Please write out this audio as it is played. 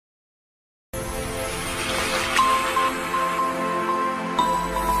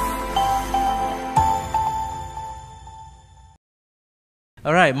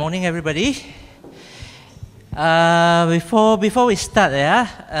All right, morning everybody. Before we start,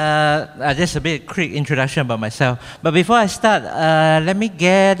 just a bit quick introduction about myself. But before I start, let me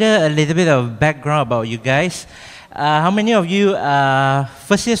gather a little bit of background about you guys. How many of you are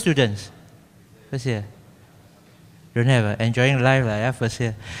first year students? First year? Don't have, enjoying life, first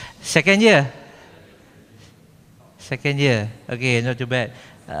year. Second year? Second year, okay, not too bad.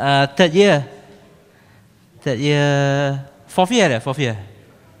 Third year? Third year, fourth year?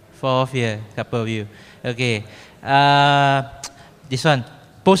 Fourth year, couple of you. Okay. This one,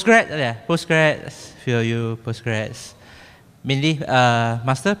 postgrad, postgrad, few of you postgrads. Mainly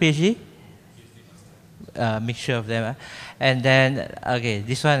master, PhD? Mixture of them. And then, okay,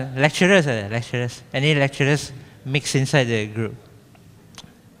 this one, lecturers. Any lecturers mixed inside the group?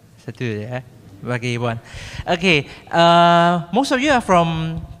 Satu, bagi one. Okay, most of you are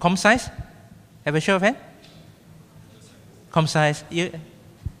from Com Science? Have a show of hand? Com Science,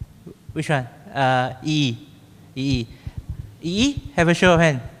 which one? EE. Have a show of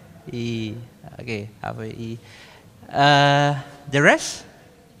hand. EE. Okay, halfway EE. The rest?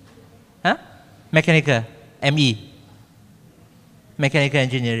 Huh? Mechanical. ME. Mechanical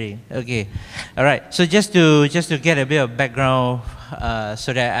engineering. Okay. All right. So just to get a bit of background,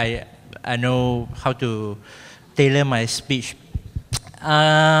 so that I know how to tailor my speech.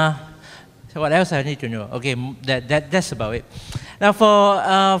 So what else I need to know? Okay, that's about it. Now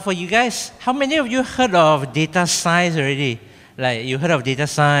for you guys, how many of you heard of data science already? Like you heard of data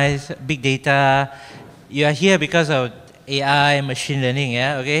science, big data. You are here because of AI, machine learning,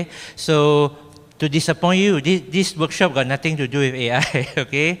 yeah? Okay. So to disappoint you, this workshop got nothing to do with AI,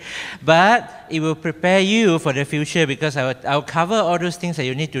 okay? But it will prepare you for the future because I'll cover all those things that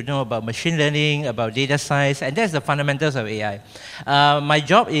you need to know about machine learning, about data science, and that's the fundamentals of AI. My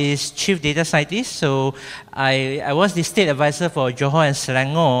job is Chief Data Scientist, so I was the State Advisor for Johor and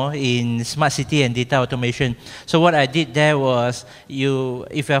Selangor in Smart City and Data Automation. So what I did there was,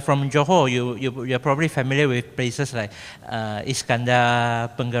 if you're from Johor, you're probably familiar with places like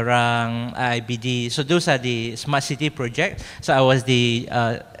Iskandar, Pengerang, IBD. So those are the Smart City project. So I was the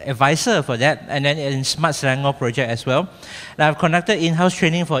advisor for that, and then in Smart Selangor project as well. And I've conducted in-house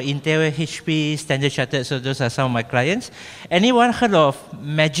training for Intel, HP, Standard Chartered, so those are some of my clients. Anyone heard of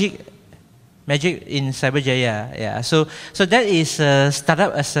Magic in Cyberjaya? Yeah, so that is a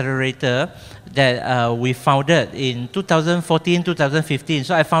startup accelerator that we founded in 2014, 2015.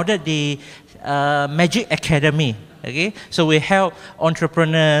 So I founded the Magic Academy. Okay, so we help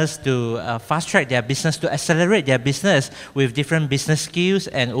entrepreneurs to fast track their business, to accelerate their business with different business skills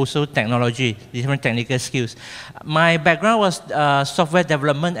and also technology, different technical skills. My background was software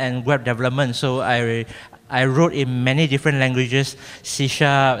development and web development, so I wrote in many different languages: C#,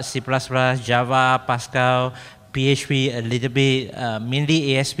 C++, Java, Pascal, PHP a little bit,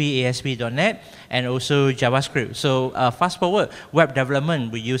 mainly ASP.NET, and also JavaScript. So fast forward, web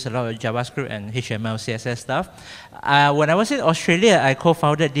development, we use a lot of JavaScript and HTML, CSS stuff. When I was in Australia, I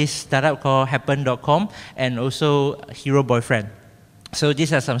co-founded this startup called Happen.com and also Hero Boyfriend. So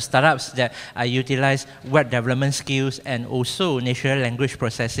these are some startups that I utilize web development skills and also natural language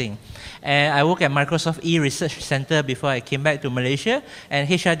processing. And I work at Microsoft E-Research Center before I came back to Malaysia, and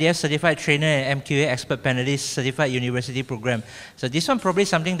HRDF Certified Trainer and MQA Expert Panelist Certified University Program. So this one probably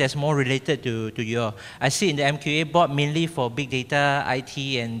something that's more related to you all. I sit in the MQA board mainly for big data, IT,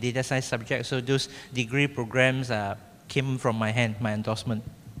 and data science subjects. So those degree programs came from my hand, my endorsement.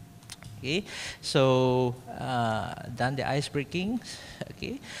 Okay, so done the ice breaking.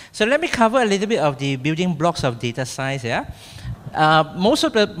 Okay, so let me cover a little bit of the building blocks of data science. Yeah, most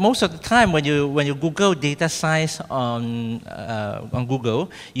of the time when you Google data science on Google,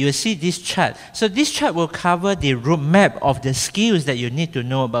 you will see this chart. So this chart will cover the roadmap of the skills that you need to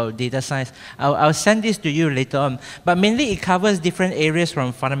know about data science. I'll send this to you later on. But mainly it covers different areas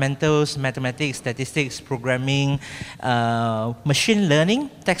from fundamentals, mathematics, statistics, programming, machine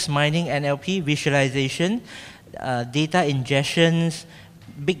learning, text mining, NLP, visualization, data ingestions,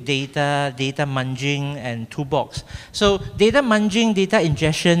 big data, data munging, and toolbox. So data munging, data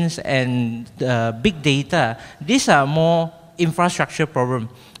ingestions, and big data, these are more infrastructure problem.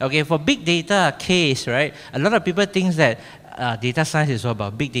 Okay, for big data case, right, a lot of people think that data science is all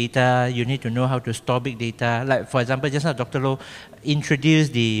about big data. You need to know how to store big data. Like, for example, just now Dr. Loh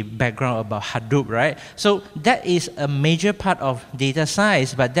introduced the background about Hadoop, right? So that is a major part of data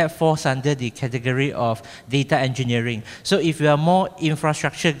science, but that falls under the category of data engineering. So if you are more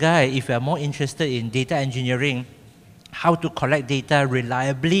infrastructure guy, if you are more interested in data engineering, how to collect data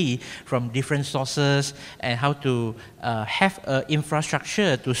reliably from different sources, and how to have an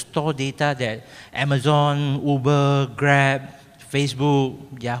infrastructure to store data that Amazon, Uber, Grab,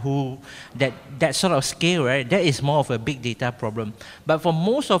 Facebook, Yahoo, that sort of scale, right? That is more of a big data problem. But for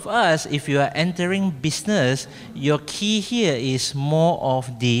most of us, if you are entering business, your key here is more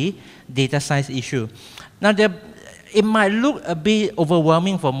of the data science issue. Now, it might look a bit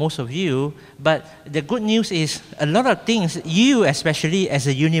overwhelming for most of you, but the good news is a lot of things, you especially as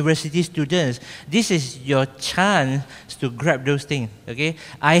a university student, this is your chance to grab those things, okay?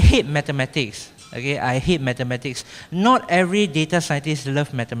 I hate mathematics, okay? I hate mathematics. Not every data scientist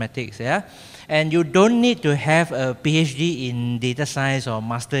loves mathematics, yeah? And you don't need to have a PhD in data science or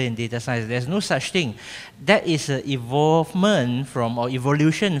master in data science. There's no such thing. That is an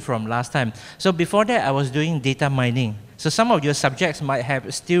evolution from last time. So before that, I was doing data mining. So some of your subjects might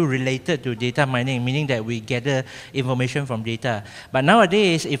have still related to data mining, meaning that we gather information from data. But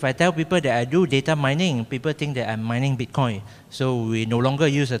nowadays, if I tell people that I do data mining, people think that I'm mining Bitcoin. So we no longer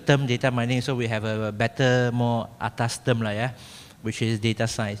use the term data mining, so we have a better, more atas term, which is data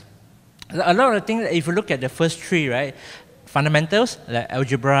science. A lot of things, if you look at the first three, right, fundamentals like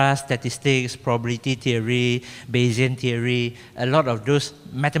algebra, statistics, probability theory, Bayesian theory, a lot of those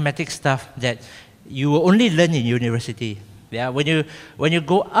mathematics stuff that you will only learn in university. Yeah, when you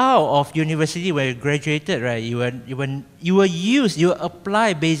go out of university, when you graduated, right, you will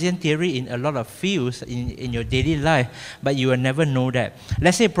apply Bayesian theory in a lot of fields in your daily life, but you will never know that.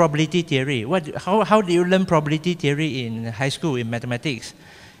 Let's say probability theory. How do you learn probability theory in high school in mathematics?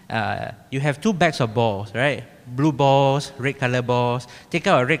 You have two bags of balls, right? Blue balls, red color balls. Take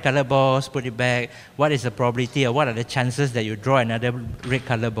out a red color balls, put it back. What is the probability or what are the chances that you draw another red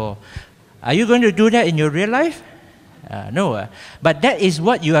color ball? Are you going to do that in your real life? No. But that is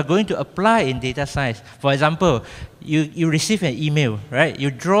what you are going to apply in data science. For example, you receive an email, right?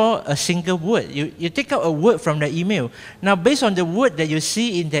 You draw a single word. You take out a word from the email. Now, based on the word that you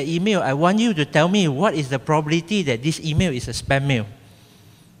see in the email, I want you to tell me what is the probability that this email is a spam mail.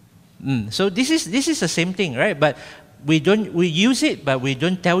 So this is the same thing, right? But we use it, but we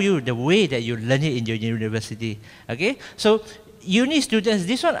don't tell you the way that you learn it in your university. Okay? So uni students,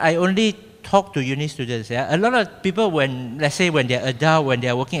 this one I only talk to uni students. Yeah? A lot of people, let's say when they're adult, when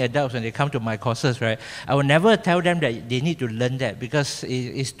they're working adults, when they come to my courses, right? I will never tell them that they need to learn that because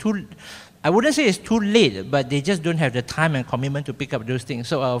it's too. I wouldn't say it's too late, but they just don't have the time and commitment to pick up those things.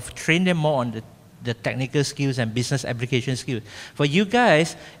 So I'll train them more on the technical skills and business application skills. For you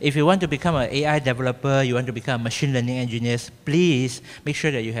guys, if you want to become an AI developer, you want to become a machine learning engineer, please make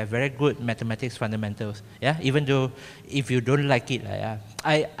sure that you have very good mathematics fundamentals. Yeah, even though if you don't like it,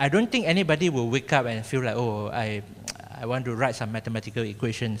 I don't think anybody will wake up and feel like, oh, I want to write some mathematical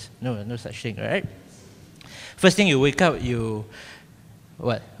equations. No such thing, right? First thing you wake up, open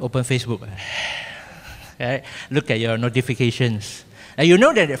Facebook, right? Look at your notifications. And you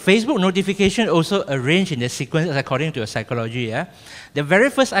know that the Facebook notification also arranged in the sequence according to psychology. Yeah? The very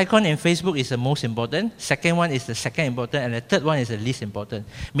first icon in Facebook is the most important, second one is the second important, and the third one is the least important.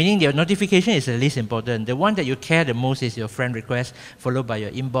 Meaning your notification is the least important. The one that you care the most is your friend request, followed by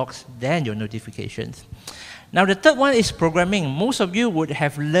your inbox, then your notifications. Now the third one is programming. Most of you would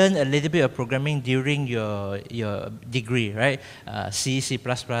have learned a little bit of programming during your degree, right? C, C++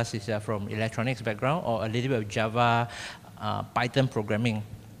 is from electronics background, or a little bit of Java, Python programming.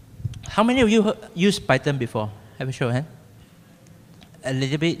 How many of you used Python before? Have a show of hand. A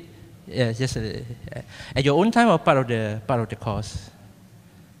little bit, yeah, just at your own time or part of the course,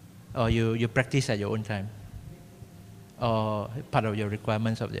 or you practice at your own time, or part of your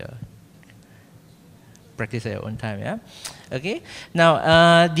requirements of the practice at your own time. Yeah, okay.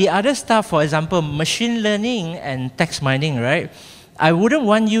 Now the other stuff, for example, machine learning and text mining, right? I wouldn't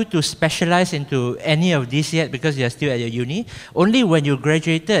want you to specialize into any of these yet because you're still at your uni. Only when you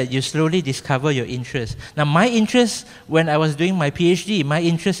graduated, you slowly discover your interest. Now, my interest, when I was doing my PhD, my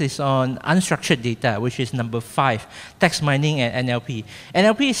interest is on unstructured data, which is number 5, text mining and NLP.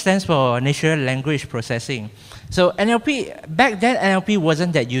 NLP stands for Natural Language Processing. So NLP, back then NLP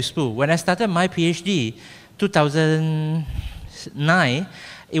wasn't that useful. When I started my PhD, 2009,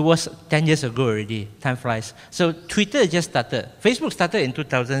 it was 10 years ago already. Time flies. So Twitter just started. Facebook started in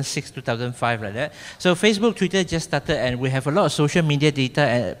 2006, 2005, like that. So Facebook, Twitter just started, and we have a lot of social media data,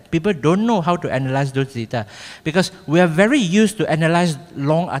 and people don't know how to analyze those data because we are very used to analyze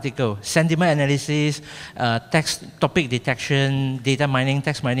long articles, sentiment analysis, text topic detection, data mining,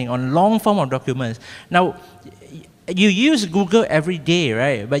 text mining on long form of documents. Now, you use Google every day,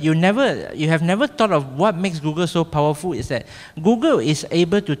 right? But you have never thought of what makes Google so powerful is that Google is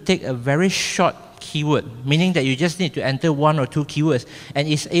able to take a very short keyword, meaning that you just need to enter 1 or 2 keywords, and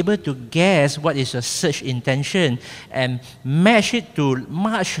is able to guess what is your search intention and match it to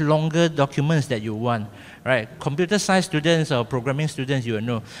much longer documents that you want, right? Computer science students or programming students, you will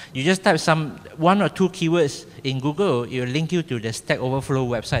know. You just type some 1 or 2 keywords in Google, it will link you to the Stack Overflow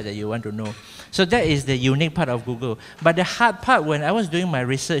website that you want to know. So that is the unique part of Google. But the hard part when I was doing my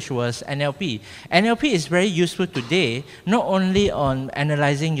research was NLP. NLP is very useful today, not only on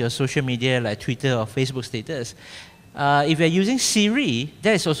analyzing your social media like Twitter or Facebook status. If you're using Siri,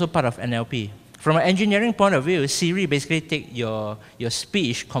 that is also part of NLP. From an engineering point of view, Siri basically take your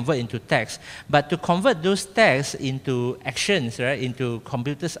speech, convert into text. But to convert those texts into actions, right, into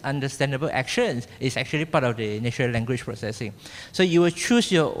computers' understandable actions, is actually part of the natural language processing. So you will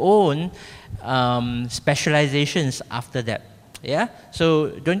choose your own specializations after that. Yeah? So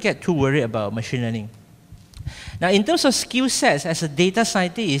don't get too worried about machine learning. Now, in terms of skill sets, as a data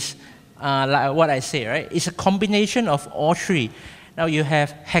scientist, like what I say, right, it's a combination of all three. Now you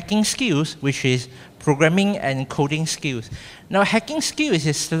have hacking skills, which is programming and coding skills. Now hacking skills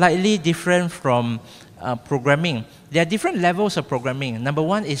is slightly different from programming. There are different levels of programming. Number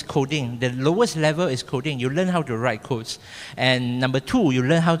one is coding. The lowest level is coding. You learn how to write codes. And number two, you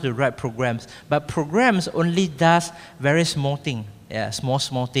learn how to write programs. But programs only does very small thing. Yeah,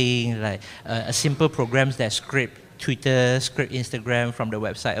 small thing, like a simple programs that script Twitter, script Instagram from the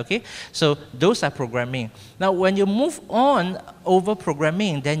website, okay? So those are programming. Now when you move on over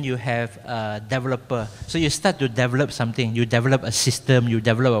programming, then you have a developer. So you start to develop something. You develop a system, you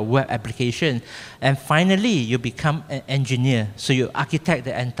develop a web application, and finally you become an engineer. So you architect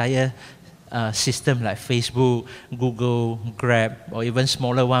the entire system like Facebook, Google, Grab, or even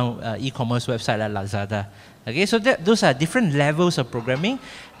smaller one, e-commerce website like Lazada. Okay, so those are different levels of programming,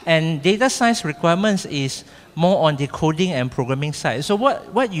 and data science requirements is more on the coding and programming side. So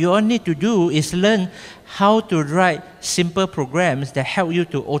what you all need to do is learn how to write simple programs that help you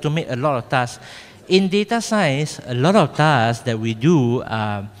to automate a lot of tasks. In data science, a lot of tasks that we do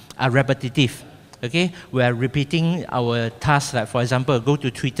are repetitive. Okay, we are repeating our tasks, like for example, go to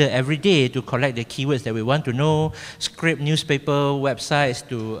Twitter every day to collect the keywords that we want to know, scrape newspaper websites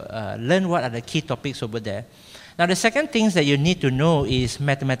to learn what are the key topics over there. Now the second things that you need to know is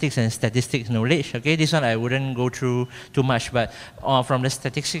mathematics and statistics knowledge. Okay, this one I wouldn't go through too much, but from the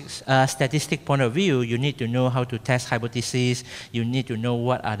statistic point of view, you need to know how to test hypotheses. You need to know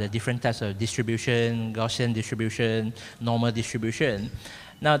what are the different types of distribution, Gaussian distribution, normal distribution.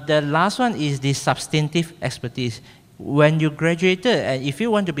 Now the last one is the substantive expertise. When you graduated, and if you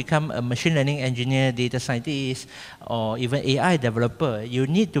want to become a machine learning engineer, data scientist, or even AI developer, you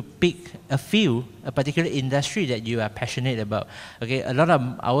need to pick a field, a particular industry that you are passionate about. Okay, a lot of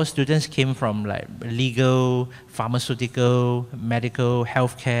our students came from like legal, pharmaceutical, medical,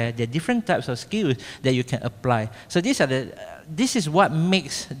 healthcare. There are different types of skills that you can apply. So this is what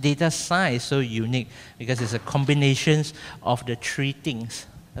makes data science so unique, because it's a combination of the three things.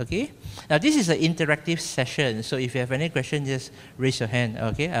 Okay? Now this is an interactive session, so if you have any questions, just raise your hand,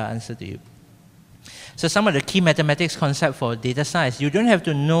 okay? I'll answer to you. So some of the key mathematics concepts for data science, you don't have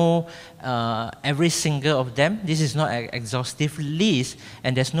to know every single of them. This is not an exhaustive list,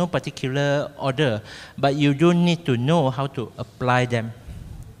 and there's no particular order, but you do need to know how to apply them.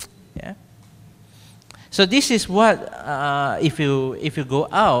 Yeah? So this is what, if you go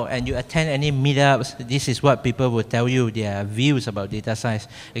out and you attend any meetups, this is what people will tell you their views about data science.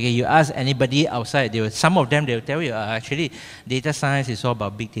 Okay, you ask anybody outside, some of them, they will tell you, actually, data science is all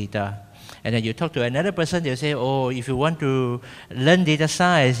about big data. And then you talk to another person, they'll say, oh, if you want to learn data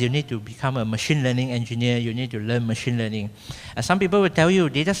science, you need to become a machine learning engineer, you need to learn machine learning. And some people will tell you,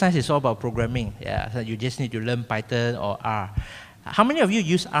 data science is all about programming. Yeah, so you just need to learn Python or R. How many of you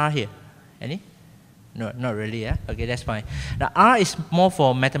use R here? Any? No, not really, yeah? Okay, that's fine. Now, R is more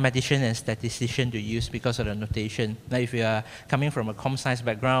for mathematician and statistician to use because of the notation. Now, if you are coming from a com science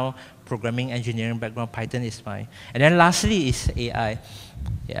background, programming, engineering background, Python is fine. And then lastly is AI.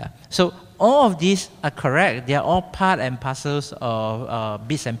 Yeah. So all of these are correct. They are all part and parcels of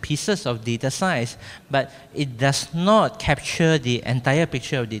bits and pieces of data science, but it does not capture the entire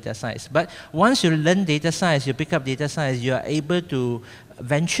picture of data science. But once you learn data science, you pick up data science, you are able to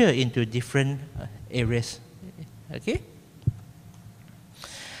venture into different areas. Okay?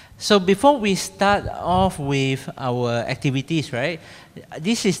 So before we start off with our activities, right,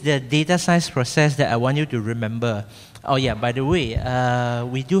 this is the data science process that I want you to remember. Oh yeah, by the way,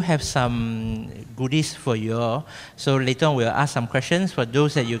 we do have some goodies for you all. So later on we'll ask some questions. For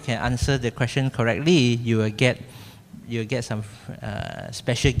those that you can answer the question correctly, you will get some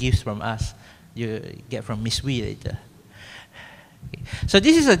special gifts from us. You get from Miss Wee later. So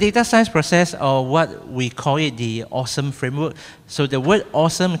this is a data science process, or what we call it the AWESOME framework. So the word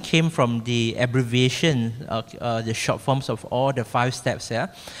awesome came from the abbreviation, the short forms of all the 5 steps. Yeah,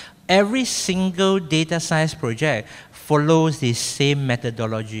 Every single data science project follows the same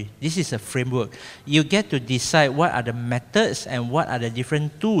methodology. This is a framework. You get to decide what are the methods and what are the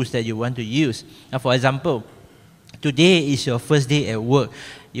different tools that you want to use. Now, for example, today is your first day at work.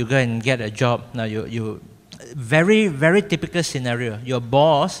 You go and get a job. Now, very, very typical scenario. Your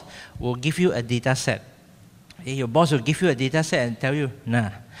boss will give you a data set. Okay, your boss will give you a data set and tell you, nah,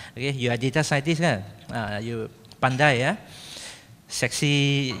 okay, you are a data scientist, you pandai, yeah?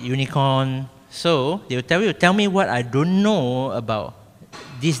 Sexy unicorn. So they will tell you, tell me what I don't know about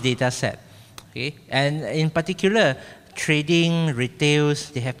this data set. Okay? And in particular, trading, retails,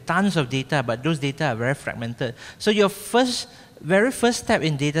 they have tons of data, but those data are very fragmented. So your very first step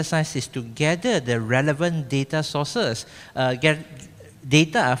in data science is to gather the relevant data sources, get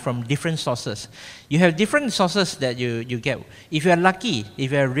data from different sources. You have different sources that you get. If you are lucky,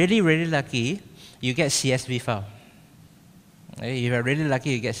 if you are really, really lucky, you get CSV file. If you are really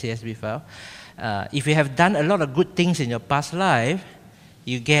lucky, you get CSV file. If you have done a lot of good things in your past life,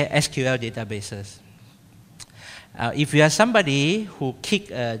 you get SQL databases. If you are somebody who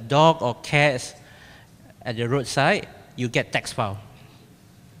kick a dog or cat at the roadside, you get text file.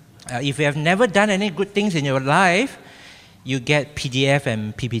 If you have never done any good things in your life, you get PDF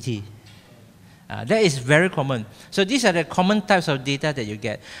and PPT. That is very common. So these are the common types of data that you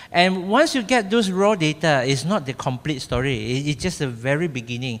get. And once you get those raw data, it's not the complete story. It's just the very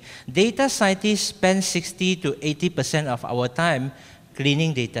beginning. Data scientists spend 60 to 80% of our time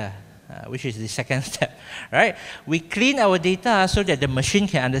cleaning data, which is the second step, right? We clean our data so that the machine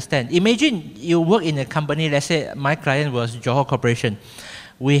can understand. Imagine you work in a company, let's say my client was Johor Corporation.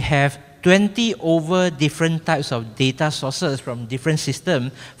 We have 20 over different types of data sources from different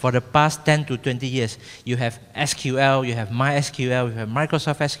systems for the past 10 to 20 years. You have SQL, you have MySQL, you have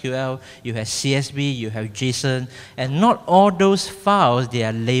Microsoft SQL, you have CSV, you have JSON, and not all those files, they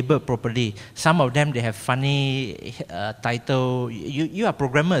are labeled properly. Some of them, they have funny title. You are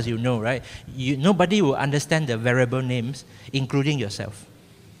programmers, you know, right? Nobody will understand the variable names, including yourself.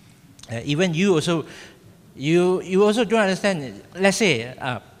 Even you also, you also don't understand, let's say,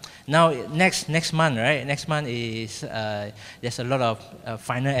 now, next month, right? Next month is, there's a lot of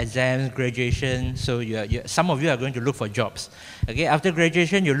final exams, graduation, so some of you are going to look for jobs. Okay, after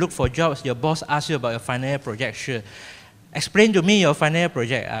graduation, you look for jobs, your boss asks you about your final year project, sure. Explain to me your final year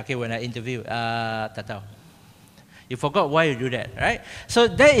project, okay, when I interview, Tatao. You forgot why you do that, right? So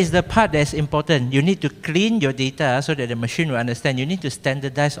that is the part that's important. You need to clean your data so that the machine will understand. You need to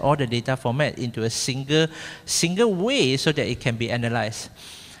standardize all the data format into a single way so that it can be analyzed.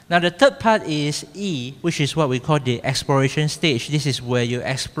 Now the third part is E, which is what we call the exploration stage. This is where you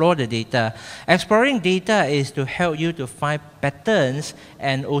explore the data. Exploring data is to help you to find patterns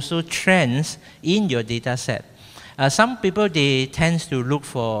and also trends in your data set. Some people, they tend to look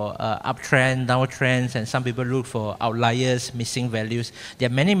for uptrend, downtrends, and some people look for outliers, missing values. There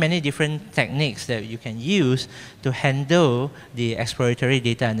are many, many different techniques that you can use to handle the exploratory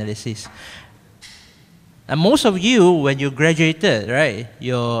data analysis. And most of you, when you graduated, right,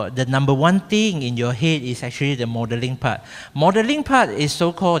 the number one thing in your head is actually the modeling part. Modeling part is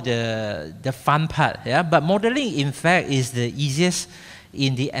so-called the fun part, yeah? But modeling, in fact, is the easiest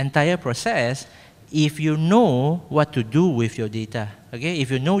in the entire process if you know what to do with your data. Okay?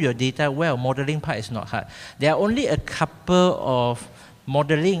 If you know your data well, modeling part is not hard. There are only a couple of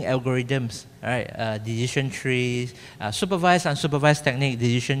modeling algorithms, right? Decision trees, supervised, unsupervised technique,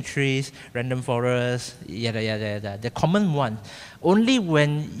 decision trees, random forest, yada, yada, yada. The common one. Only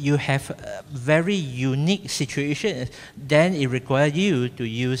when you have a very unique situation, then it requires you to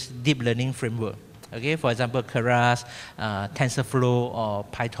use deep learning framework. Okay, for example, Keras, TensorFlow, or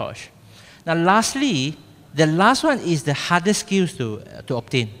PyTorch. Now, lastly, the last one is the hardest skills to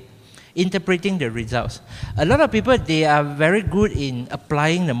obtain. Interpreting the results. A lot of people, they are very good in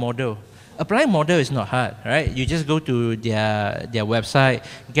applying the model. Applying model is not hard, right? You just go to their website,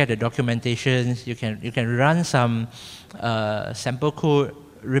 get the documentations, you can run some sample code,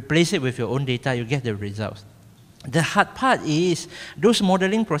 replace it with your own data, you get the results. The hard part is those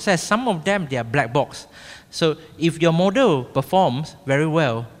modeling process, some of them, they are black box. So if your model performs very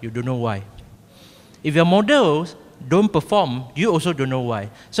well, you don't know why. If your models don't perform, you also don't know why.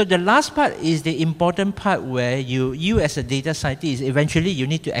 So the last part is the important part where you as a data scientist, eventually you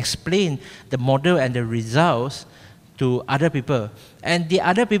need to explain the model and the results to other people. And the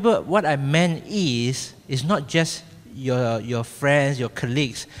other people, what I meant is not just your friends, your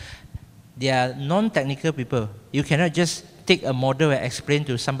colleagues. They are non-technical people. You cannot just take a model and explain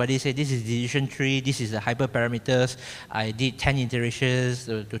to somebody, say, this is decision tree, this is the hyperparameters, I did 10 iterations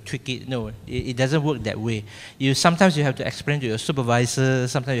to tweak it. No, it doesn't work that way. Sometimes you have to explain to your supervisor,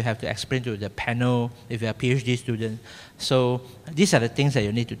 sometimes you have to explain to the panel if you're a PhD student. So these are the things that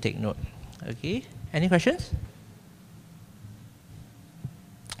you need to take note. Okay, any questions?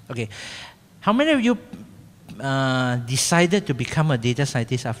 Okay, how many of you decided to become a data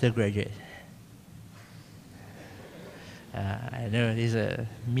scientist after graduate? I know this is a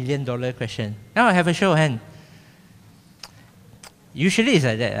 $1 million question. Now I have a show of hand. Usually it's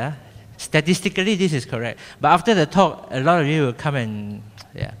like that. Statistically, this is correct. But after the talk, a lot of you will come and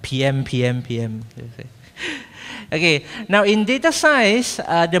PM. Okay, now in data science,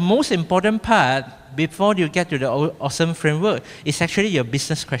 the most important part before you get to the awesome framework is actually your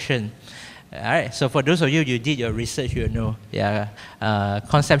business question. All right, so for those of you did your research, you know,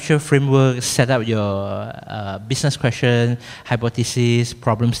 conceptual framework, set up your business question, hypothesis,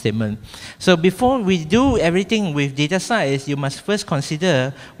 problem statement. So before we do everything with data science, you must first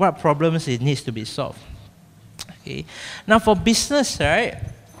consider what problems it needs to be solved. Okay, now for business, right,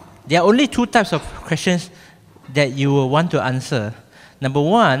 there are only two types of questions that you will want to answer. Number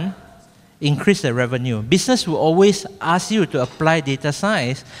one, increase the revenue. Business will always ask you to apply data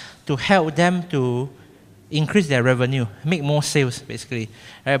science to help them to increase their revenue, make more sales, basically.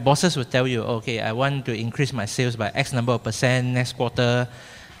 Right? Bosses will tell you, okay, I want to increase my sales by X number of percent next quarter.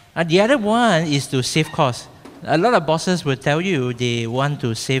 The other one is to save costs. A lot of bosses will tell you they want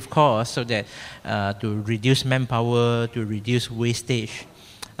to save costs so that to reduce manpower, to reduce wastage.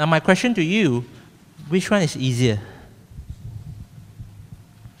 Now my question to you, which one is easier?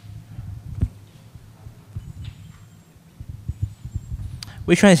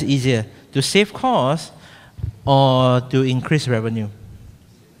 Which one is easier, to save costs or to increase revenue?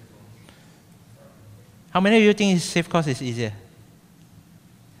 How many of you think save costs is easier?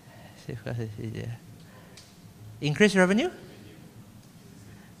 Save costs is easier. Increase revenue?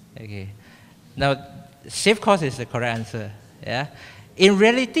 Okay. Now, save costs is the correct answer. Yeah. In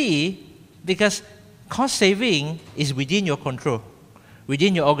reality, because cost saving is within your control.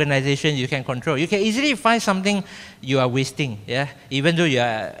 Within your organization, you can control. You can easily find something you are wasting, yeah? Even though you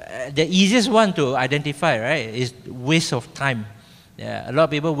are, the easiest one to identify, right, is waste of time. Yeah, a lot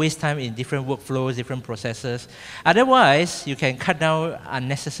of people waste time in different workflows, different processes. Otherwise, you can cut down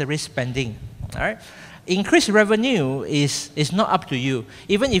unnecessary spending, all right? Increased revenue is not up to you.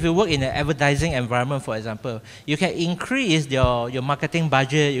 Even if you work in an advertising environment, for example, you can increase your marketing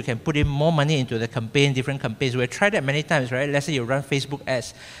budget, you can put in more money into the campaign, different campaigns. We've tried that many times, right? Let's say you run Facebook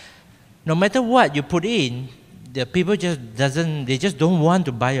ads. No matter what you put in, the people just don't want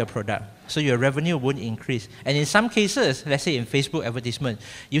to buy your product. So your revenue won't increase. And in some cases, let's say in Facebook advertisement,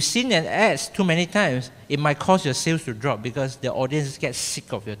 you've seen an ads too many times, it might cause your sales to drop because the audience gets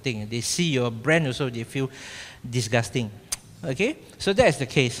sick of your thing. They see your brand also, they feel disgusting. Okay? So that is the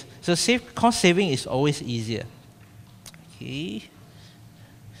case. So cost saving is always easier. Okay.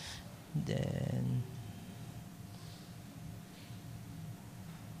 Then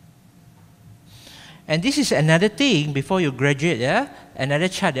and this is another thing before you graduate, yeah? Another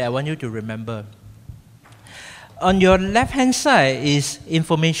chart that I want you to remember. On your left-hand side is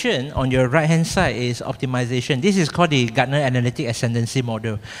information, on your right-hand side is optimization. This is called the Gartner Analytic Ascendancy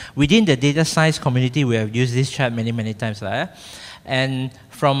Model. Within the data science community, we have used this chart many, many times. And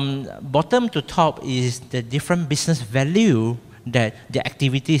from bottom to top is the different business value that the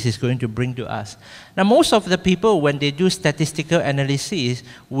activities is going to bring to us. Now, most of the people, when they do statistical analysis,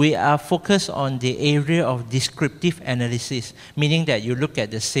 we are focused on the area of descriptive analysis, meaning that you look at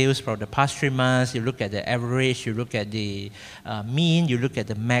the sales from the past 3 months, you look at the average, you look at the mean, you look at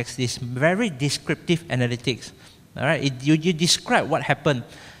the max, this very descriptive analytics. All right, you describe what happened.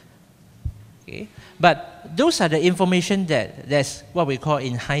 Okay, but those are the information that's what we call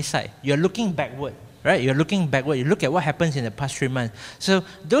in hindsight. You're looking backward. Right, you're looking backward, you look at what happens in the past 3 months. So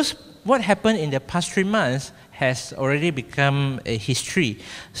what happened in the past 3 months has already become a history.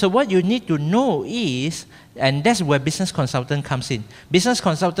 So what you need to know is, and that's where business consultant comes in. Business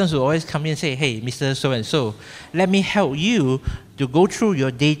consultants will always come in and say, hey, Mr. So-and-so, let me help you to go through your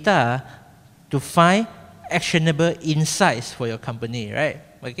data to find actionable insights for your company, right?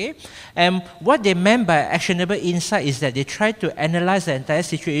 Okay? And what they meant by actionable insight is that they try to analyze the entire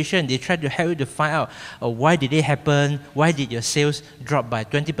situation. They try to help you to find out why did it happen? Why did your sales drop by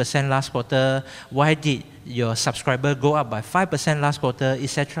 20% last quarter? Why did your subscriber go up by 5% last quarter,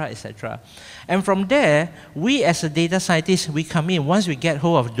 etc., etc. And from there, we as a data scientist, we come in. Once we get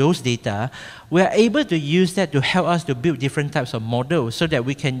hold of those data, we are able to use that to help us to build different types of models so that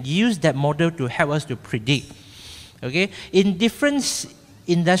we can use that model to help us to predict Okay, in different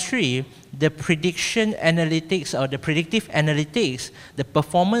industry, the prediction analytics or the predictive analytics, the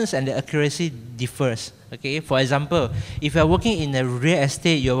performance and the accuracy differs. Okay, for example, if you're working in a real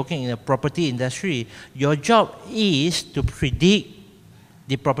estate, you're working in a property industry, your job is to predict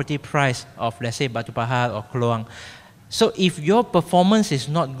the property price of, let's say, Batu Pahat or Keluang. So if your performance is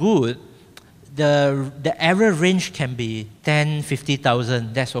not good, the error range can be 10,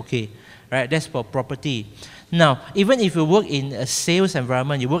 50,000, that's okay, right? That's for property. Now, even if you work in a sales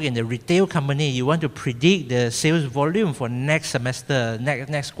environment, you work in a retail company, you want to predict the sales volume for next semester,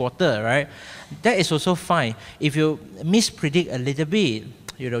 next quarter, right? That is also fine. If you mispredict a little bit,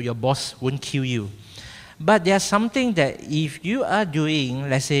 your boss won't kill you. But there's something that if you are doing,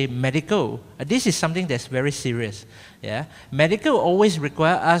 let's say, medical, this is something that's very serious. Yeah? Medical always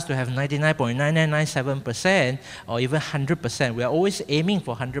require us to have 99.9997% or even 100%. We are always aiming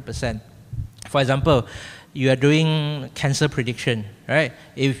for 100%. For example, you are doing cancer prediction, right?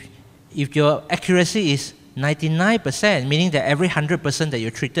 If your accuracy is 99%, meaning that every 100% that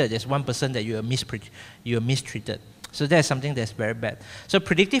you treated, there's 1% that you are mistreated. So that's something that's very bad. So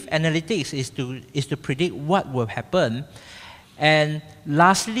predictive analytics is to predict what will happen. And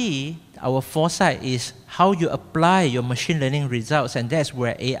lastly, our foresight is how you apply your machine learning results, and that's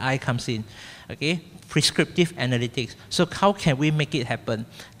where AI comes in. Okay? Prescriptive analytics. So how can we make it happen?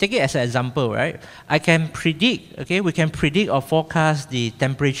 Take it as an example, right? I can predict, okay, we can predict or forecast the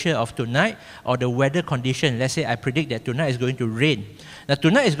temperature of tonight or the weather condition. Let's say I predict that tonight is going to rain. Now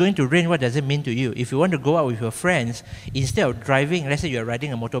tonight is going to rain, what does it mean to you? If you want to go out with your friends, instead of driving, let's say you're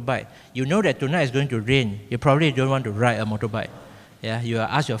riding a motorbike, you know that tonight is going to rain, you probably don't want to ride a motorbike. Yeah, you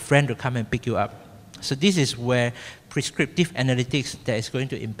ask your friend to come and pick you up. So this is where prescriptive analytics that is going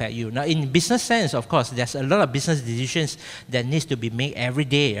to impact you. Now in business sense, of course, there's a lot of business decisions that needs to be made every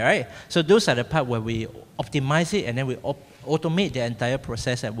day, right? So those are the part where we optimize it and then we automate the entire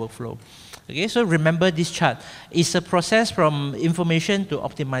process and workflow. Okay, so remember this chart. It's a process from information to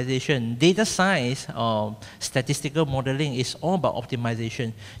optimization. Data science or statistical modeling is all about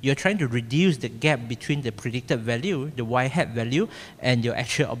optimization. You're trying to reduce the gap between the predicted value, the y-hat value, and your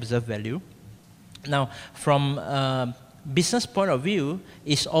actual observed value. Now, from business point of view,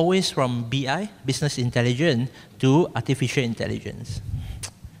 it's always from BI, business intelligence, to artificial intelligence.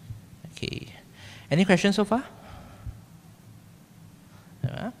 Okay. Any questions so far?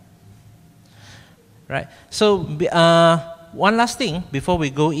 Right. So, one last thing before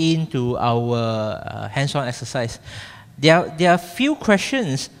we go into our hands-on exercise. There are few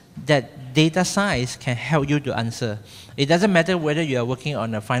questions that data science can help you to answer. It doesn't matter whether you are working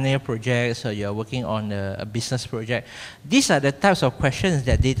on a final project or you are working on a business project. These are the types of questions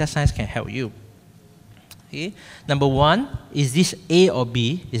that data science can help you. Okay. Number one, is this A or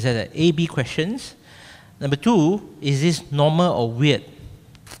B? Is that the A-B questions? Number two, is this normal or weird?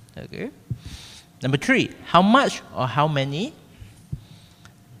 Okay. Number three, how much or how many?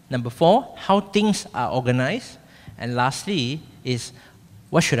 Number four, how things are organized? And lastly is,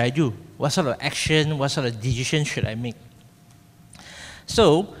 what should I do? What sort of action, what sort of decision should I make?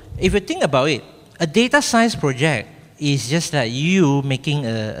 So, if you think about it, a data science project is just like you making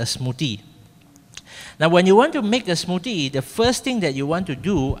a smoothie. Now, when you want to make a smoothie, the first thing that you want to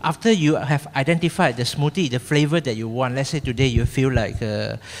do, after you have identified the smoothie, the flavor that you want, let's say today you feel like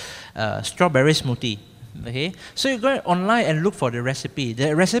a strawberry smoothie. Okay, so you go online and look for the recipe.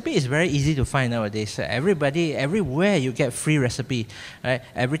 The recipe is very easy to find nowadays. Everywhere you get free recipe, right?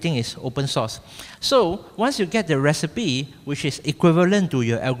 Everything is open source. So once you get the recipe, which is equivalent to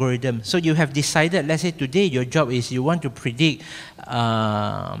your algorithm, so you have decided, let's say today your job is you want to predict,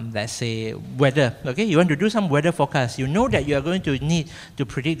 let's say weather. Okay, you want to do some weather forecast. You know that you are going to need to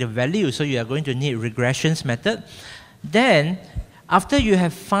predict the value, so you are going to need regressions method. Then, after you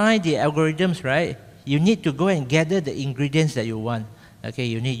have find the algorithms, right? You need to go and gather the ingredients that you want. Okay,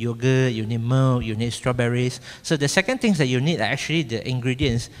 you need yogurt, you need milk, you need strawberries. So the second things that you need are actually the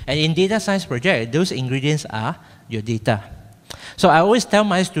ingredients. And in data science project, those ingredients are your data. So I always tell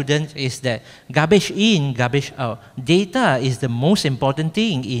my students is that garbage in, garbage out. Data is the most important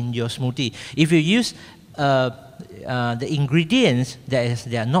thing in your smoothie. If you use the ingredients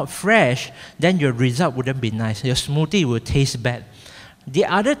they are not fresh, then your result wouldn't be nice. Your smoothie will taste bad. The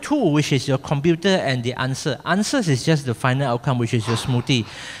other tool, which is your computer and the answer. Answers is just the final outcome, which is your smoothie.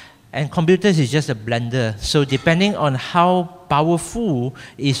 And computers is just a blender. So depending on how powerful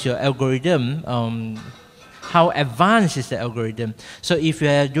is your algorithm, how advanced is the algorithm. So if you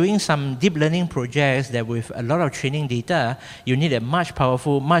are doing some deep learning projects that with a lot of training data, you need a much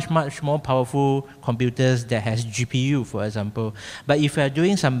more powerful computers that has GPU, for example. But if you are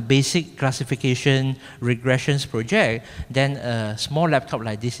doing some basic classification regressions project, then a small laptop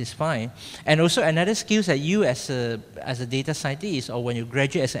like this is fine. And also another skill that you as a data scientist, or when you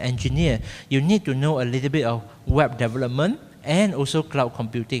graduate as an engineer, you need to know a little bit of web development and also cloud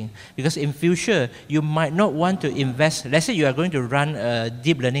computing. Because in future, you might not want to invest, let's say you are going to run a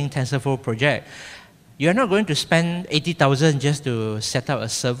deep learning TensorFlow project. You're not going to spend 80,000 just to set up a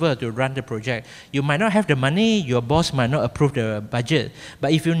server to run the project. You might not have the money, your boss might not approve the budget.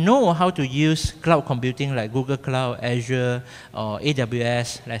 But if you know how to use cloud computing like Google Cloud, Azure, or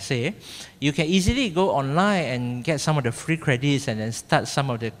AWS, let's say, you can easily go online and get some of the free credits and then start some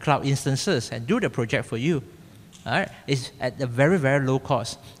of the cloud instances and do the project for you. All right? It's at a very, very low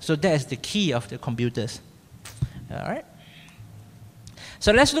cost. So that is the key of the computers. All right?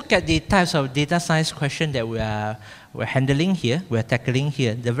 So let's look at the types of data science questions that we're handling here, we're tackling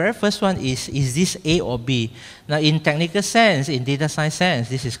here. The very first one is this A or B? Now, in technical sense, in data science sense,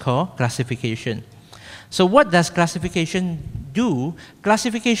 this is called classification. So what does classification do?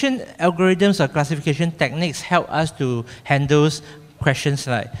 Classification algorithms or classification techniques help us to handle questions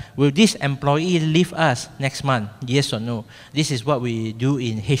like, will this employee leave us next month? Yes or no? This is what we do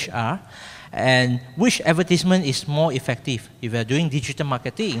in HR. And which advertisement is more effective? If you're doing digital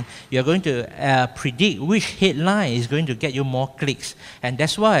marketing, you're going to predict which headline is going to get you more clicks. And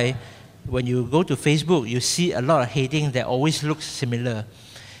that's why when you go to Facebook, you see a lot of headings that always look similar.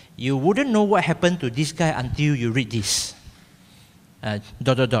 You wouldn't know what happened to this guy until you read this. ...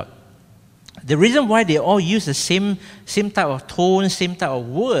 The reason why they all use the same type of tone, same type of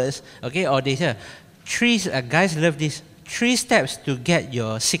words, okay, or they say, guys love this, 3 steps to get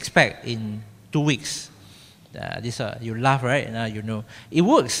your six-pack in 2 weeks. You laugh, right? Now you know. It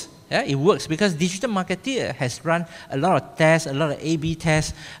works. Yeah, it works because digital marketer has run a lot of tests, a lot of A/B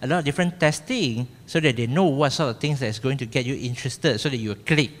tests, a lot of different testing so that they know what sort of things that is going to get you interested so that you will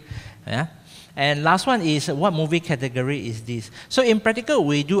click. Yeah? And last one is, what movie category is this? So in practical,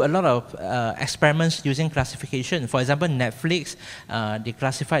 we do a lot of experiments using classification. For example, Netflix, they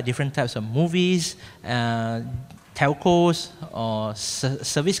classify different types of movies, telcos, or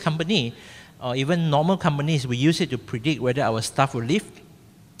service company, or even normal companies. We use it to predict whether our staff will leave,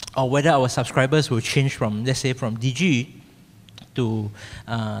 or whether our subscribers will change from, let's say, from DG to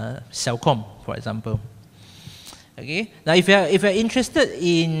Cellcom, for example. Okay. Now, if you're interested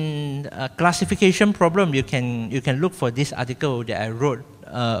in a classification problem, you can look for this article that I wrote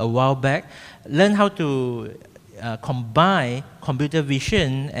a while back. Learn how to combine computer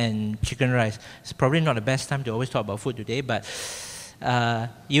vision and chicken rice. It's probably not the best time to always talk about food today, but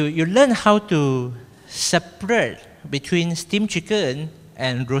you learn how to separate between steamed chicken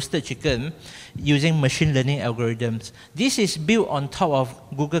and roasted chicken using machine learning algorithms. This is built on top of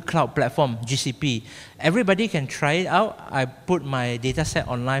Google Cloud Platform, GCP. Everybody can try it out. I put my data set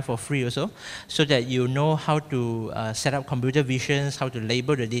online for free also, so that you know how to set up computer visions, how to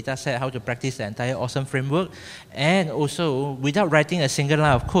label the data set, how to practice the entire awesome framework, and also, without writing a single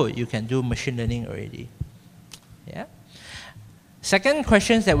line of code, you can do machine learning already. Yeah. Second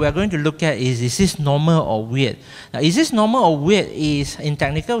question that we are going to look at is this normal or weird? Now, is this normal or weird? Is, in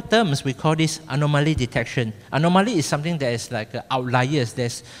technical terms, we call this anomaly detection. Anomaly is something that is like outliers,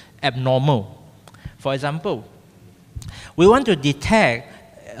 that's abnormal. For example, we want to detect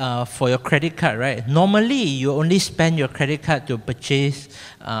for your credit card, right? Normally, you only spend your credit card to purchase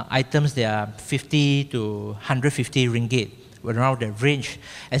items that are 50 to 150 ringgit, around the range.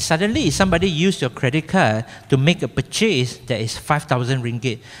 And suddenly, somebody used your credit card to make a purchase that is 5,000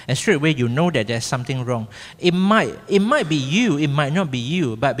 ringgit. And straight away, you know that there's something wrong. It might be you, it might not be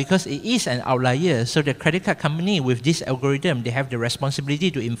you, but because it is an outlier, so the credit card company with this algorithm, they have the responsibility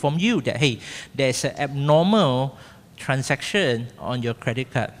to inform you that, hey, there's an abnormal transaction on your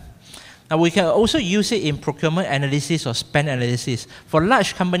credit card. Now, we can also use it in procurement analysis or spend analysis. For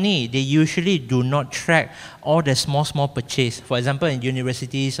large companies, they usually do not track all the small purchase. For example, in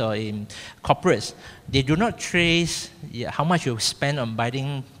universities or in corporates, they do not trace how much you spend on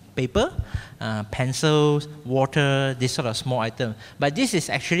buying paper, pencils, water, this sort of small item. But this is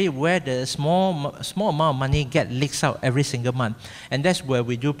actually where the small amount of money get leaks out every single month. And that's where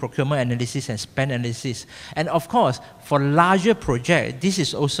we do procurement analysis and spend analysis. And of course, for larger projects, this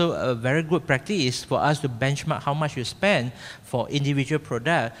is also a very good practice for us to benchmark how much you spend for individual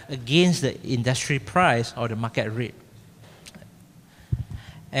product against the industry price or the market rate.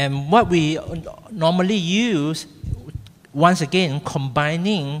 And what we normally use once again,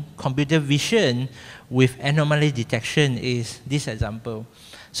 combining computer vision with anomaly detection is this example.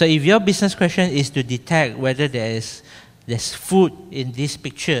 So if your business question is to detect whether there's food in this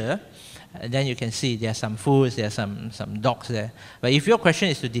picture, then you can see there are some foods, there are some dogs there. But if your question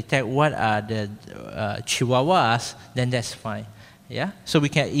is to detect what are the chihuahuas, then that's fine. Yeah. So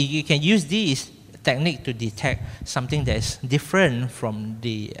you can use this technique to detect something that is different from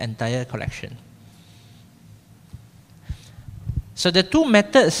the entire collection. So the two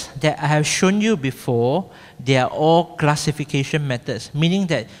methods that I have shown you before, they are all classification methods, meaning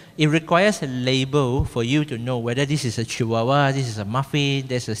that it requires a label for you to know whether this is a chihuahua, this is a muffin,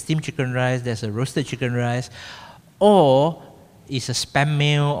 there's a steamed chicken rice, there's a roasted chicken rice, or is a spam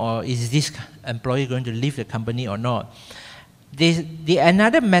mail, or is this employee going to leave the company or not.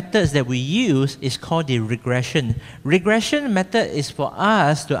 Another method that we use is called the regression. Regression method is for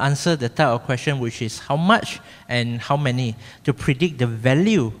us to answer the type of question which is how much and how many, to predict the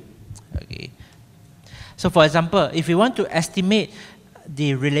value. Okay. So for example, if you want to estimate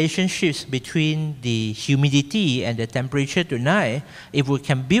the relationships between the humidity and the temperature tonight, if we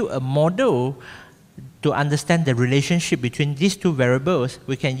can build a model to understand the relationship between these two variables,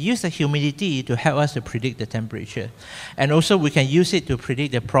 we can use the humidity to help us to predict the temperature. And also we can use it to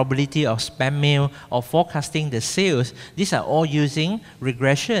predict the probability of spam mail or forecasting the sales. These are all using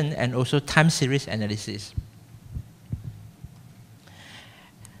regression and also time series analysis.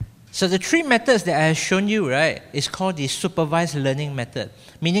 So the three methods that I have shown you, right, is called the supervised learning method,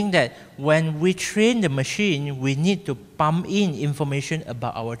 meaning that when we train the machine, we need to pump in information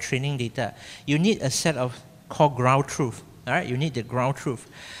about our training data. You need a set of called ground truth, all right? You need the ground truth.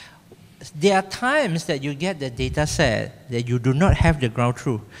 There are times that you get the data set that you do not have the ground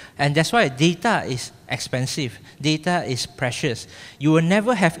truth, and that's why data is expensive. Data is precious. You will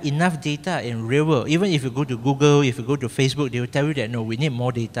never have enough data in real world. Even if you go to Google, if you go to Facebook, they will tell you that, no, we need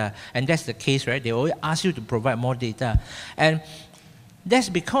more data. And that's the case, right? They always ask you to provide more data. And that's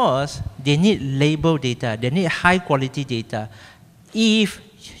because they need labeled data. They need high quality data. If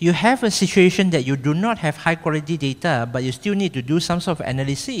you have a situation that you do not have high quality data, but you still need to do some sort of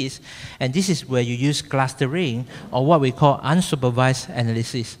analysis, and this is where you use clustering, or what we call unsupervised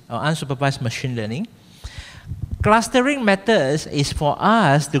analysis, or unsupervised machine learning. Clustering methods is for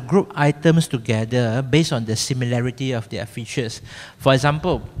us to group items together based on the similarity of their features. For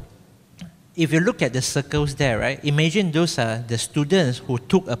example, if you look at the circles there, right, imagine those are the students who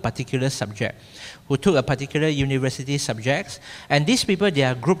took a particular subject, who took a particular university subjects, and these people, they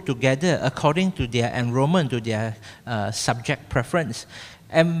are grouped together according to their enrollment, to their subject preference.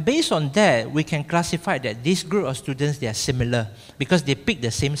 And based on that, we can classify that this group of students, they are similar because they pick the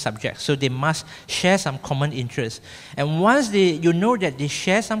same subject, so they must share some common interests. And once you know that they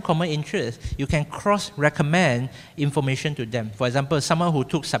share some common interests, you can cross-recommend information to them. For example, someone who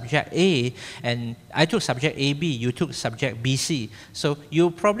took subject A, and I took subject AB, you took subject BC. So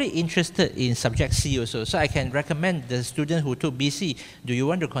you're probably interested in subject C also. So I can recommend the student who took BC, do you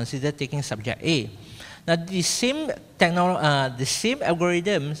want to consider taking subject A? Now, the same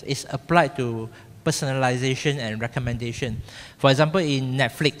algorithms is applied to personalization and recommendation. For example, in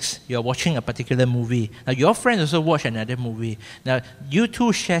Netflix, you're watching a particular movie. Now, your friends also watch another movie. Now, you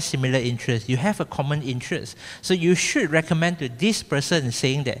two share similar interests. You have a common interest. So you should recommend to this person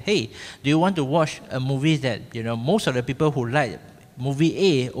saying that, hey, do you want to watch a movie that, you know, most of the people who like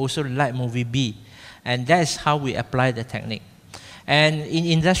movie A also like movie B? And that's how we apply the technique. And in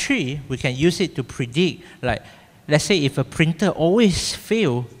industry, we can use it to predict, like, let's say if a printer always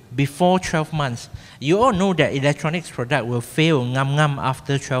fails before 12 months, you all know that electronics product will fail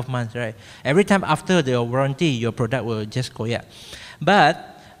after 12 months, right? Every time after the warranty, your product will just go yeah.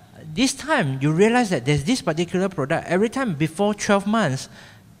 But this time, you realize that there's this particular product, every time before 12 months,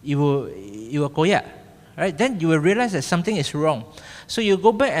 it will go yeah. Right? Then you will realize that something is wrong. So you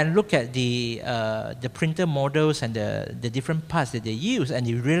go back and look at the printer models and the different parts that they use, and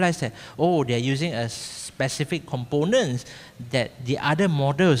you realize that, oh, they're using a specific components that the other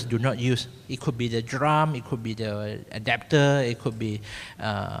models do not use. It could be the drum, it could be the adapter, it could be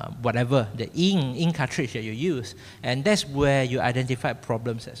whatever, the ink cartridge that you use. And that's where you identify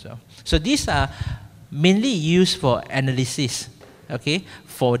problems as well. So these are mainly used for analysis, okay,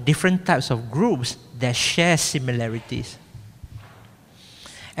 for different types of groups that share similarities.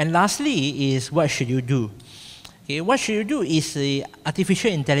 And lastly is, what should you do? Okay, what should you do is the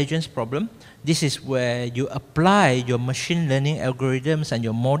artificial intelligence problem. This is where you apply your machine learning algorithms and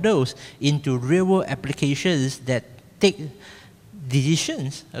your models into real-world applications that take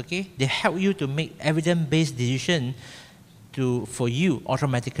decisions, okay? They help you to make evidence-based decisions for you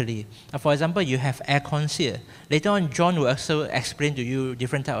automatically. For example, you have air cons here. Later on, John will also explain to you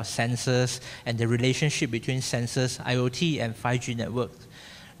different types of sensors and the relationship between sensors, IOT, and 5G networks.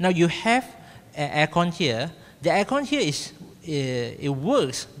 Now you have an aircon here. The aircon here it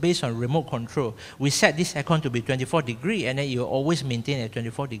works based on remote control. We set this aircon to be 24 degrees, and then you always maintain at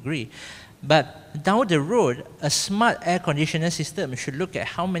 24 degrees. But down the road, a smart air conditioner system should look at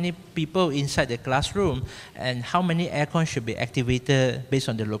how many people inside the classroom and how many aircon should be activated based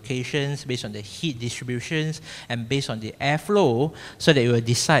on the locations, based on the heat distributions, and based on the airflow, so that you will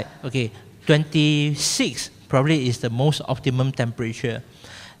decide, okay, 26 probably is the most optimum temperature.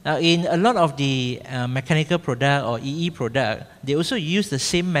 Now, in a lot of the mechanical product or EE product, they also use the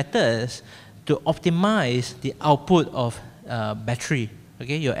same methods to optimize the output of battery.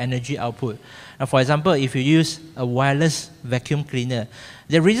 Okay, your energy output. Now, for example, if you use a wireless vacuum cleaner,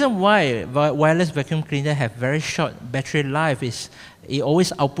 the reason why wireless vacuum cleaner have very short battery life is it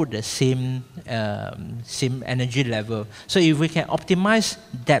always output the same energy level. So if we can optimize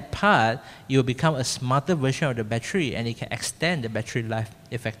that part, it will become a smarter version of the battery, and it can extend the battery life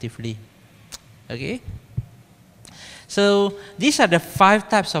effectively. Okay. So these are the 5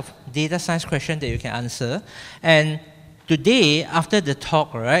 types of data science questions that you can answer. And today, after the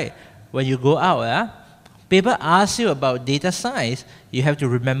talk, right, when you go out, people ask you about data science, you have to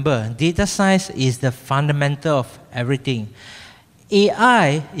remember, data science is the fundamental of everything.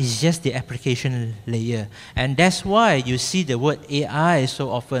 AI is just the application layer. And that's why you see the word AI so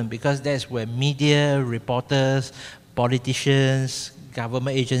often, because that's where media, reporters, politicians,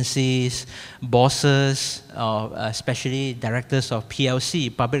 government agencies, bosses, especially directors of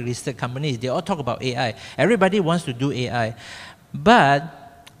PLC, public listed companies, they all talk about AI. Everybody wants to do AI.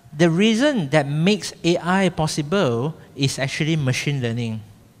 But the reason that makes AI possible is actually machine learning.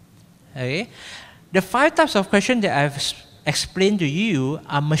 Okay? The 5 types of questions that I've explained to you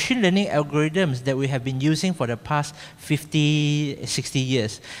are machine learning algorithms that we have been using for the past 50, 60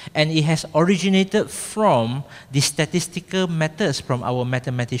 years. And it has originated from the statistical methods from our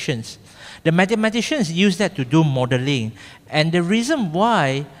mathematicians. The mathematicians use that to do modeling. And the reason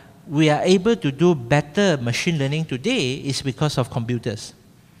why we are able to do better machine learning today is because of computers.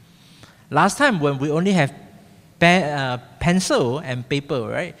 Last time, when we only have pencil and paper,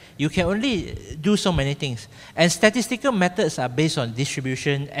 right? You can only do so many things. And statistical methods are based on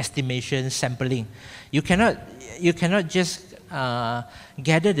distribution, estimation, sampling. You cannot just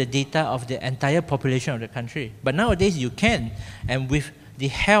gather the data of the entire population of the country. But nowadays you can. And with the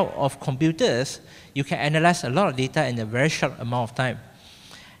help of computers, you can analyze a lot of data in a very short amount of time.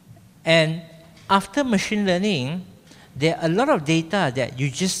 And after machine learning, there are a lot of data that you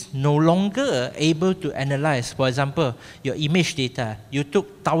just no longer able to analyze. For example, your image data. You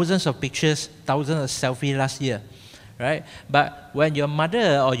took thousands of pictures, thousands of selfies last year, right? But when your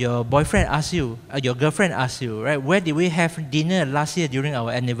mother or your boyfriend asks you, or your girlfriend asks you, right, where did we have dinner last year during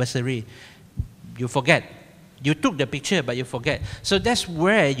our anniversary? You forget. You took the picture, but you forget. So that's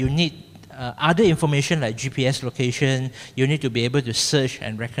where you need other information like GPS location. You need to be able to search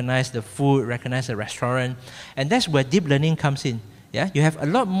and recognize the food, recognize the restaurant. And that's where deep learning comes in. Yeah? You have a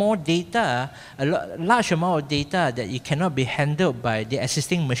lot more data, large amount of data that it cannot be handled by the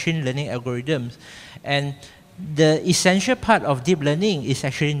existing machine learning algorithms. And the essential part of deep learning is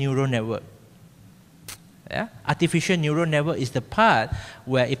actually neural network. Yeah? Artificial neural network is the part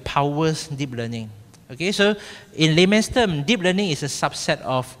where it powers deep learning. Okay, so in layman's terms, deep learning is a subset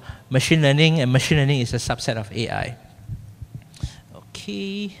of machine learning, and machine learning is a subset of AI.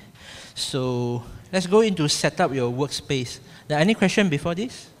 Okay, so let's go into set up your workspace. Now, any question before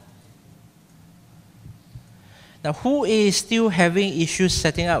this? Now, who is still having issues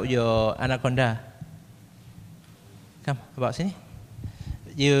setting up your Anaconda? Come, about sini.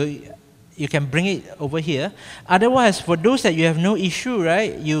 You can bring it over here. Otherwise, for those that you have no issue,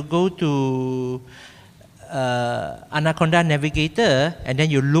 right, you go to Anaconda Navigator, and then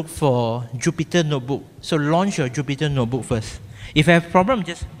you look for Jupyter Notebook. So launch your Jupyter Notebook first. If you have a problem,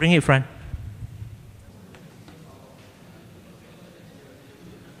 just bring it front.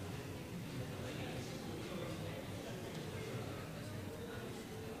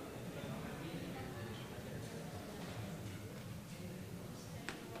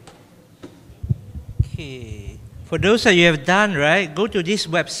 Okay. For those that you have done, right, go to this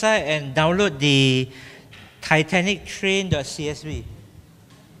website and download the titanictrain.csv.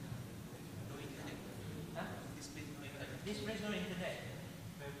 This place no internet.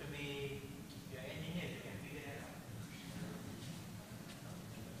 You have to be your engineer, you can figure that out.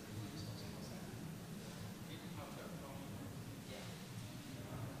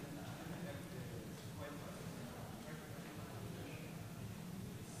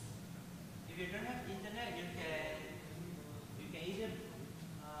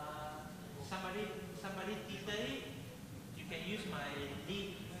 somebody T30, you can use my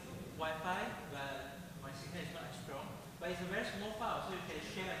lead Wi-Fi, but my signal is not as strong. But it's a very small file, so you can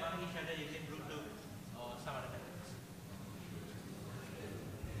share among each other using Bluetooth or some other methods.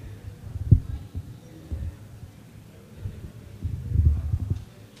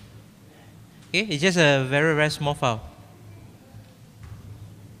 Okay, it's just a very, very small file.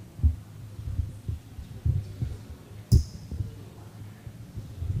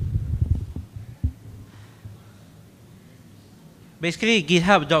 Basically,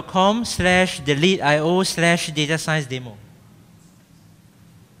 github.com/deleteio/data science demo.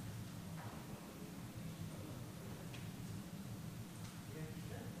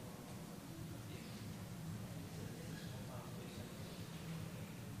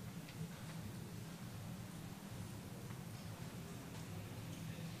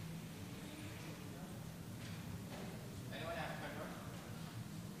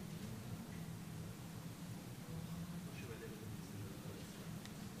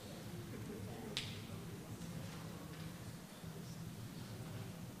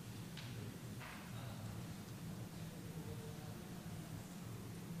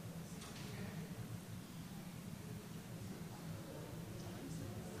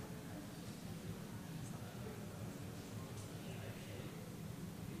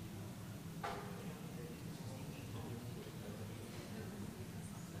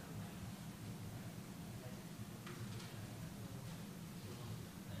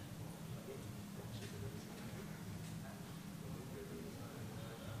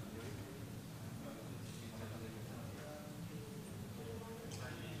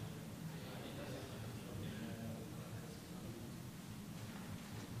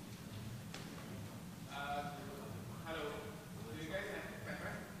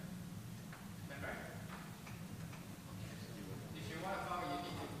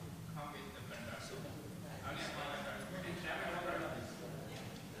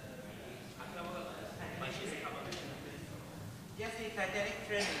 Just the Titanic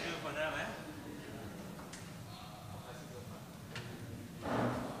train will do for now, eh?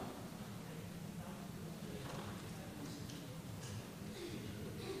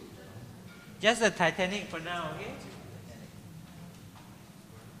 Just the Titanic for now, okay?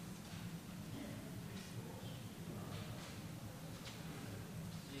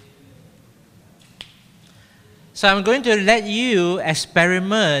 So I'm going to let you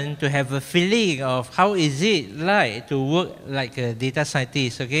experiment to have a feeling of how is it like to work like a data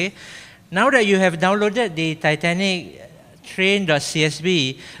scientist, okay? Now that you have downloaded the Titanic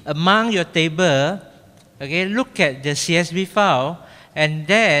train.csv, among your table, okay, look at the CSV file and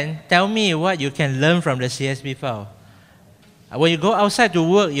then tell me what you can learn from the CSV file. When you go outside to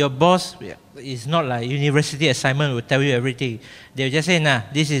work, your boss is not like university assignment will tell you everything. They'll just say, nah,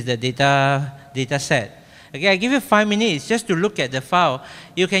 this is the data set. Okay, I give you 5 minutes just to look at the file.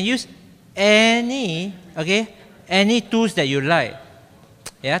 You can use any tools that you like,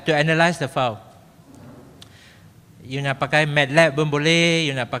 yeah, to analyze the file. You nak pakai MATLAB pun boleh,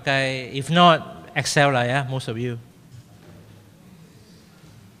 you nak pakai, if not, Excel lah, yeah, most of you.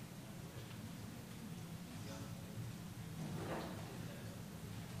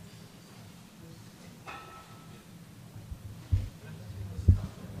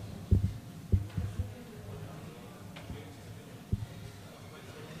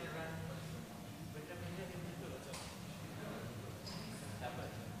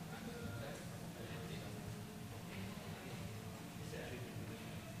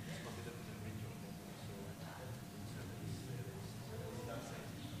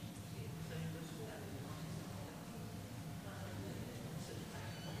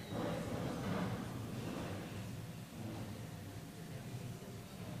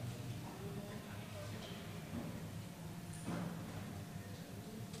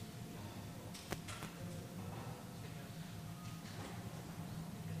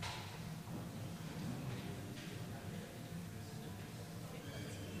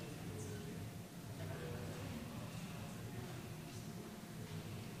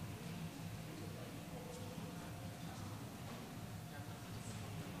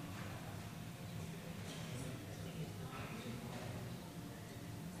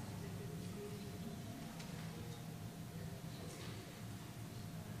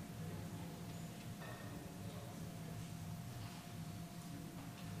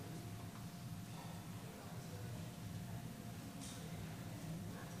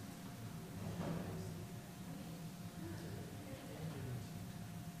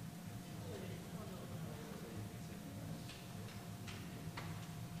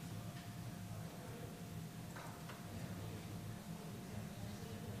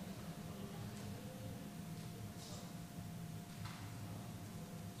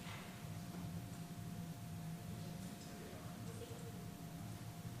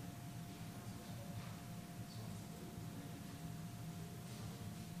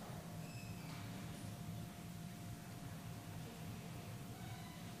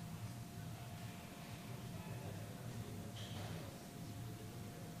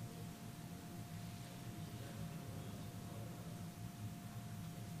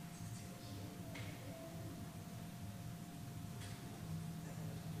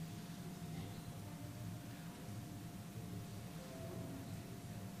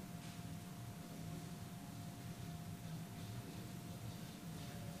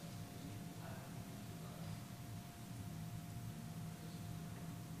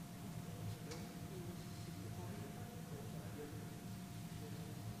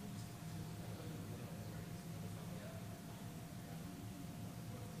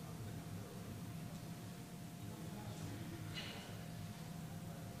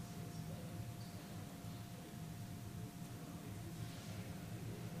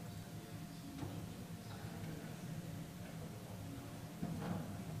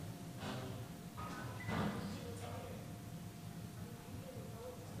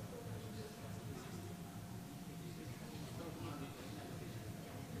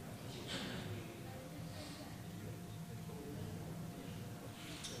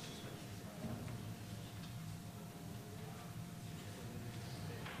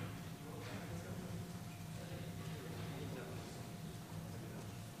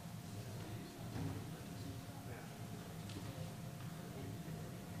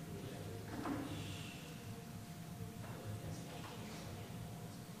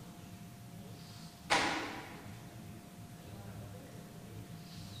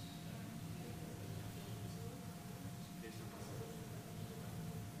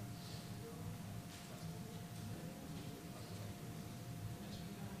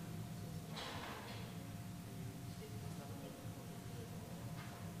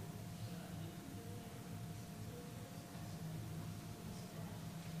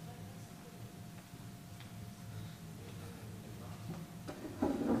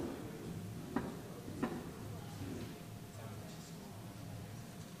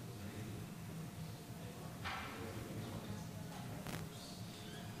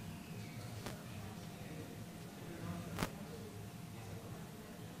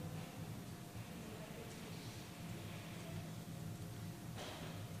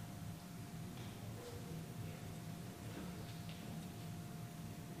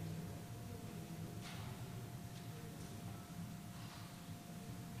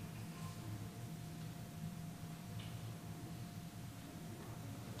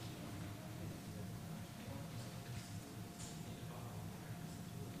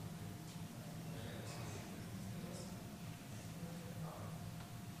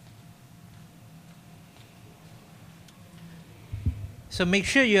 So make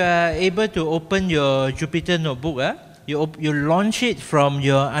sure you are able to open your Jupyter notebook. You launch it from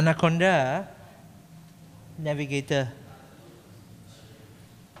your Anaconda navigator.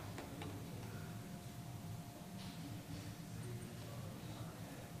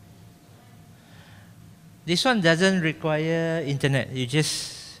 This one doesn't require internet. You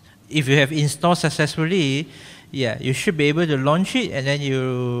just, if you have installed successfully, yeah, you should be able to launch it and then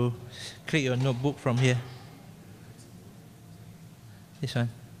you click your notebook from here. This one.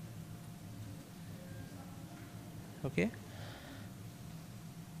 Okay.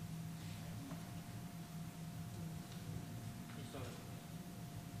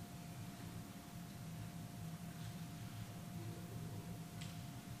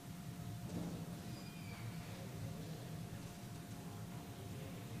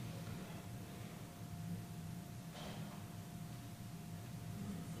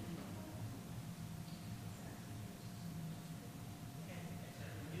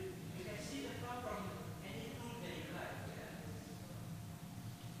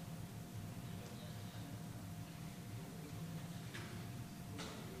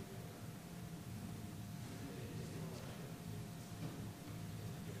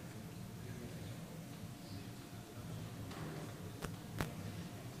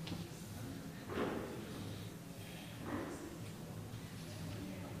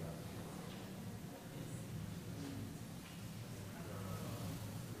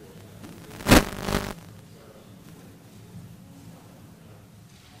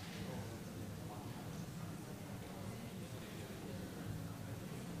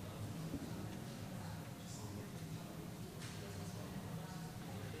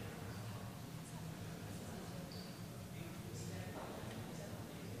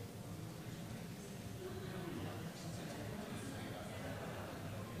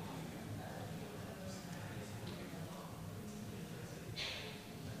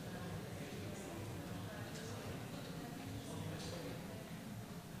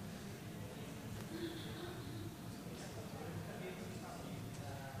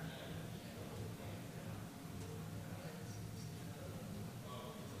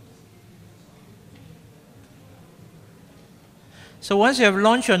 So once you have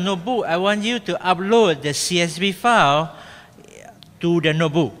launched your notebook, I want you to upload the CSV file to the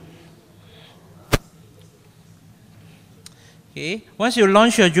notebook. Okay. Once you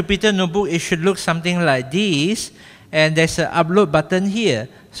launch your Jupyter notebook, it should look something like this, and there's an upload button here.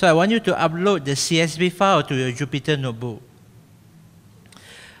 So I want you to upload the CSV file to your Jupyter notebook.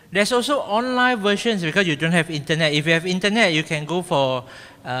 There's also online versions because you don't have internet. If you have internet, you can go for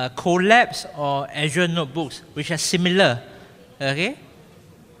Colabs or Azure notebooks, which are similar. Okay?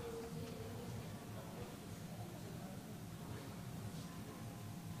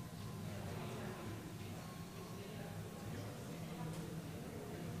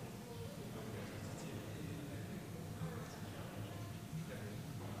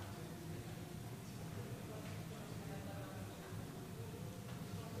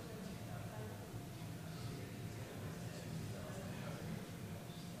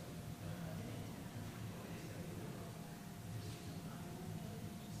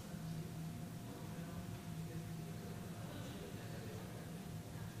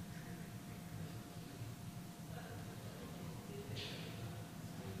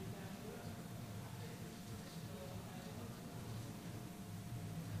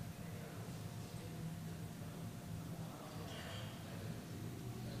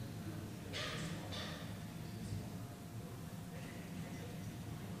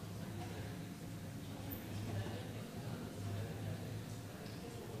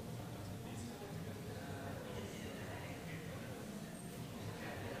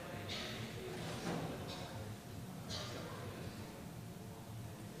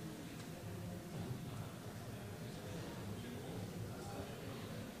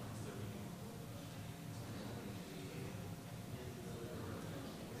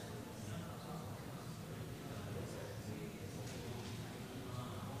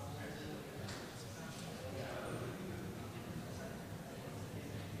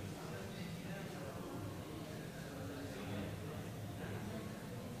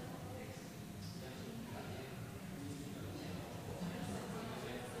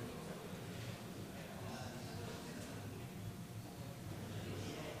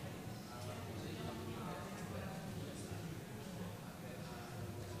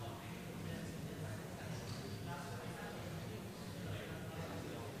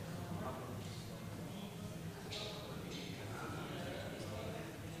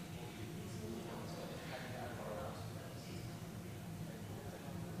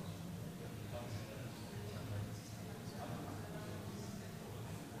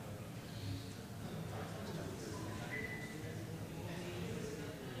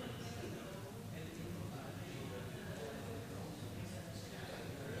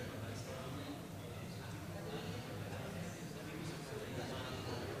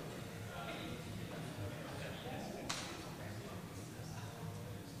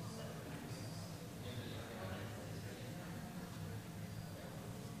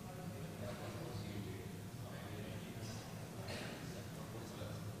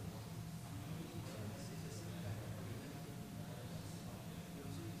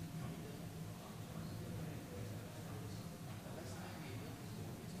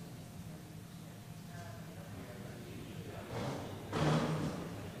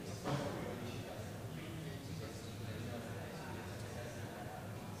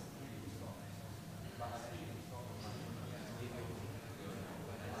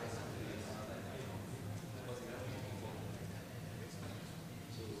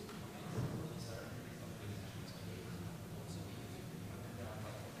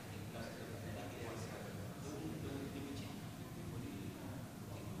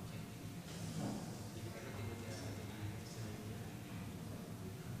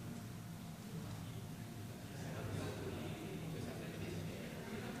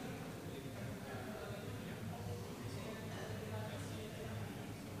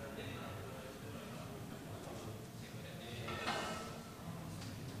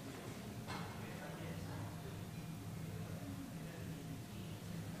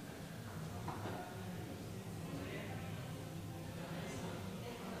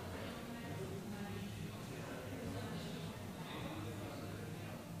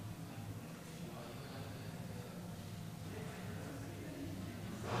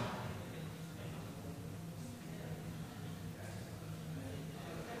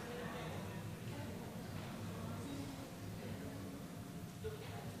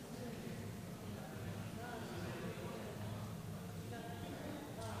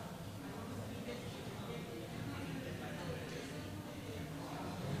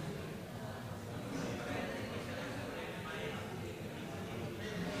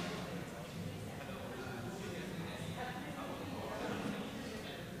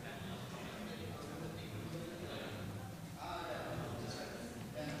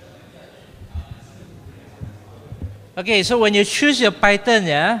 Okay, so when you choose your Python,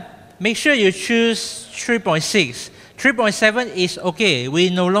 yeah, make sure you choose 3.6. 3.7 is okay.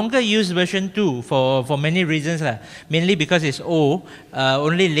 We no longer use version 2 for many reasons, mainly because it's old.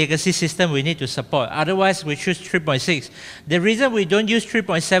 Only legacy system we need to support. Otherwise, we choose 3.6. The reason we don't use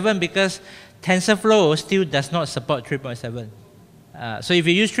 3.7 because TensorFlow still does not support 3.7. So if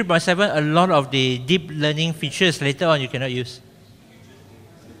you use 3.7, a lot of the deep learning features later on you cannot use.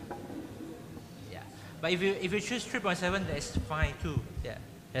 Yeah. But if you choose 3.7, that's fine too. Yeah.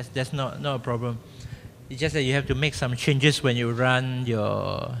 That's not a problem. It's just that you have to make some changes when you run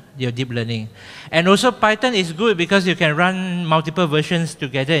your deep learning. And also Python is good because you can run multiple versions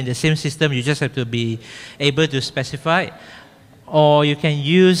together in the same system. You just have to be able to specify. Or you can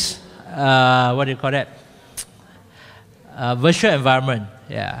use, what do you call that? Virtual environment,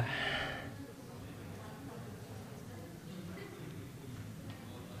 yeah.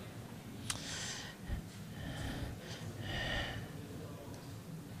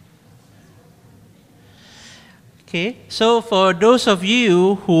 Okay, so for those of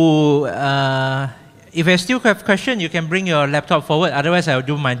you who, if I still have questions, you can bring your laptop forward. Otherwise, I'll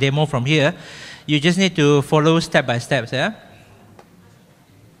do my demo from here. You just need to follow step by step, yeah?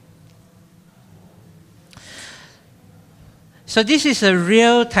 So this is a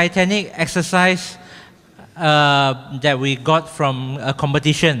real Titanic exercise that we got from a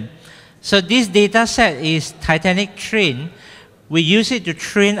competition. So this data set is Titanic train. We use it to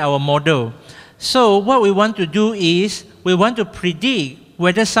train our model. So what we want to do is, we want to predict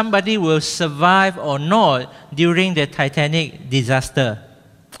whether somebody will survive or not during the Titanic disaster.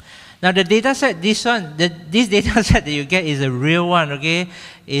 Now the data set, this data set that you get is a real one, okay?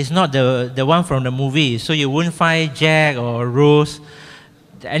 It's not the one from the movie. So you won't find Jack or Rose.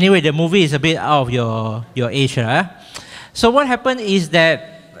 Anyway, the movie is a bit out of your age. So what happened is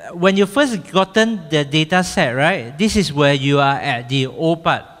that when you first gotten the data set, right? This is where you are at the O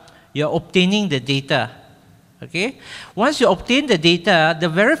part. You're obtaining the data. Okay? Once you obtain the data, the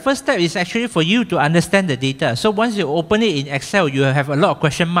very first step is actually for you to understand the data. So once you open it in Excel, you have a lot of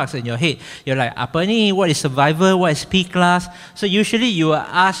question marks in your head. You're like, apa ni? What is survivor? What is P-class? So usually you will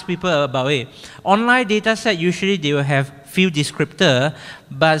ask people about it. Online data set, usually they will have few descriptor,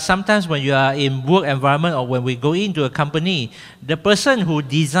 but sometimes when you are in work environment or when we go into a company, the person who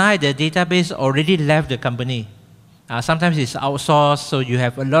designed the database already left the company. Sometimes it's outsourced, so you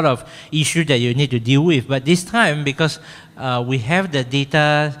have a lot of issues that you need to deal with. But this time, because we have the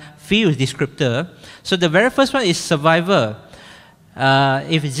data field descriptor, so the very first one is survivor.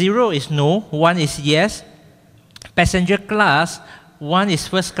 If 0 is no, 1 is yes. Passenger class, 1 is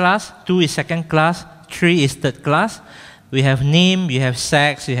first class, 2 is second class, 3 is third class. We have name, you have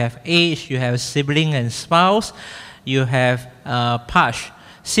sex, you have age, you have sibling and spouse, you have Pash.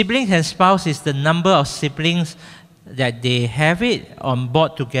 Siblings and spouse is the number of siblings that they have it on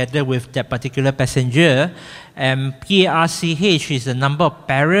board together with that particular passenger, and PRCH is the number of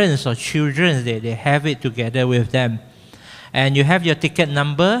parents or children that they have it together with them. And you have your ticket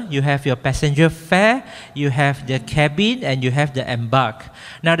number, you have your passenger fare, you have the cabin, and you have the embark.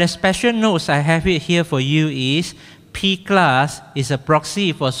 Now the special notes I have it here for you is P class is a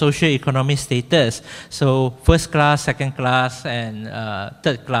proxy for socio-economic status. So first class, second class, and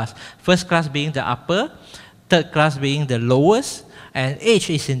third class. First class being the upper, third class being the lowest, and age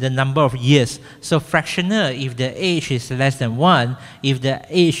is in the number of years. So fractional, if the age is less than 1, if the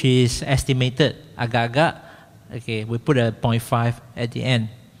age is estimated, agak-agak, okay, we put a 0.5 at the end.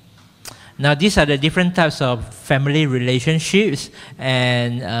 Now these are the different types of family relationships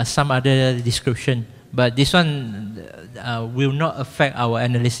and some other description. But this one will not affect our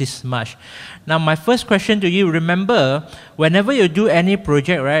analysis much. Now my first question to you, remember, whenever you do any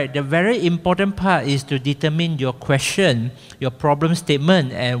project, right, the very important part is to determine your question, your problem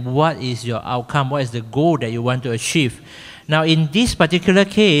statement, and what is your outcome, what is the goal that you want to achieve. Now in this particular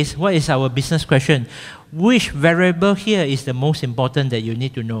case, what is our business question? Which variable here is the most important that you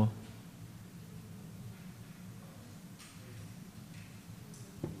need to know?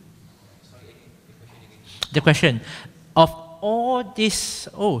 The question, of all this,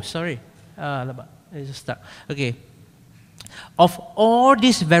 it's stuck. Okay. Of all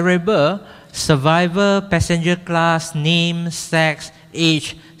these variables, survivor, passenger class, name, sex,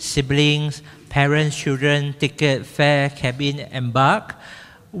 age, siblings, parents, children, ticket, fare, cabin, embark,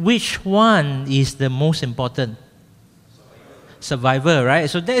 which one is the most important? survival, right?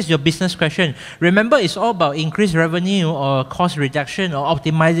 So that is your business question. Remember, it's all about increased revenue or cost reduction or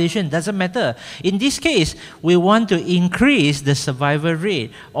optimization. Doesn't matter. In this case, we want to increase the survival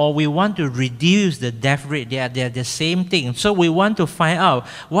rate or we want to reduce the death rate. They are the same thing. So we want to find out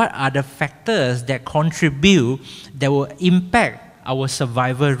what are the factors that contribute, that will impact our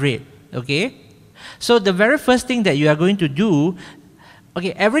survival rate, okay? So the very first thing that you are going to do,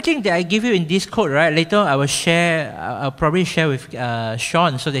 okay, everything that I give you in this code, right, later I will share, I'll probably share with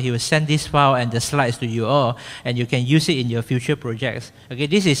Sean so that he will send this file and the slides to you all, and you can use it in your future projects. Okay,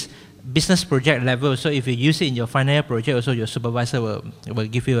 this is business project level, so if you use it in your final year project, also your supervisor will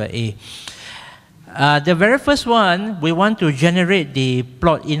give you an A. The very first one, we want to generate the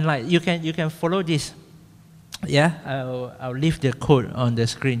plot inline. You can follow this. Yeah, I'll leave the code on the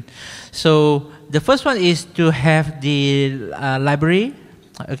screen. So the first one is to have the library.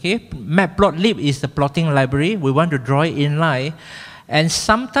 Okay, matplotlib is the plotting library. We want to draw it inline. And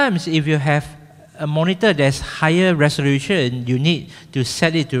sometimes if you have a monitor that's higher resolution, you need to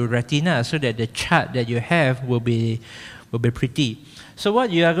set it to Retina so that the chart that you have will be pretty. So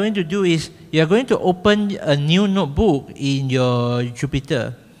what you are going to do is you are going to open a new notebook in your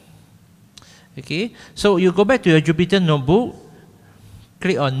Jupyter. Okay, so you go back to your Jupyter notebook,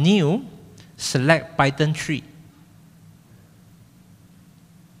 click on New, select Python 3.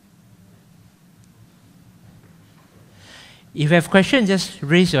 If you have questions, just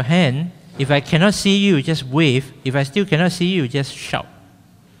raise your hand. If I cannot see you, just wave. If I still cannot see you, just shout.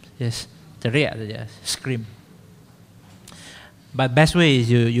 Just teriak, just scream. But best way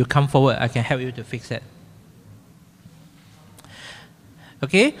is you come forward. I can help you to fix that.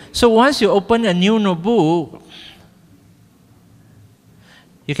 Okay, so once you open a new notebook,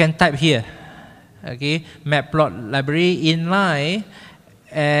 you can type here. Okay, matplot library inline,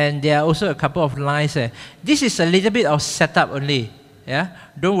 and there are also a couple of lines there. This is a little bit of setup only. Yeah,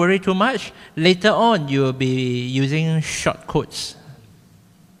 don't worry too much. Later on, you will be using short codes.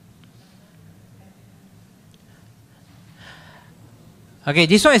 Okay,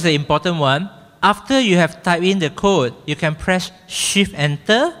 this one is the important one. After you have typed in the code, you can press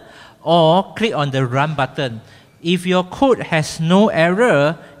Shift-Enter or click on the Run button. If your code has no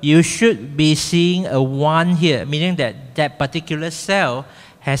error, you should be seeing a 1 here, meaning that that particular cell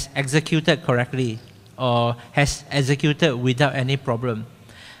has executed correctly or has executed without any problem.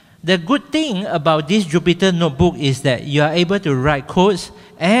 The good thing about this Jupyter notebook is that you are able to write codes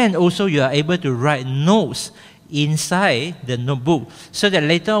and also you are able to write notes inside the notebook, so that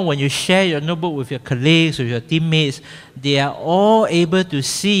later on when you share your notebook with your colleagues, with your teammates, they are all able to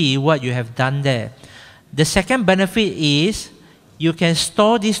see what you have done there. The second benefit is you can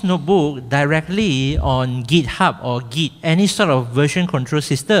store this notebook directly on GitHub or Git, any sort of version control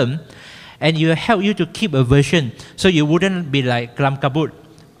system, and it will help you to keep a version, so you wouldn't be like kelam kabut.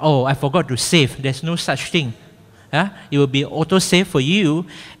 Oh, I forgot to save. There's no such thing. It will be auto-save for you,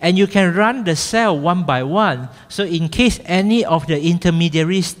 and you can run the cell one by one. So in case any of the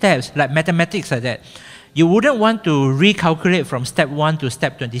intermediary steps, like mathematics like that, you wouldn't want to recalculate from step 1 to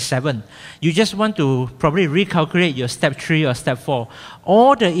step 27. You just want to probably recalculate your step 3 or step 4.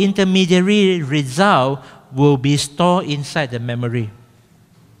 All the intermediary result will be stored inside the memory.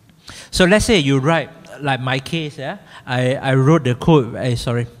 So let's say you write, like my case, I wrote the code,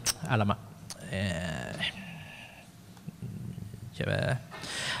 sorry, alamak.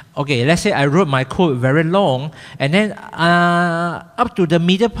 Okay, let's say I wrote my code very long, and then up to the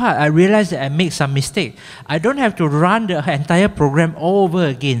middle part, I realized that I made some mistake. I don't have to run the entire program all over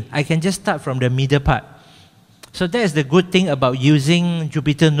again. I can just start from the middle part. So that is the good thing about using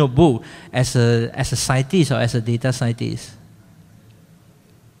Jupyter Notebook as a scientist or as a data scientist.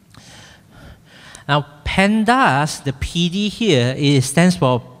 Now, PANDAS, the PD here, it stands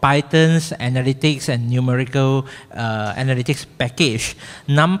for Python's Analytics and Numerical Analytics Package.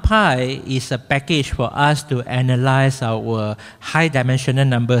 NumPy is a package for us to analyze our high-dimensional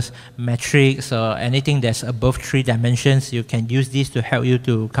numbers, metrics, or anything that's above 3 dimensions. You can use this to help you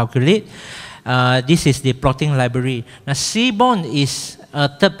to calculate. This is the plotting library. Now, Seaborn is a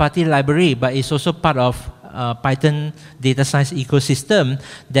third-party library, but it's also part of Python data science ecosystem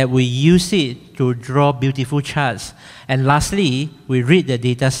that we use it to draw beautiful charts. And lastly, we read the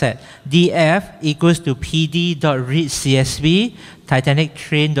data set. df equals to pd.readcsv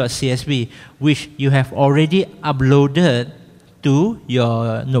titanictrain.csv, which you have already uploaded to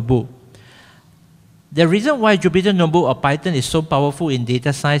your notebook. The reason why Jupyter Notebook or Python is so powerful in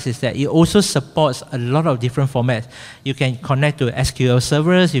data science is that it also supports a lot of different formats. You can connect to SQL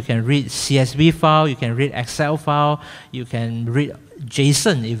servers, you can read CSV file, you can read Excel file, you can read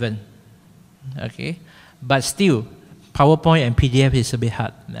JSON even. Okay, but still, PowerPoint and PDF is a bit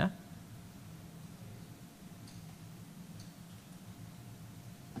hard. Yeah?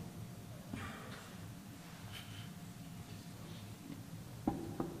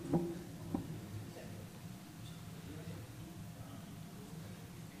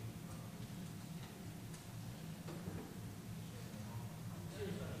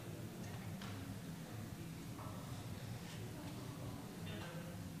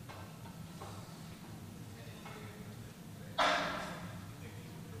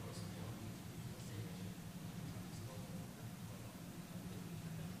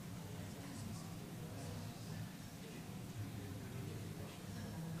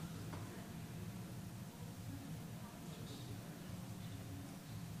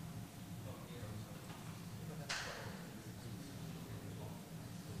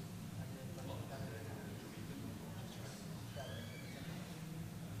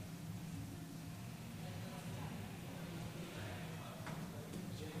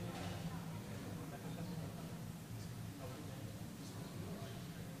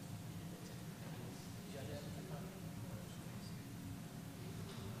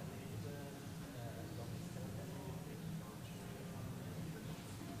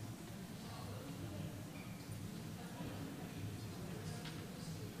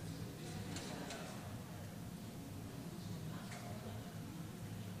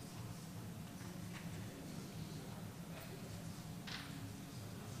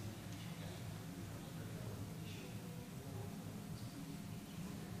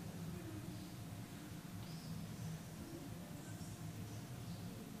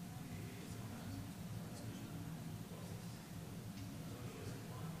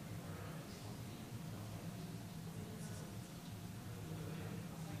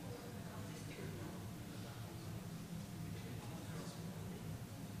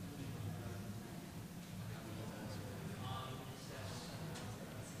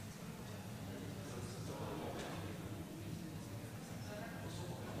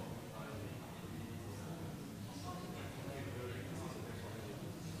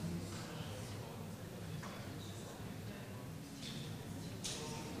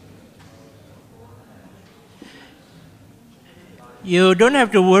 You don't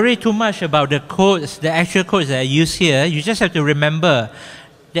have to worry too much about the codes, the actual codes that I use here. You just have to remember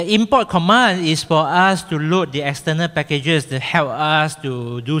the import command is for us to load the external packages that help us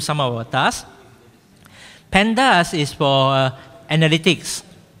to do some of our tasks. Pandas is for analytics.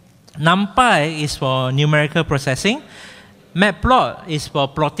 NumPy is for numerical processing. Matplot is for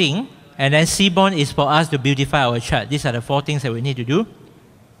plotting. And then Seaborn is for us to beautify our chart. These are the 4 things that we need to do.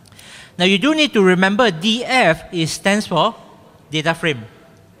 Now you do need to remember DF stands for data frame.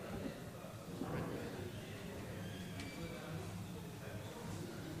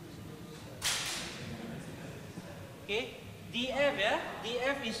 Okay, DF, yeah?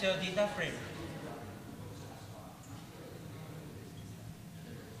 DF is your data frame.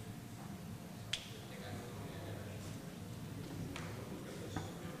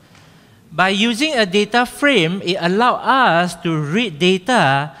 By using a data frame, it allows us to read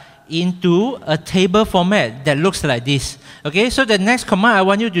data into a table format that looks like this. Okay, so the next command I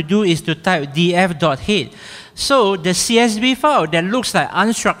want you to do is to type df.head. So the CSV file that looks like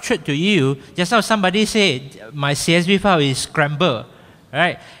unstructured to you, just now somebody said, my CSV file is scrambled,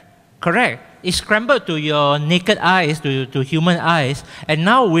 right? Correct. It's scrambled to your naked eyes, to human eyes, and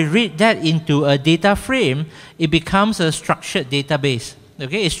now we read that into a data frame, it becomes a structured database.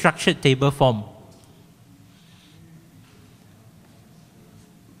 Okay, it's structured table form.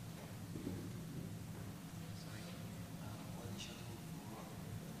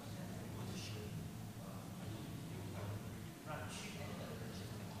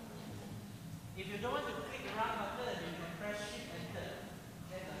 If you don't want to click the run button, you can press Shift Enter.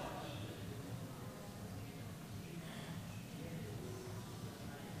 That's a lot.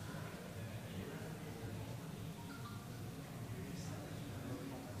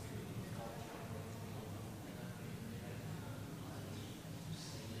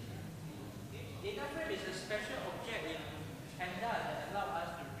 Data frame is a special object in Panda that allows us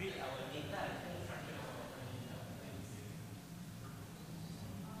to read our data in structured form.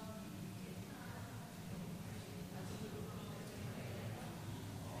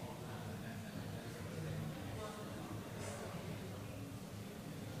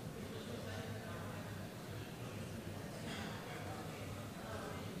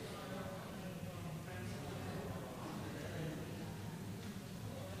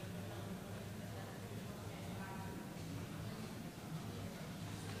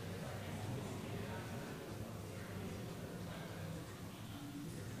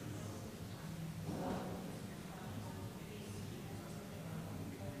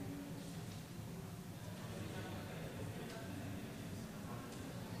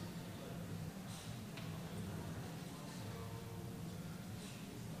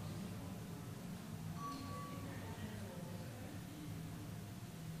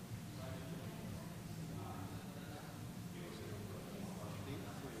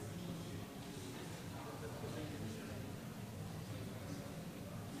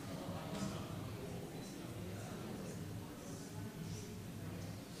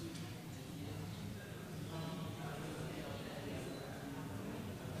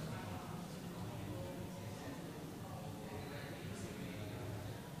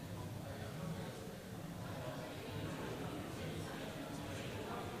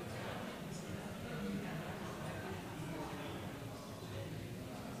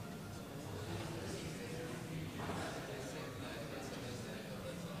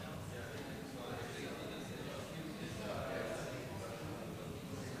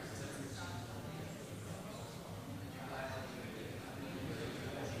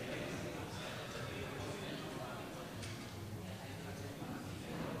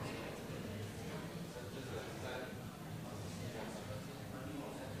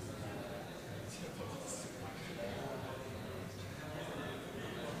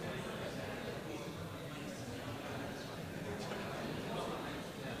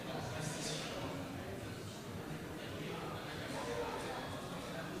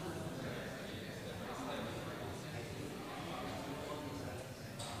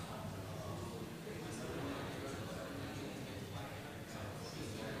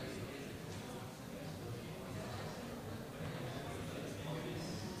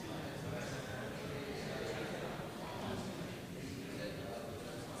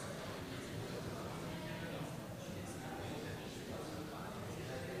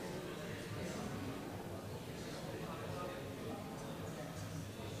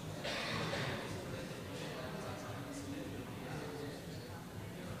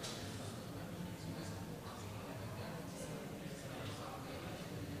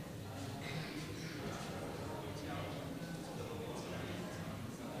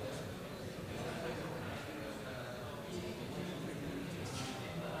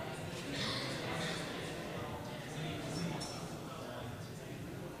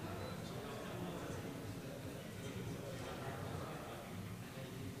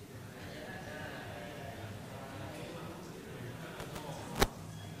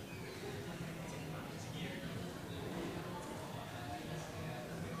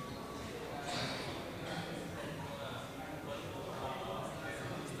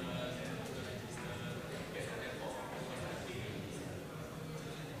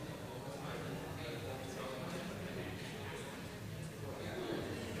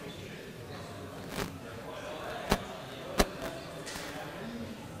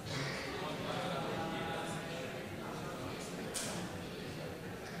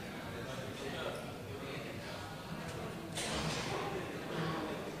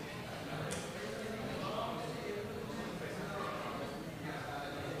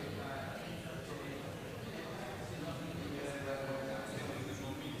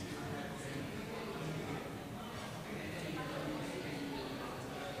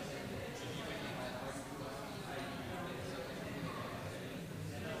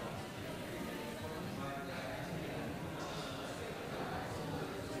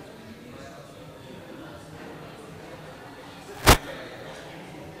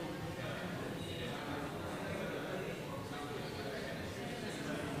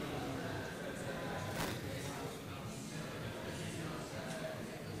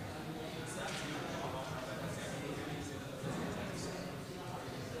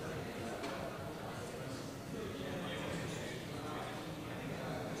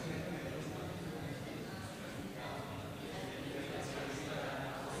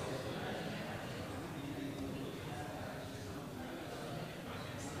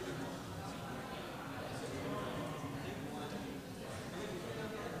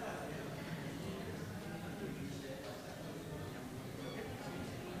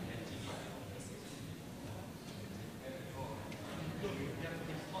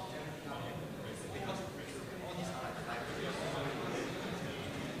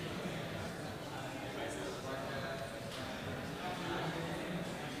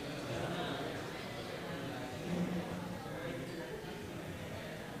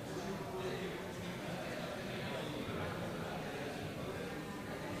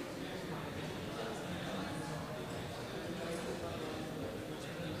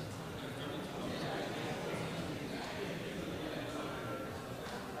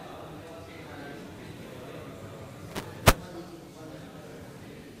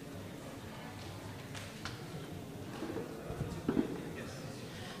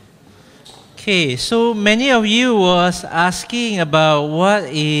 Okay, so many of you was asking about what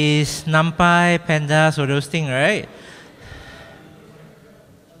is NumPy, Pandas, or those things, right?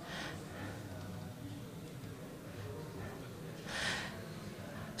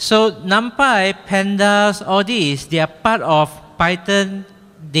 So NumPy, Pandas, all these, they are part of Python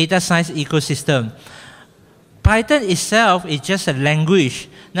data science ecosystem. Python itself is just a language.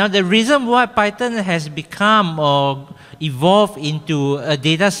 Now the reason why Python has become or evolved into a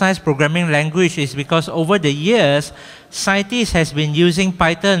data science programming language is because over the years, scientists has been using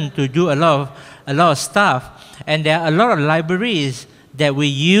Python to do a lot of stuff. And there are a lot of libraries that we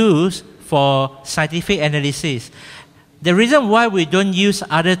use for scientific analysis. The reason why we don't use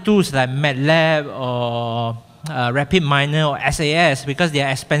other tools like MATLAB or RapidMiner or SAS because they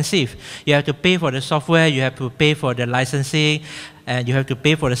are expensive. You have to pay for the software, you have to pay for the licensing, and you have to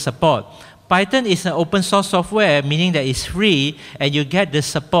pay for the support. Python is an open source software, meaning that it's free, and you get the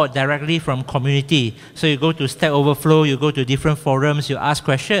support directly from community. So you go to Stack Overflow, you go to different forums, you ask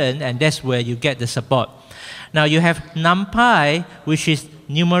questions, and that's where you get the support. Now you have NumPy, which is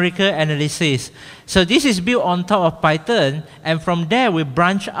numerical analysis. So this is built on top of Python, and from there we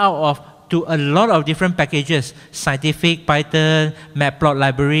branch out to a lot of different packages: scientific Python, matplot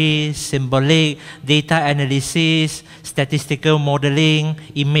library, symbolic, data analysis, statistical modeling,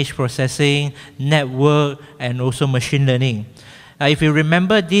 image processing, network, and also machine learning. If you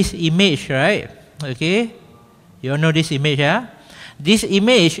remember this image, right? Okay, you all know this image, yeah? This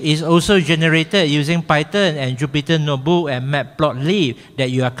image is also generated using Python and Jupyter Notebook and Matplotlib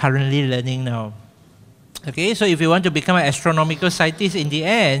that you are currently learning now. Okay, so if you want to become an astronomical scientist in the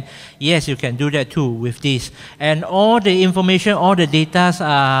end, yes, you can do that too with this. And all the information, all the data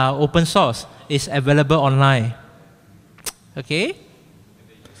are open source. It's available online. Okay?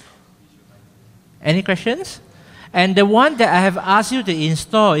 Any questions? And the one that I have asked you to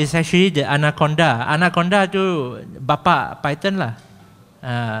install is actually the Anaconda. Anaconda tu bapa Python lah.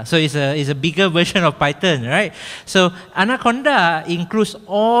 So it's a bigger version of Python, right? So Anaconda includes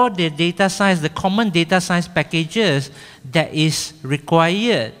all the data science, the common data science packages that is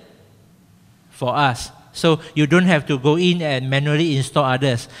required for us. So you don't have to go in and manually install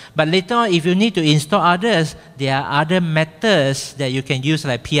others. But later on, if you need to install others, there are other methods that you can use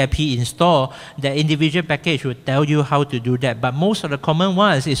like pip install. The individual package will tell you how to do that. But most of the common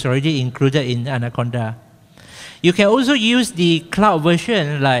ones is already included in Anaconda. You can also use the cloud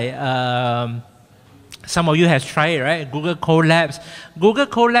version like some of you have tried, right? Google Colabs. Google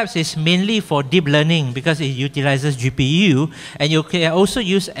Colabs is mainly for deep learning because it utilizes GPU, and you can also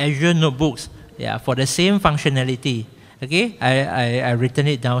use Azure Notebooks, yeah, for the same functionality. Okay, I written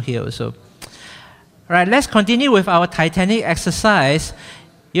it down here also. All right, let's continue with our Titanic exercise.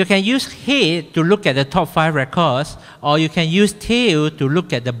 You can use head to look at the top 5 records, or you can use tail to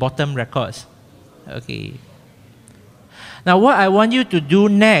look at the bottom records. Okay. Now what I want you to do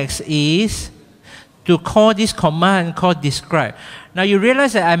next is to call this command called describe. Now you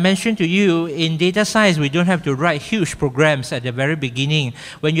realize that I mentioned to you in data science we don't have to write huge programs at the very beginning.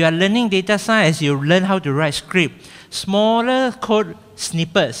 When you are learning data science, you learn how to write script, smaller code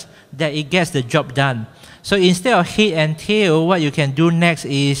snippets that it gets the job done. So instead of head and tail, what you can do next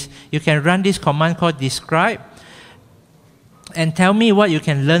is you can run this command called describe and tell me what you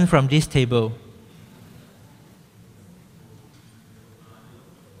can learn from this table.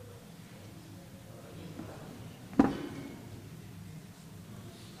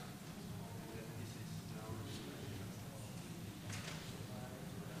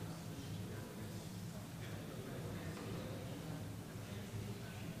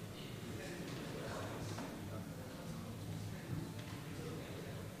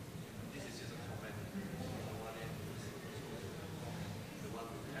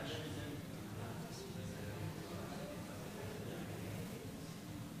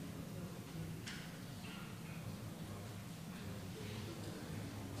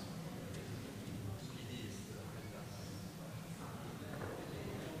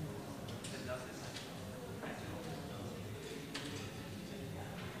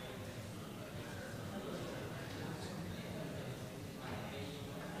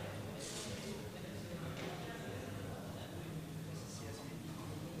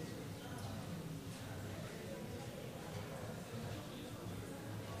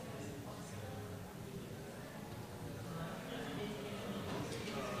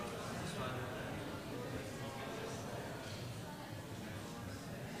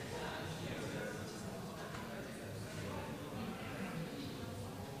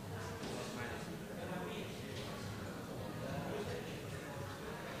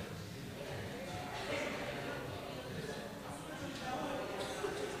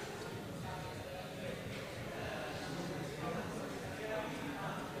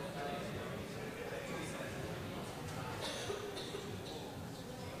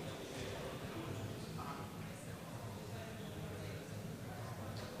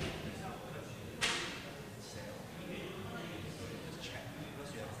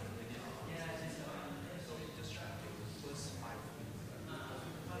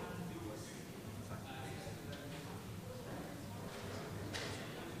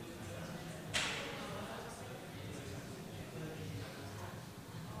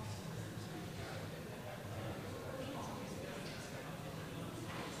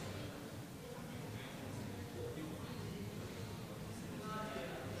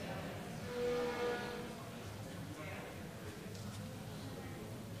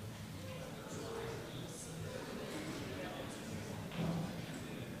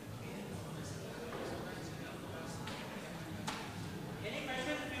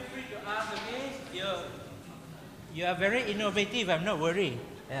 you are very innovative. I'm not worried.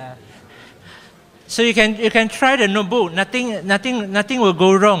 Yeah. So you can try the notebook. Nothing will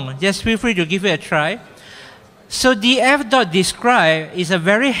go wrong. Just feel free to give it a try. So df.describe is a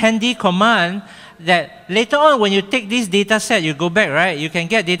very handy command that later on when you take this data set, you go back, right? You can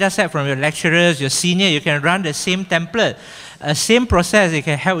get data set from your lecturers, your senior. You can run the same template, same process. It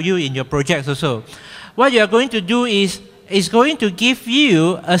can help you in your projects also. What you are going to do is going to give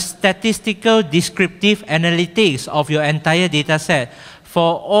you a statistical descriptive analytics of your entire data set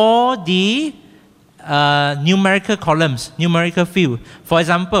for all the numerical columns, numerical field. For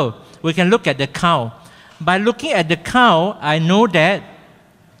example, we can look at the count. By looking at the count, I know that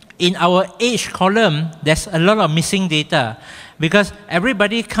in our age column, there's a lot of missing data because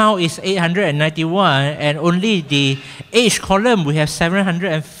everybody count is 891 and only the age column we have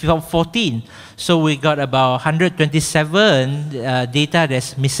 714. So we got about 127 data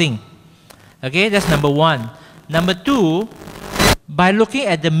that's missing. Okay, that's number one. Number two, by looking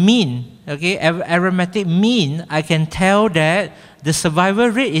at the mean, okay, arithmetic mean, I can tell that the survival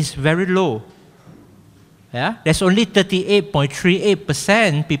rate is very low. Yeah, there's only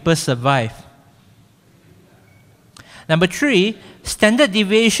 38.38% people survive. Number three, standard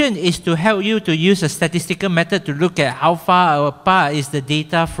deviation is to help you to use a statistical method to look at how far apart is the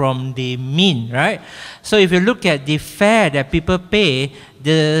data from the mean, right? So if you look at the fare that people pay,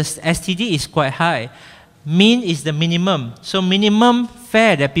 the STD is quite high. Mean is the minimum. So minimum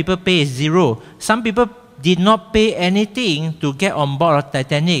fare that people pay is 0. Some people did not pay anything to get on board of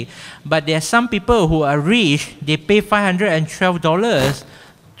Titanic. But there are some people who are rich, they pay $512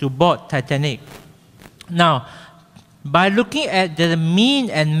 to board Titanic. Now, by looking at the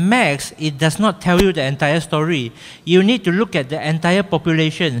mean and max, it does not tell you the entire story. You need to look at the entire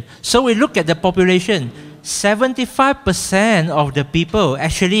population. So we look at the population. 75% of the people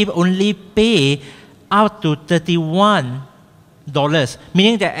actually only pay out to $31,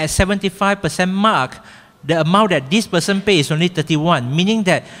 meaning that at 75% mark, the amount that this person pays is only 31, meaning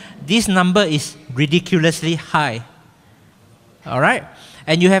that this number is ridiculously high. All right?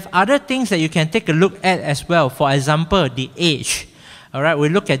 And you have other things that you can take a look at as well. For example, the age. All right, we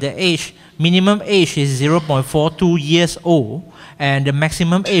look at the age. Minimum age is 0.42 years old, and the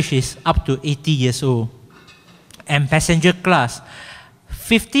maximum age is up to 80 years old. And passenger class.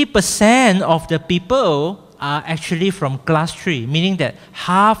 50% of the people are actually from class 3, meaning that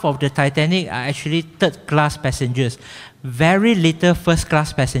half of the Titanic are actually third class passengers. Very little first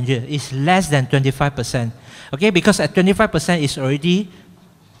class passenger. It's less than 25%. Okay, because at 25% is already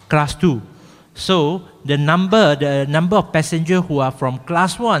class 2. So the number of passengers who are from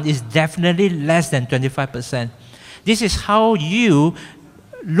class 1 is definitely less than 25%. This is how you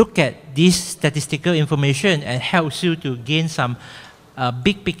look at this statistical information and helps you to gain some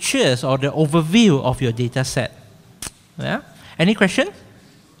big pictures or the overview of your data set. Yeah? Any question?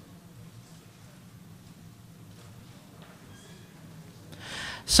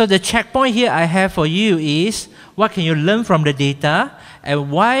 So the checkpoint here I have for you is what can you learn from the data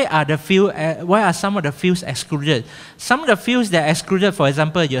and why are some of the fields excluded? Some of the fields that are excluded, for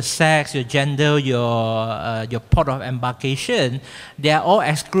example, your sex, your gender, your port of embarkation, they are all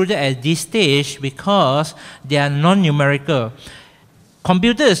excluded at this stage because they are non-numerical.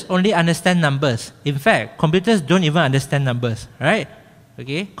 Computers only understand numbers. In fact, computers don't even understand numbers, right?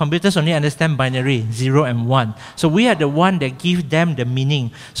 Okay, computers only understand binary, 0 and 1. So we are the one that give them the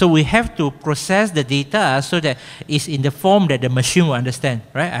meaning. So we have to process the data so that it's in the form that the machine will understand,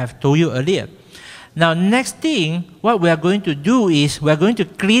 right? I have told you earlier. Now, next thing, what we are going to do is we are going to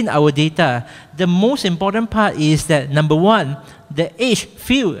clean our data. The most important part is that, number one, the age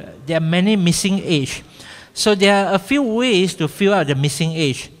field. There are many missing age. So there are a few ways to fill out the missing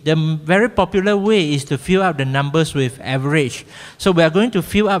age. The very popular way is to fill out the numbers with average. So we are going to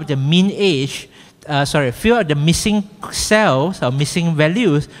fill out the mean age, fill out the missing cells or missing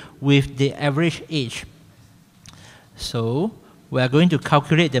values with the average age. So we are going to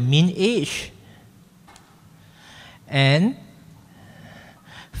calculate the mean age and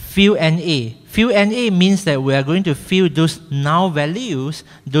fill NA. Fill NA means that we are going to fill those null values,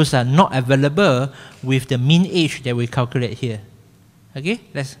 those are not available, with the mean age that we calculate here. Okay,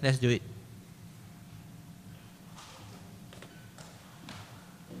 let's do it.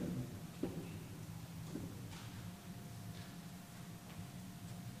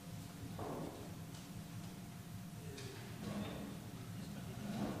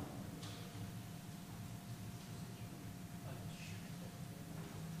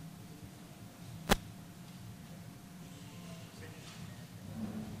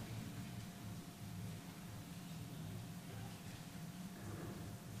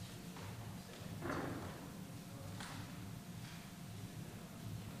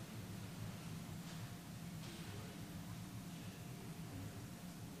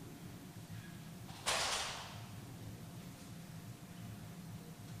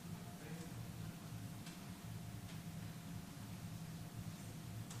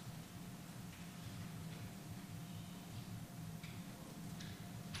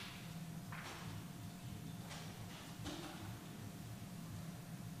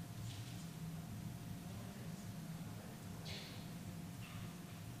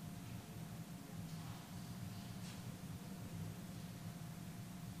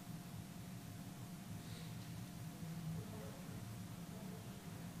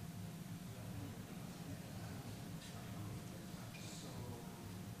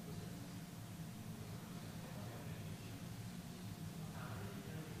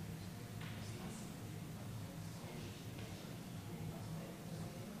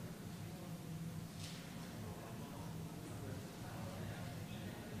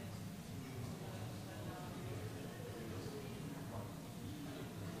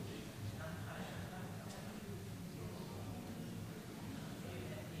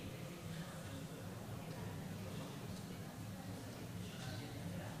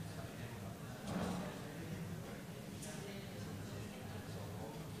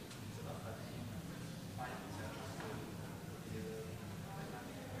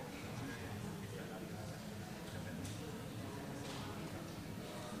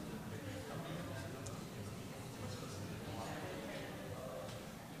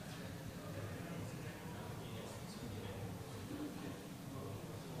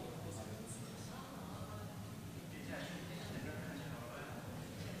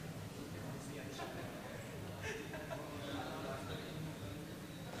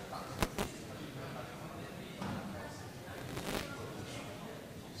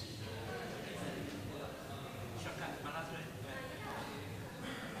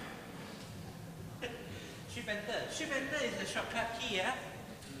 Shift enter. Shift enter is the shortcut key, yeah?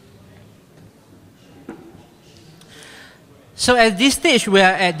 So at this stage, we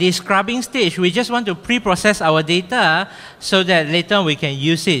are at the scrubbing stage. We just want to pre-process our data so that later we can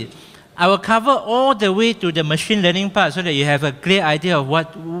use it. I will cover all the way to the machine learning part so that you have a clear idea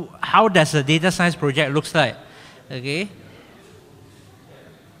of how does a data science project looks like. Okay.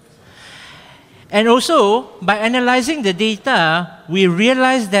 And also, by analyzing the data, we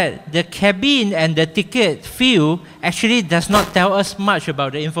realize that the cabin and the ticket field actually does not tell us much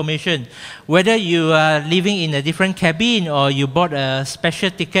about the information. Whether you are living in a different cabin or you bought a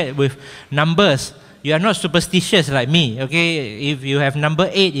special ticket with numbers, you are not superstitious like me, okay? If you have number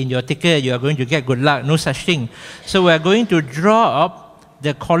 8 in your ticket, you are going to get good luck, no such thing. So we are going to draw up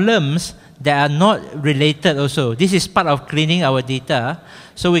the columns that are not related also. This is part of cleaning our data.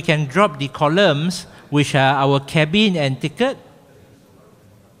 So we can drop the columns, which are our cabin and ticket.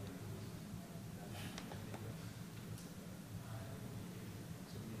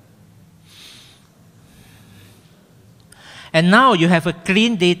 And now you have a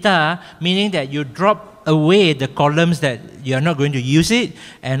clean data, meaning that you drop away the columns that you are not going to use it,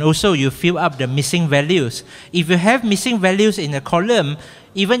 and also you fill up the missing values. If you have missing values in a column,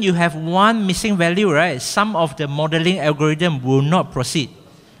 even you have one missing value, right, some of the modeling algorithm will not proceed.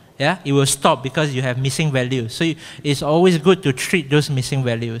 Yeah, it will stop because you have missing values. So it's always good to treat those missing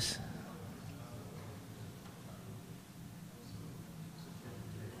values.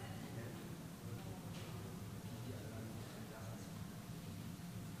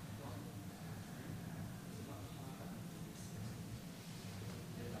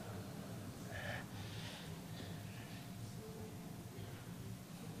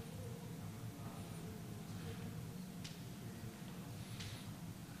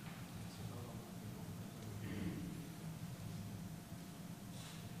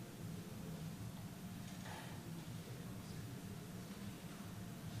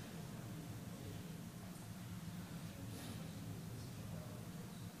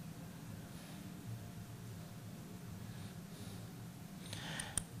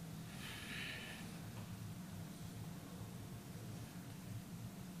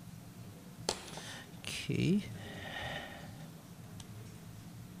 Okay.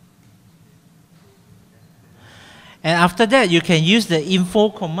 And after that, you can use the info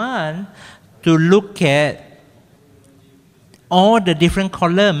command to look at all the different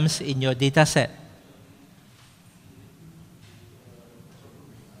columns in your data set.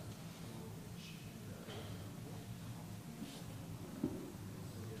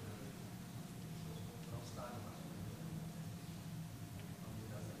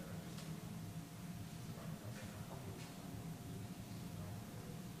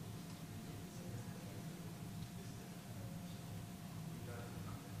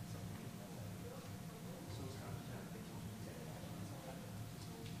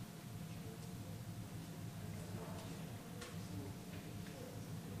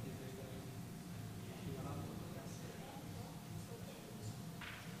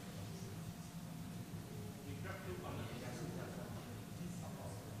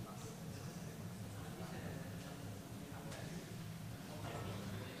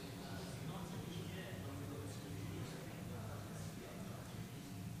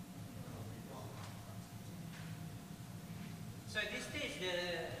 So at this stage, the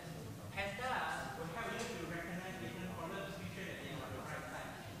pandas will help you to recognize different columns, make sure that they are on the right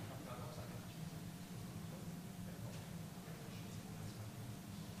time.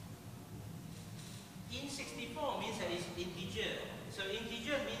 Int64 means that it's integer. So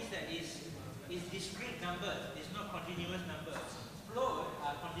integer means that it's discrete numbers, it's not continuous numbers. Float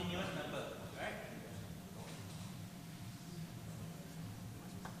are continuous numbers, right?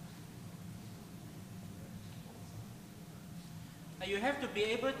 You have to be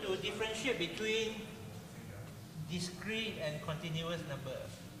able to differentiate between discrete and continuous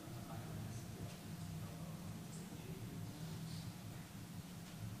numbers.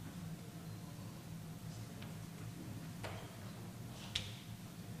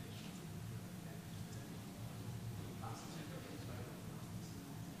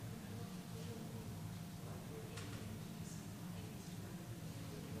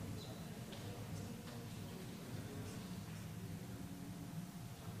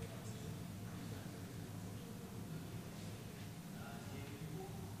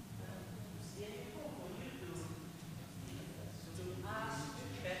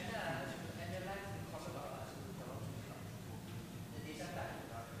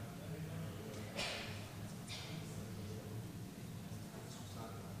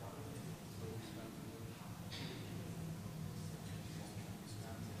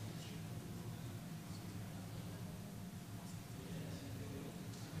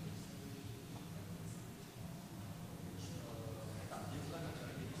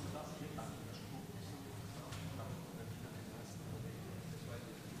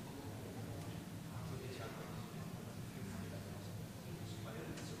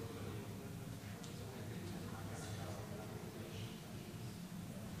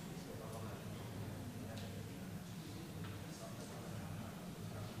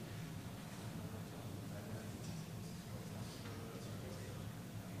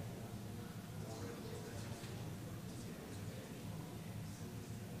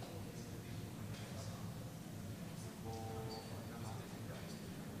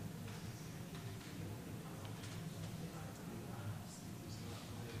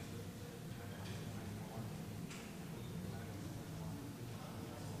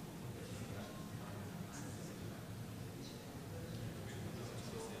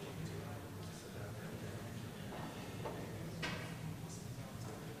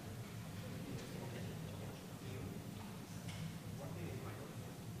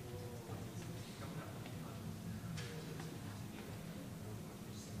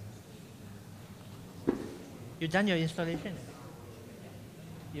 You done your installation?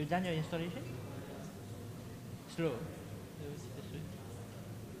 You done your installation? Slow.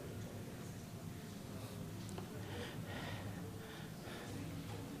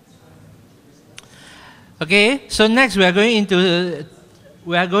 Okay, so next we are going into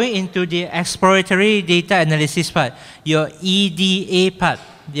the exploratory data analysis part, your EDA part.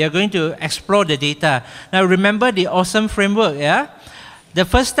 You are going to explore the data. Now remember the awesome framework, yeah? The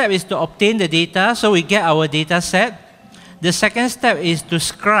first step is to obtain the data, so we get our data set. The second step is to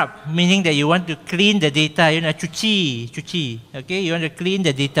scrub, meaning that you want to clean the data, you know, cuci, okay? You want to clean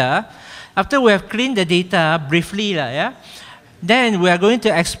the data. After we have cleaned the data briefly, yeah? Then we are going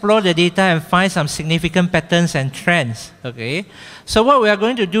to explore the data and find some significant patterns and trends, okay? So what we are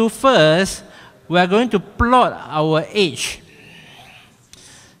going to do first, we are going to plot our age.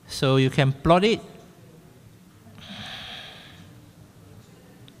 So you can plot it.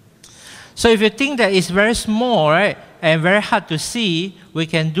 So if you think that it's very small, right, and very hard to see, we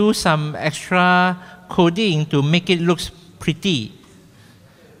can do some extra coding to make it look pretty.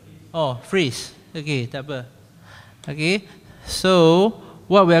 Oh, freeze. Okay, tak apa. Okay. So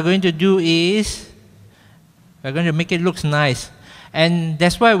what we are going to do is we're going to make it look nice. And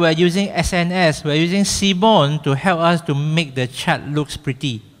that's why we're using SNS, we're using Seaborn to help us to make the chart looks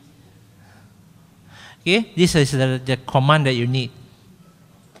pretty. Okay, this is the command that you need.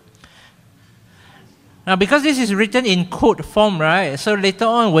 Now because this is written in code form, right, so later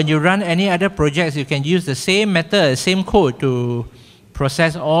on when you run any other projects, you can use the same method, same code to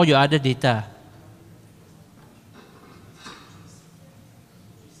process all your other data.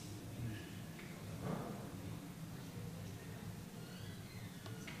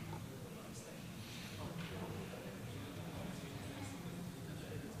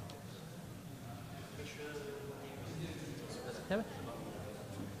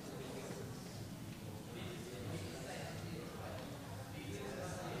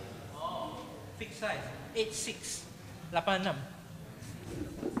 Fixed size, 86, 86.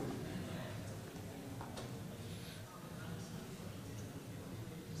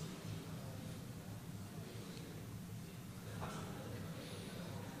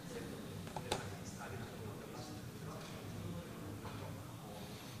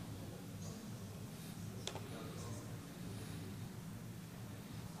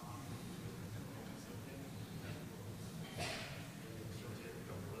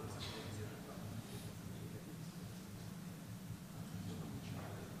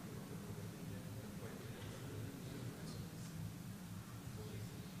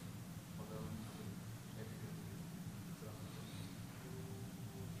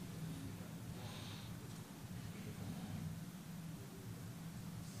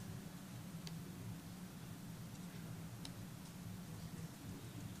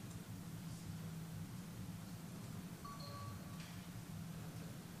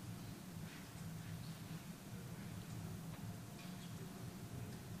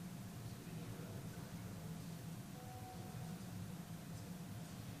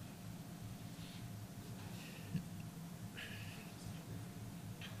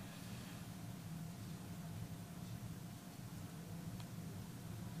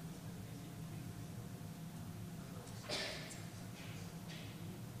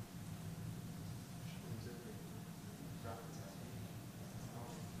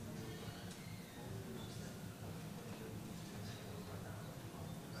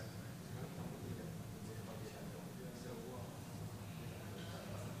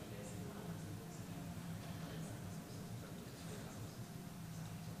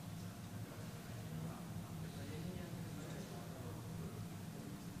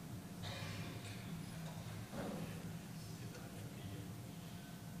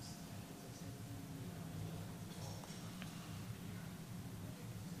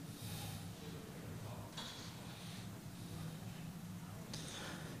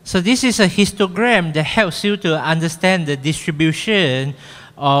 So this is a histogram that helps you to understand the distribution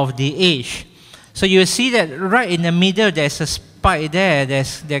of the age. So you see that right in the middle there's a spike there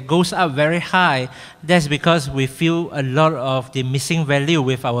that goes up very high. That's because we feel a lot of the missing value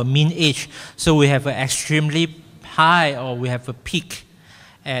with our mean age. So we have an extremely high, or we have a peak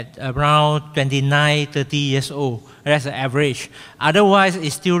at around 29, 30 years old. That's the average. Otherwise,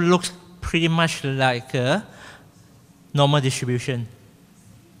 it still looks pretty much like a normal distribution.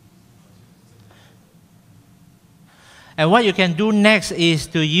 And what you can do next is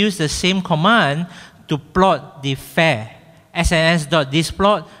to use the same command to plot the fair.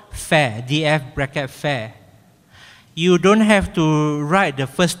 SNS.thisPlot fair, df bracket fair. You don't have to write the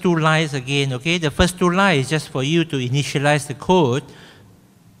first two lines again, okay? The first two lines is just for you to initialize the code.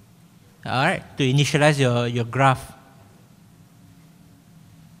 all right, to initialize your graph.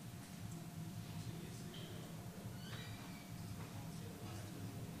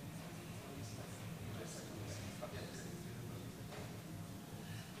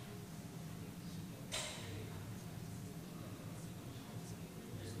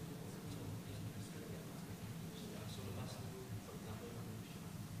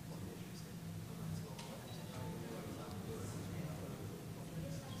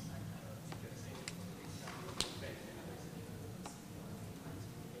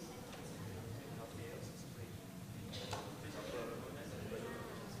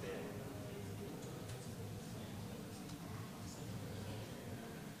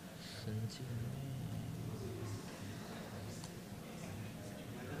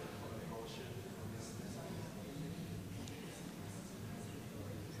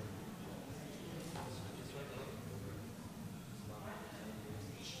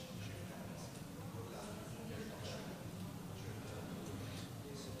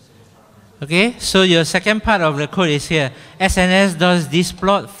 Okay, so your second part of the code is here. SNS does this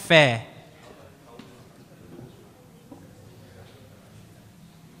plot fair.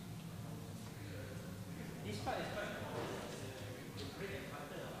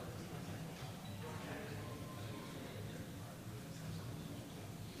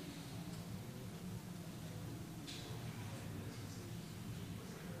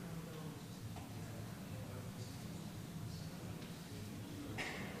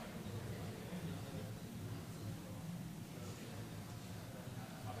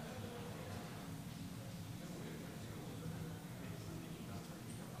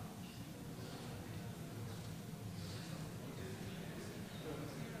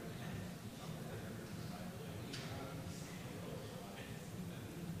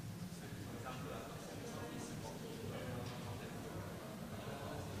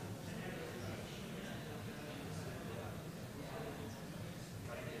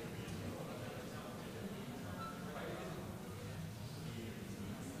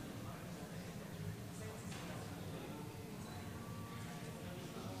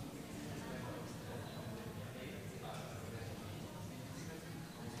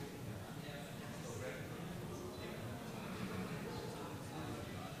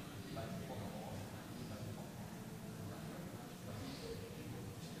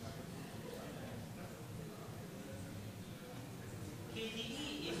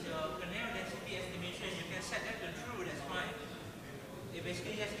 KDE is your kernel density estimation. You can set that to true, that's fine. It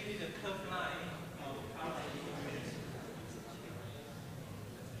basically just gives you the curved line of how the is.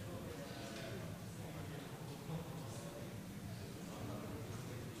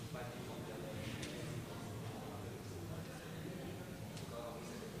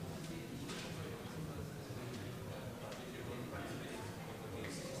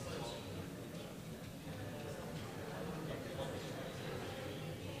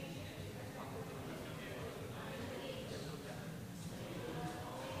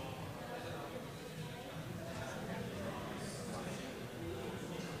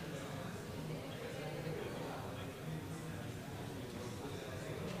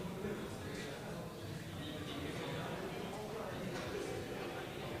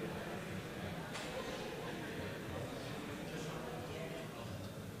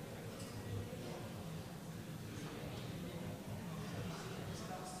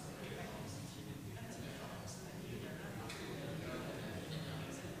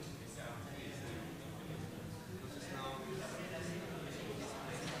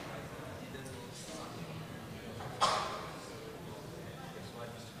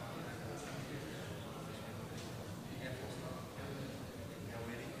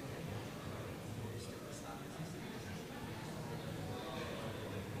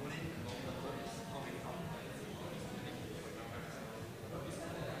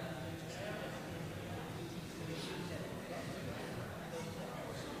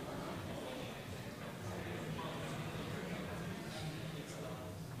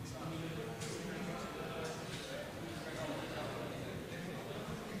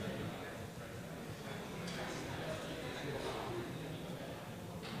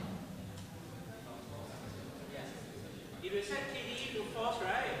 If you set KDE to false,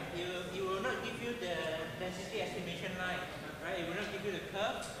 right, it will not give you the density estimation line, right? It will not give you the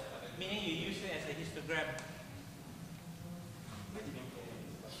curve, meaning you use it as a histogram.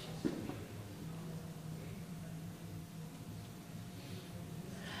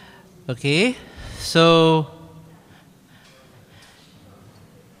 Okay, so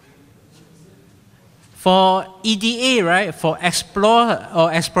for EDA, right, for explore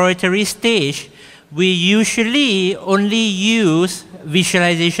or exploratory stage, we usually only use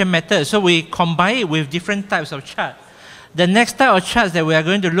visualization method. So we combine it with different types of chart. The next type of charts that we are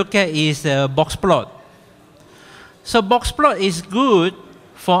going to look at is the box plot. So box plot is good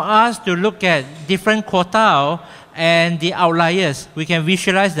for us to look at different quartile and the outliers. We can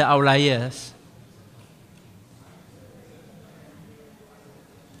visualize the outliers.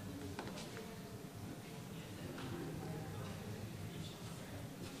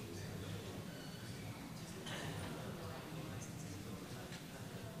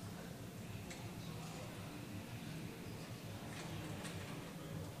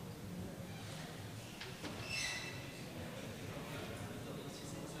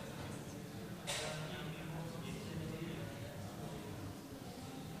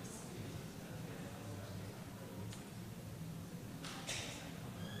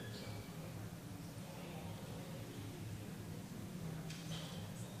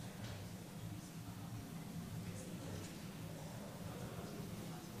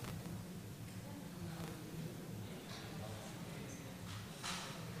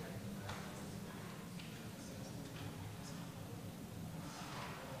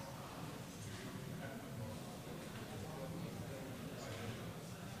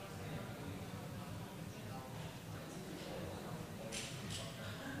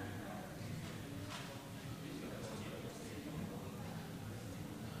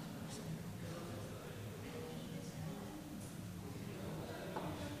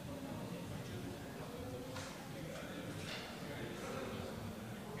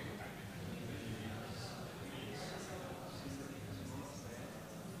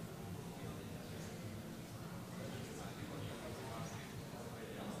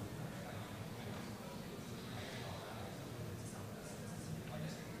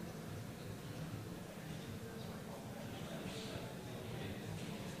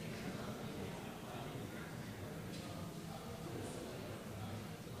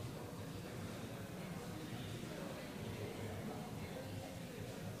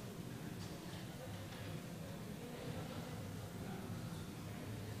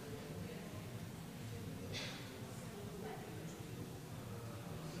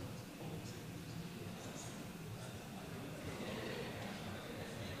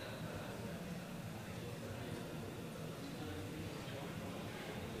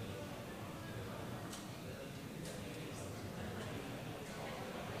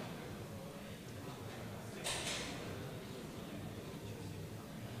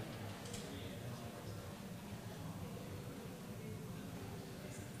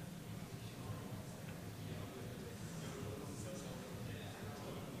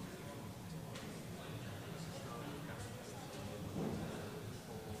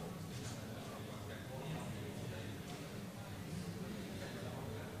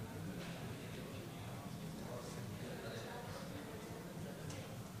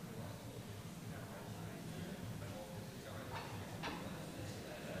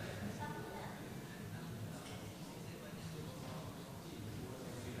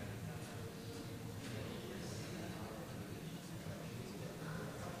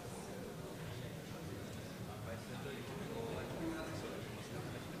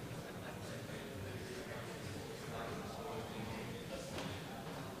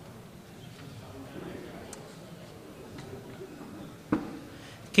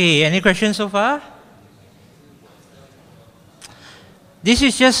 Okay, any questions so far? This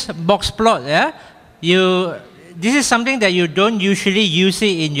is just box plot, yeah? This is something that you don't usually use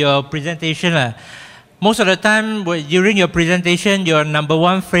it in your presentation. Most of the time, during your presentation, your number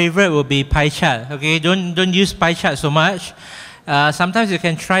one favorite will be pie chart, okay? Don't use pie chart so much. Sometimes you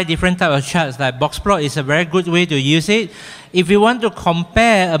can try different type of charts, like box plot is a very good way to use it. If you want to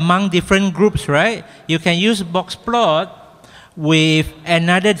compare among different groups, right, you can use box plot with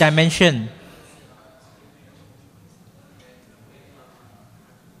another dimension.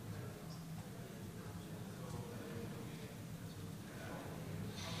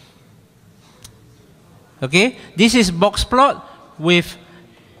 Okay, this is box plot with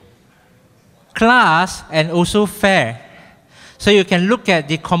class and also fare. So you can look at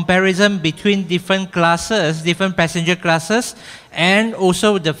the comparison between different classes, different passenger classes, and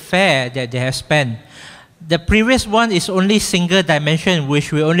also the fare that they have spent. The previous one is only single dimension,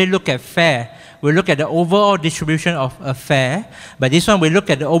 which we only look at fare. We look at the overall distribution of a fare, but this one we look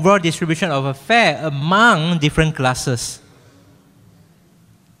at the overall distribution of a fare among different classes.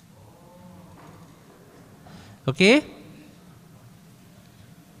 Okay?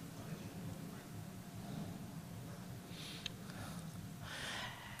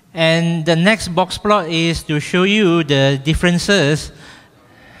 And the next box plot is to show you the differences,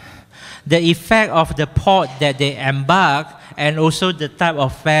 the effect of the port that they embark and also the type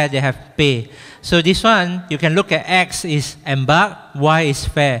of fare they have paid. So this one, you can look at X is embark, Y is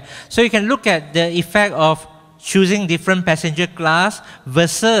fare. So you can look at the effect of choosing different passenger class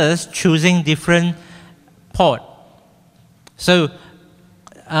versus choosing different port. So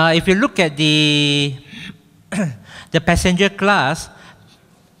if you look at the the passenger class,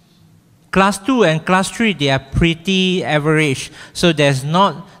 Class 2 and Class 3, they are pretty average. So there's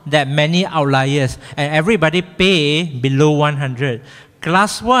not that many outliers. And everybody pay below 100.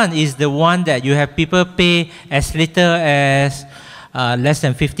 Class 1 is the one that you have people pay as little as less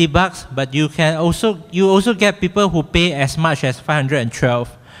than 50 bucks. But you also get people who pay as much as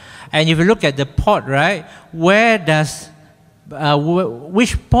 512. And if you look at the port, right, which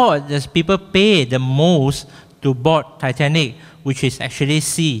port does people pay the most to board Titanic, which is actually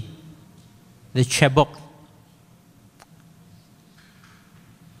C, the Chebok.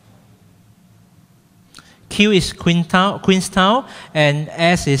 Q is Queenstown, and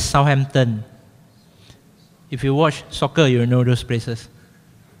S is Southampton. If you watch soccer, you know those places.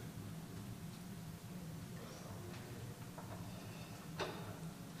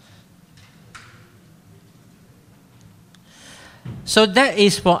 So that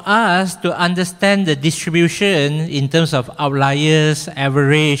is for us to understand the distribution in terms of outliers,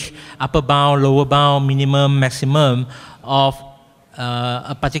 average, upper bound, lower bound, minimum, maximum of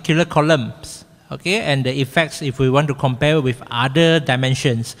a particular column, okay, and the effects if we want to compare with other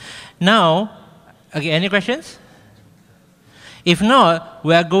dimensions. Now, okay, any questions? If not,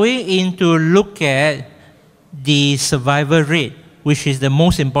 we are going in to look at the survival rate, which is the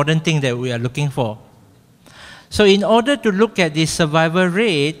most important thing that we are looking for. So in order to look at the survival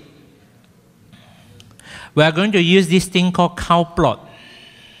rate, we are going to use this thing called cow plot.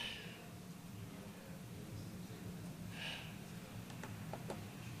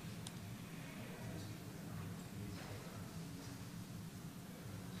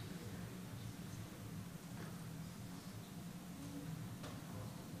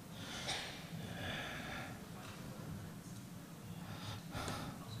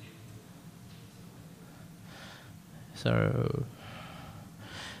 So,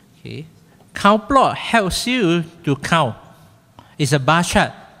 okay. Cow plot helps you to count. It's a bar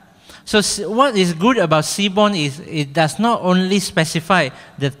chart. So what is good about Seaborn is it does not only specify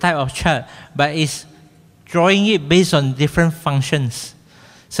the type of chart, but it's drawing it based on different functions.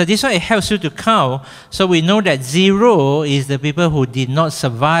 So this one, it helps you to count. So we know that 0 is the people who did not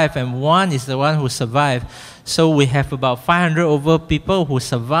survive, and 1 is the one who survived. So we have about 500 over people who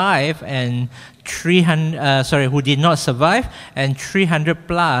survive, and 300, who did not survive, and 300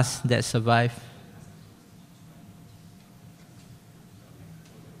 plus that survive.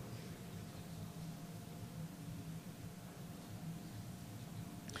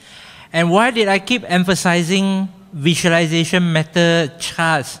 And why did I keep emphasizing visualization method,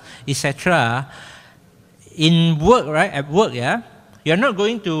 charts, etc.? In work, right? At work, yeah, you're not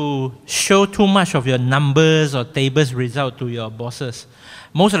going to show too much of your numbers or tables result to your bosses.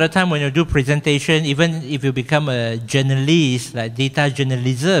 Most of the time when you do presentation, even if you become a journalist, like data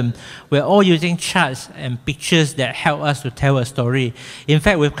journalism, we're all using charts and pictures that help us to tell a story. In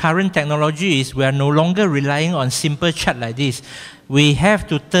fact, with current technologies, we are no longer relying on simple chart like this. We have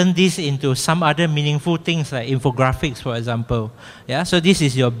to turn this into some other meaningful things like infographics, for example. Yeah, so this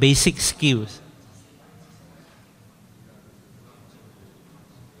is your basic skills.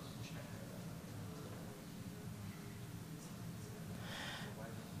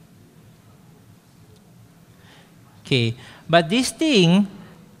 Okay, but this thing,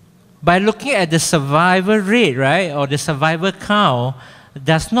 by looking at the survival rate, right, or the survival count,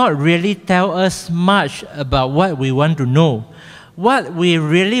 does not really tell us much about what we want to know. What we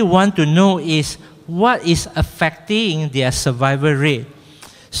really want to know is what is affecting their survival rate.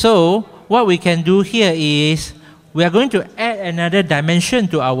 So what we can do here is we are going to add another dimension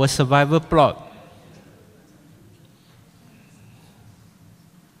to our survival plot.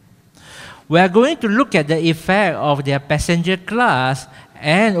 We are going to look at the effect of their passenger class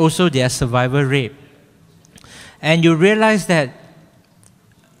and also their survival rate. And you realize that,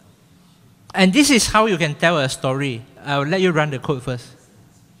 and this is how you can tell a story. I will let you run the code first.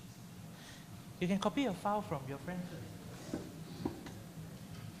 You can copy a file from your friend.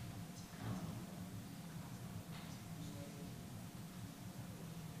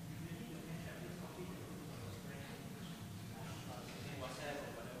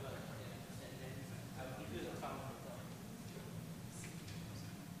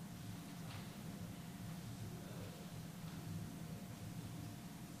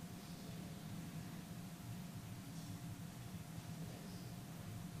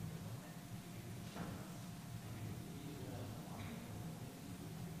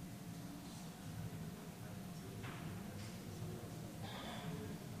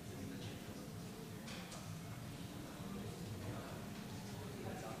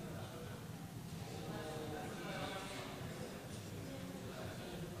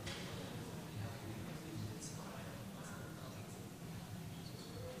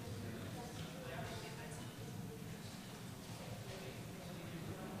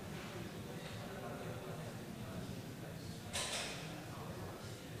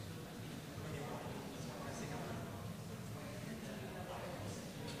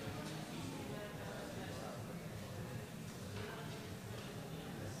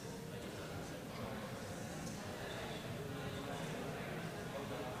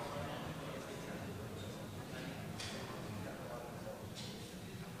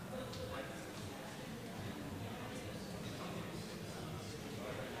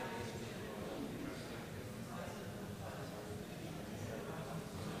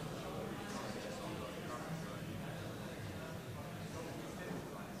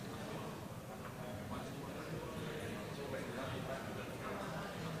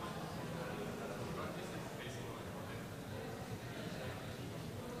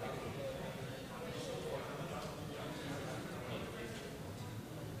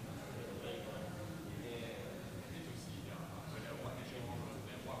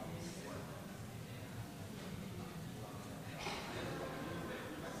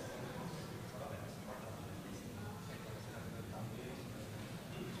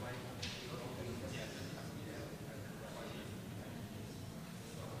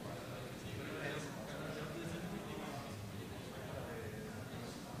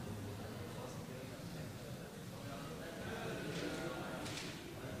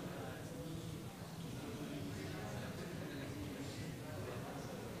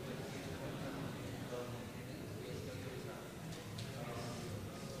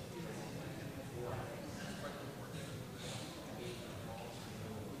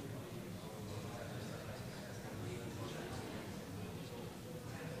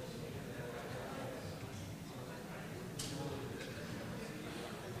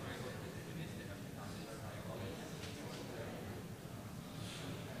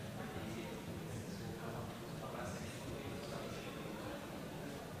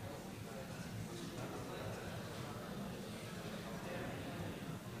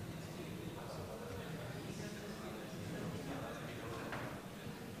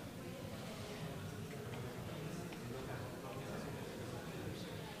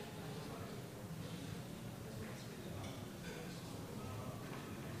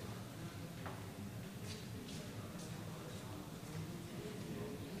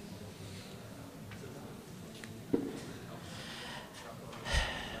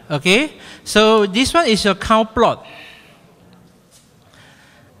 Okay, so this one is your count plot.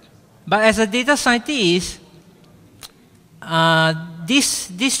 But as a data scientist,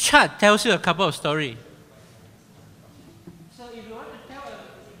 this chart tells you a couple of stories. So if you want to tell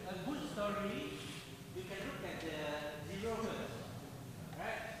a good story, you can look at the zero first.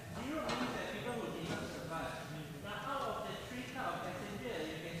 Right? Zero means that people who did not survive. Now out of the 3 types of passenger,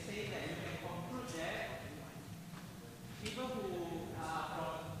 you can say that you can conclude that people who are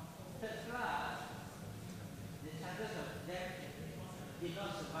from third class, the chances of them did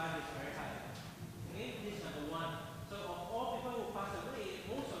not survive is very high. Okay, this is number 1. So of all people who pass away,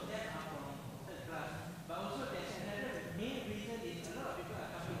 most of them are from third class. But also there's another main reason is a lot of people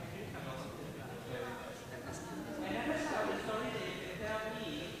are coming from third class. Another side of the story that you can tell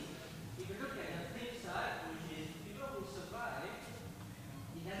is, if you look at the flip side, which is people who survive,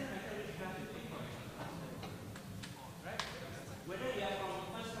 it doesn't matter which class you pick from. Right? Whether you are from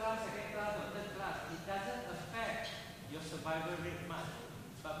first class, second class, or third class, it doesn't affect your survival rate much.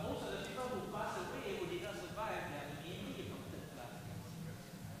 But most of the people who pass away who did not survive, they are mainly from third class.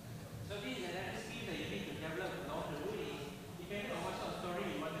 So this is another skill that you need to develop along the way, depending on what sort of story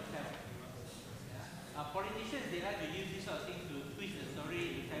you want to tell. Yeah? Politicians, they like to use this sort of thing to twist the story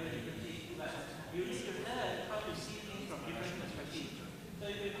to tell different things, but you need to learn how to see things from different perspectives. So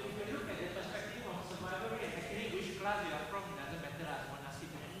if you look at the perspective of survival rate, actually which class you are from, it doesn't matter as one nasib.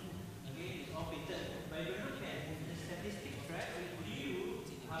 Okay, it's all fitted. But if you look at the statistics, right, if you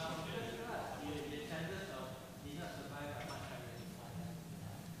are from first class, your chances of did not survive are much higher.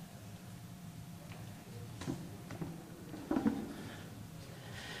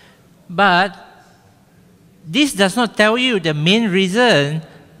 But this does not tell you the main reason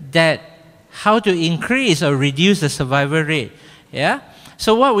that how to increase or reduce the survival rate. Yeah?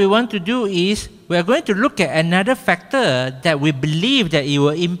 So what we want to do is we are going to look at another factor that we believe that it will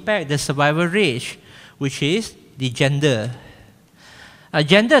impact the survival rate, which is the gender.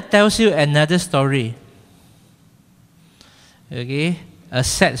 Gender tells you another story. Okay? A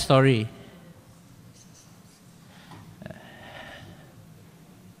sad story.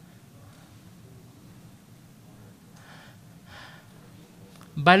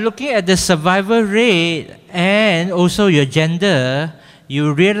 By looking at the survival rate and also your gender,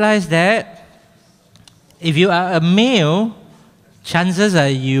 you realize that if you are a male, chances are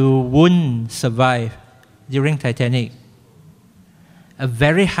you won't survive during Titanic. A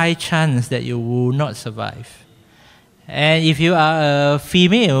very high chance that you will not survive. And if you are a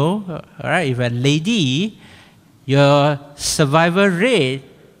female, all right, if you're a lady, your survival rate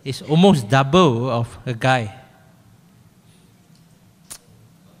is almost double of a guy.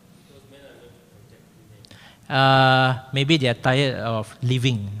 Maybe they are tired of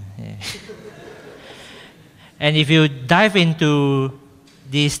living. Yeah. And if you dive into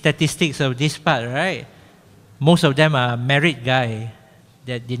the statistics of this part, right, most of them are married guys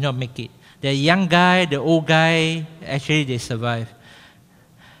that did not make it. The young guy, the old guy, actually they survive.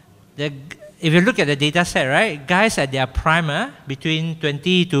 If you look at the data set, right, guys at their prime, between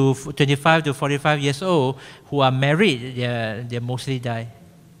 20 to 25 to 45 years old, who are married, they mostly die.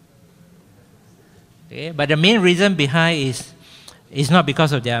 Okay? But the main reason behind is not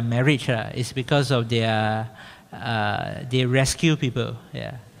because of their marriage, it's because of they rescue people.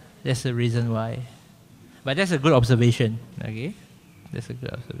 Yeah, that's the reason why. But that's a good observation. Okay, that's a good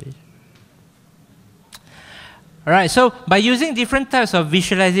observation. All right, so by using different types of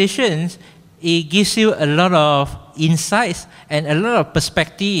visualizations, it gives you a lot of insights and a lot of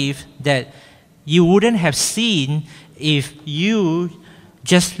perspective that you wouldn't have seen if you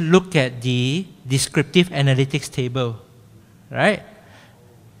just look at the descriptive analytics table, right?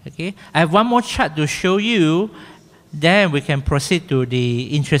 Okay, I have one more chart to show you, then we can proceed to the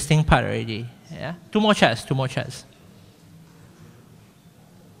interesting part already. Yeah, two more charts.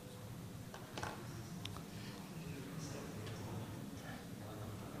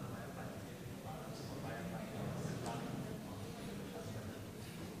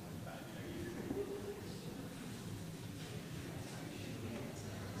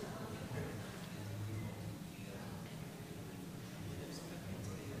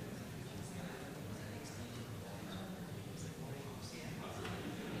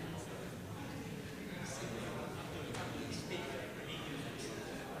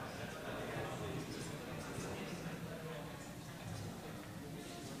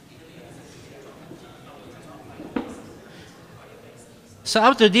 So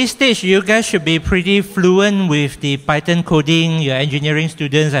up to this stage, you guys should be pretty fluent with the Python coding. You're engineering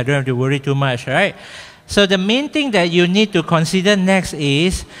students, I don't have to worry too much, right? So the main thing that you need to consider next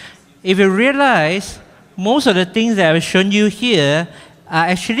is, if you realize most of the things that I've shown you here are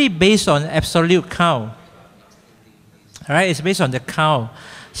actually based on absolute count. All right, it's based on the count.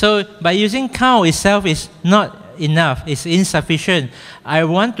 So by using count itself is not enough, it's insufficient. I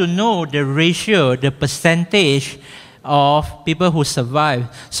want to know the ratio, the percentage of people who survive.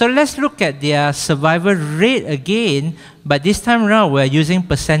 So let's look at their survival rate again, but this time around we're using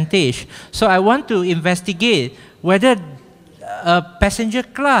percentage. So I want to investigate whether a passenger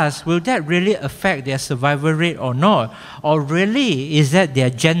class, will that really affect their survival rate or not? Or really is that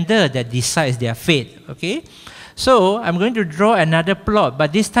their gender that decides their fate, okay? So I'm going to draw another plot,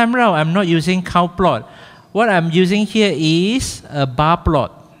 but this time around I'm not using count plot. What I'm using here is a bar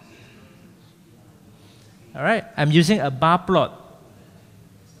plot. All right, I'm using a bar plot.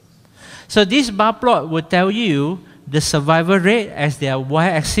 So this bar plot will tell you the survival rate as their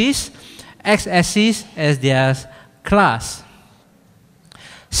y-axis, x-axis as their class.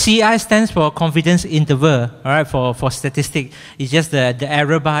 CI stands for confidence interval, all right, for statistic. It's just the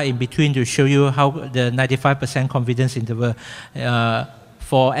error bar in between to show you how the 95% confidence interval.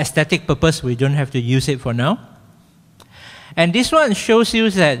 For aesthetic purpose, we don't have to use it for now. And this one shows you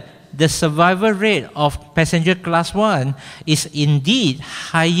that the survival rate of passenger class 1 is indeed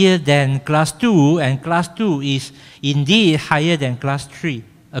higher than class 2, and class 2 is indeed higher than class 3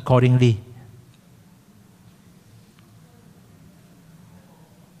 accordingly.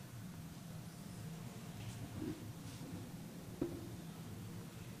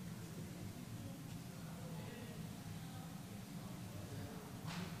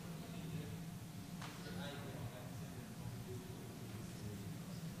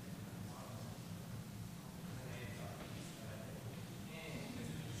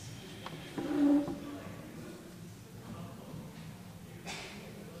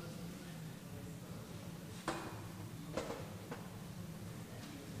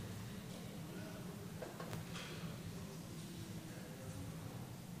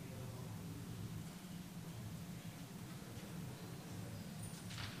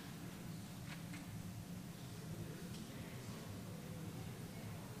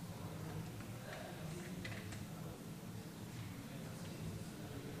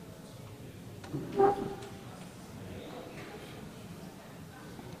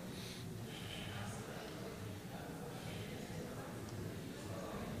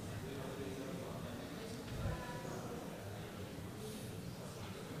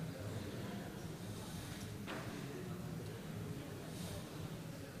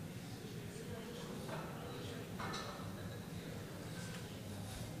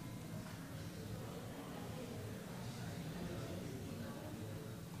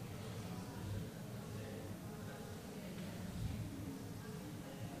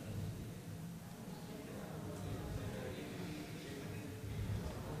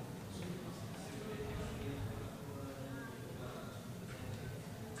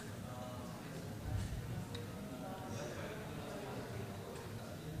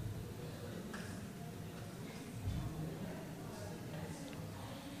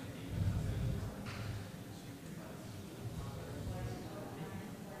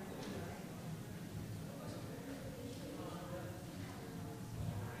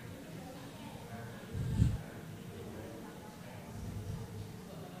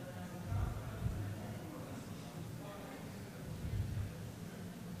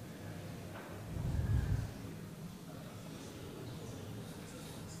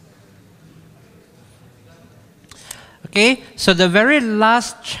 Okay, so the very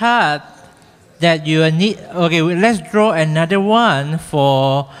last chart that you need, okay, let's draw another one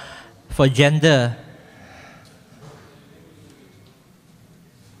for gender.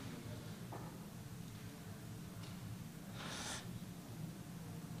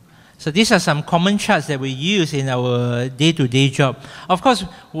 So these are some common charts that we use in our day-to-day job. Of course,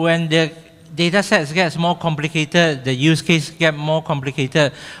 when the data sets gets more complicated, the use case get more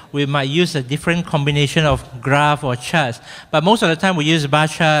complicated, we might use a different combination of graph or charts. But most of the time we use bar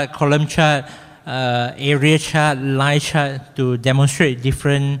chart, column chart, area chart, line chart to demonstrate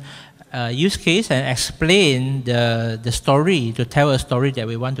different use case and explain the story, to tell a story that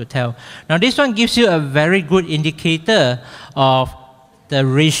we want to tell. Now this one gives you a very good indicator of the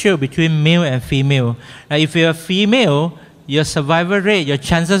ratio between male and female. Now if you're a female, your survival rate, your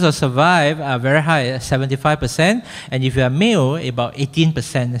chances of survive are very high, 75%, and if you are male, about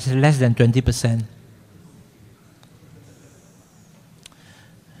 18%, it's less than 20%.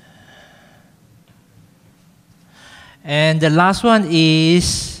 And the last one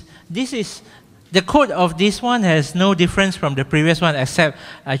is, the code of this one has no difference from the previous one except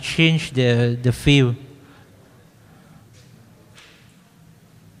I changed the field.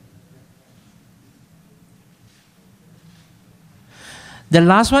 The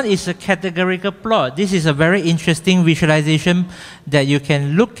last one is a categorical plot. This is a very interesting visualization that you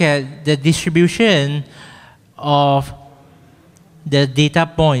can look at the distribution of the data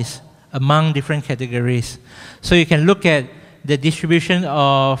points among different categories. So you can look at the distribution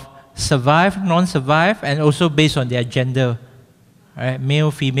of survive, non-survive, and also based on their gender. Right?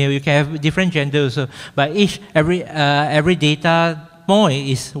 Male, female, you can have different genders. So, but every data point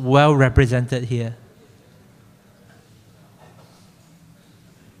is well represented here.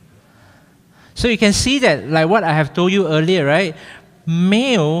 So you can see that, like what I have told you earlier, right?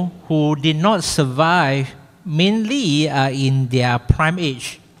 Male who did not survive mainly are in their prime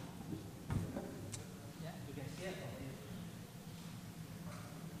age.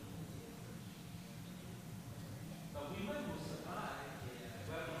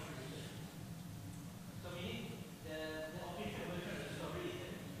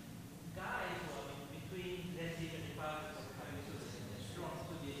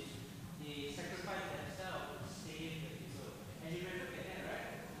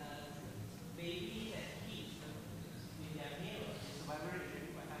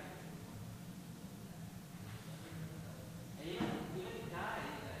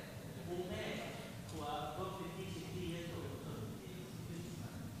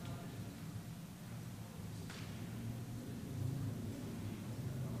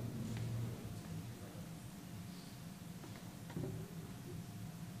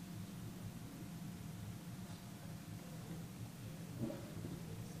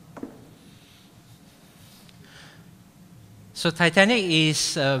 So Titanic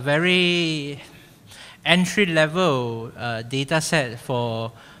is a very entry-level data set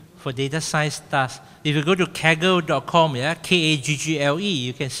for data science tasks. If you go to kaggle.com, yeah, Kaggle,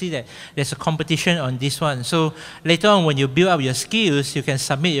 you can see that there's a competition on this one. So later on, when you build up your skills, you can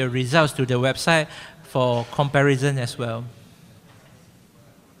submit your results to the website for comparison as well.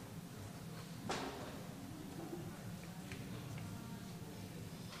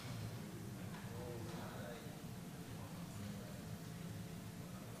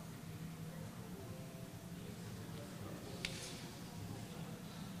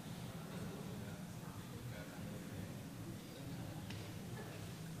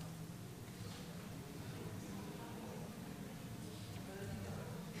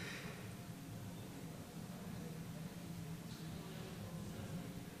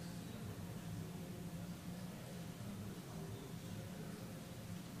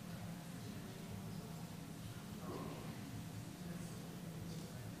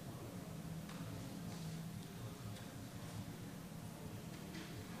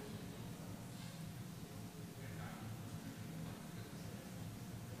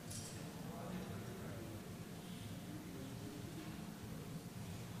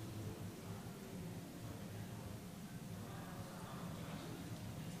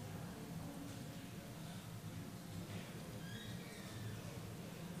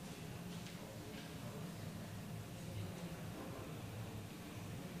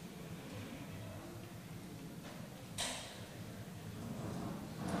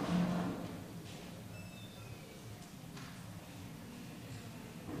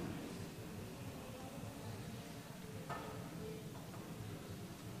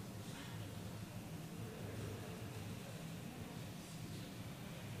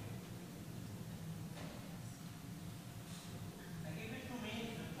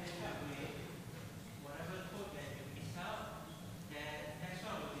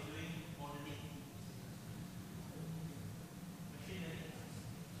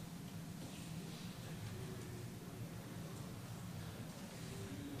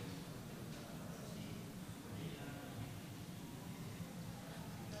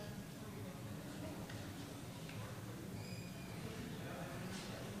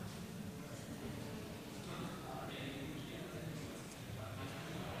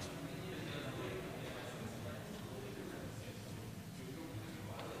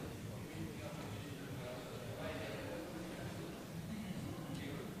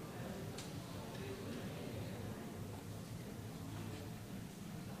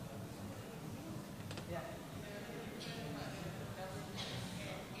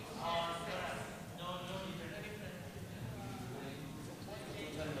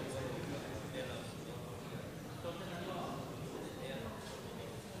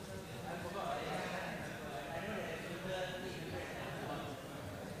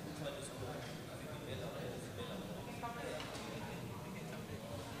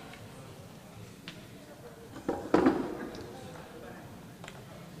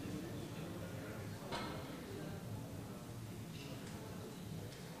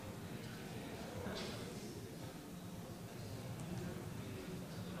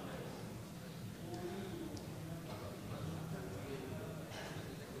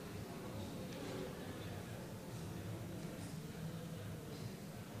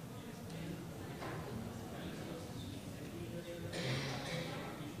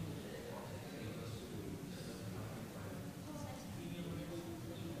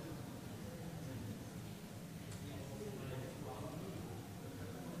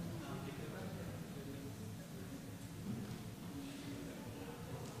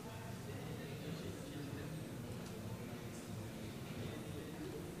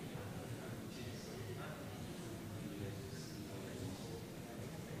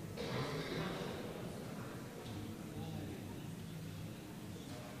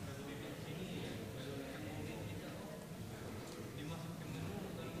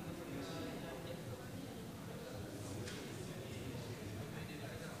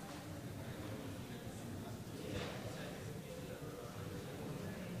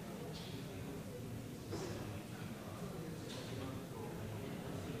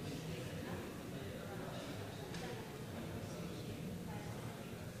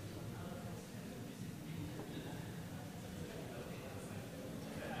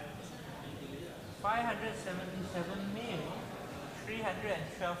 577 male,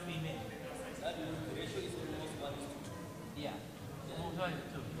 312 female. That means the ratio is almost 1:2. Yeah, almost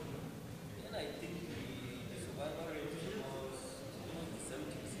 1:2. Then I think the survival rate is almost the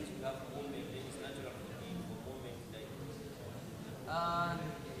 70 since we have more men, then it's natural for more men to die.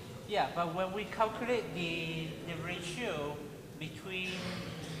 Yeah, but when we calculate the ratio between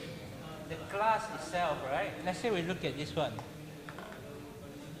the class itself, right? Let's say we look at this one.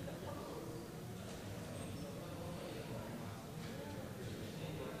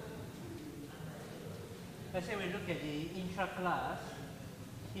 Let's say we look at the intra-class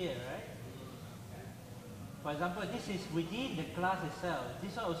here, right? For example, this is within the class itself.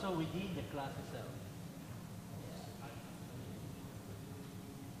 This is also within the class itself.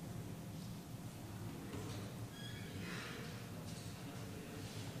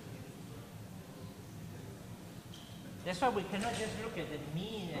 That's why we cannot just look at the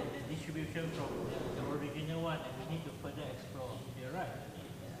mean and the distribution from the original one, and we need to further explore. You're right.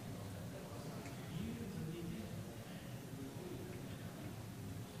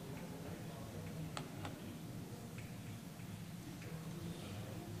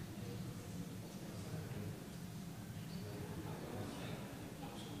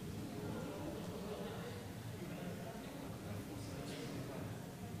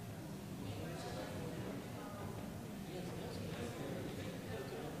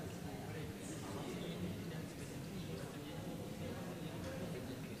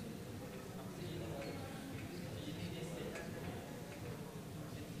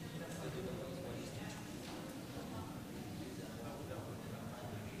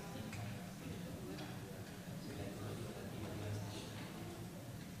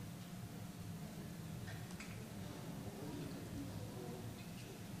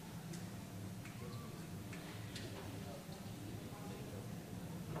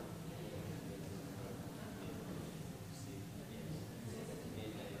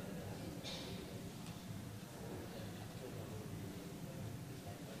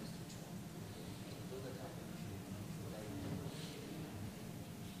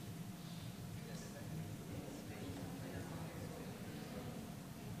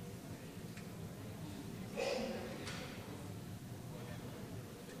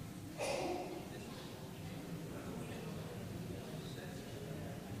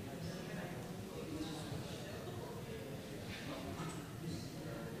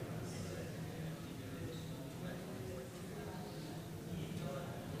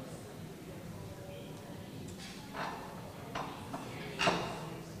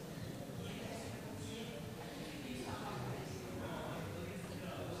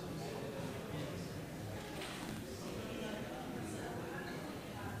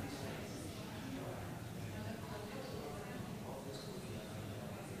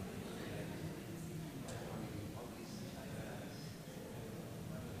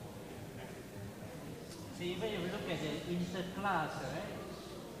 So even if you look at the inter-class, right?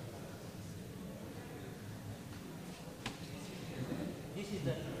 This is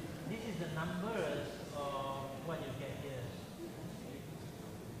the numbers of what you get here.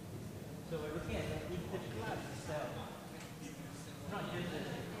 So we're looking at the inter-class itself, not just the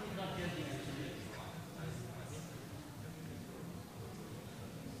absolute.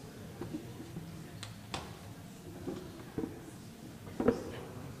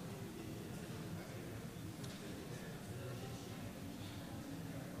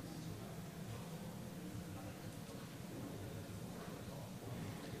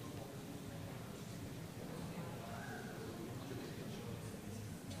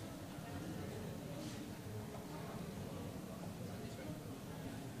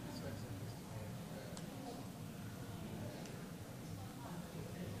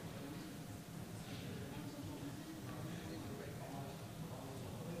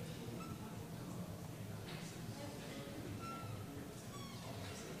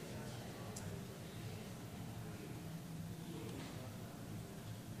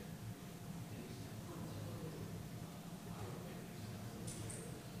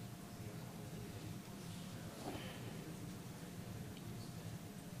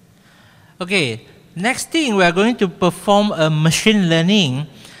 Okay, next thing we are going to perform a machine learning.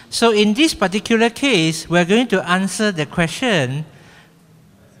 So in this particular case, we are going to answer the question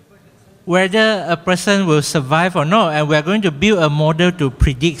whether a person will survive or not, and we are going to build a model to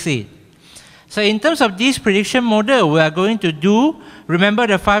predict it. So in terms of this prediction model, we are going to do, remember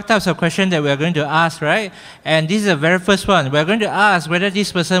the 5 types of questions that we are going to ask, right? And this is the very first one. We are going to ask whether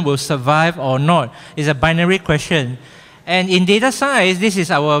this person will survive or not. It's a binary question. And in data science, this is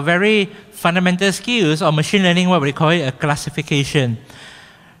our very fundamental skills, or machine learning, what we call it, a classification.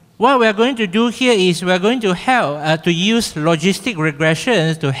 what we are going to do here is we are going to help to use logistic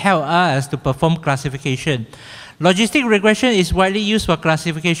regressions to help us to perform classification. Logistic regression is widely used for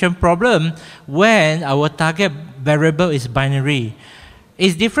classification problem when our target variable is binary.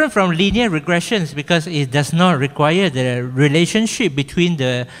 It's different from linear regressions because it does not require the relationship between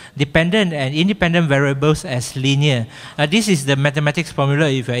the dependent and independent variables as linear. This is the mathematics formula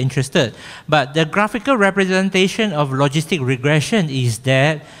if you're interested. But the graphical representation of logistic regression is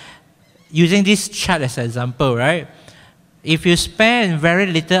that, using this chart as an example, right? If you spend very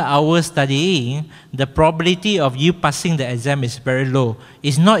little hours studying, the probability of you passing the exam is very low.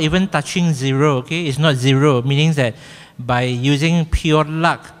 It's not even touching zero, okay? It's not zero, meaning that by using pure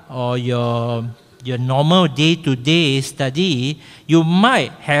luck or your normal day-to-day study, you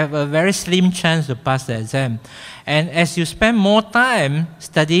might have a very slim chance to pass the exam. And as you spend more time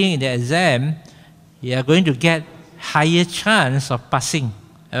studying in the exam, you are going to get higher chance of passing.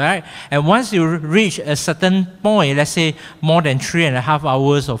 All right? And once you reach a certain point, let's say more than 3.5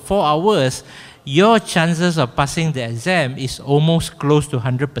 hours or 4 hours, your chances of passing the exam is almost close to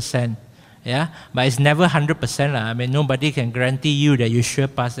 100%. Yeah? But it's never 100%. I mean, nobody can guarantee you that you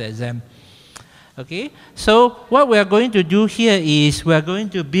should pass the exam. Okay? So what we are going to do here is we are going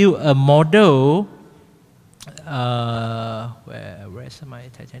to build a model. Where's my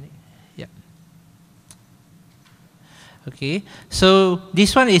Titanic? Yeah. Okay, so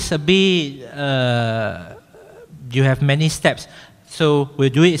this one is a bit, you have many steps. So we'll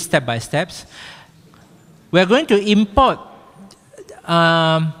do it step by steps. We're going to import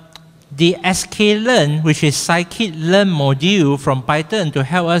the sklearn, which is scikit-learn module from Python to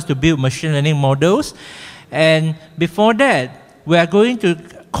help us to build machine learning models. And before that, we are going to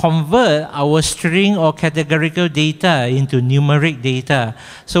convert our string or categorical data into numeric data.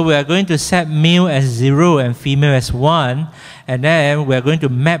 So we are going to set male as 0 and female as 1, and then we are going to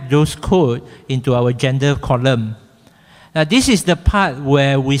map those code into our gender column. Now this is the part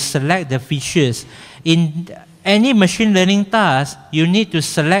where we select the features. In any machine learning task, you need to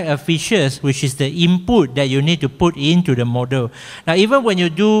select a features, which is the input that you need to put into the model. Now even when you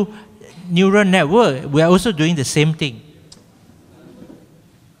do neural network, we are also doing the same thing.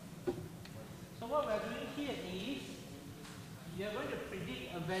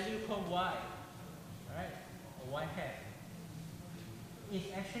 Is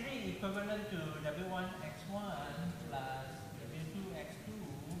actually equivalent to W1x1 plus W2x2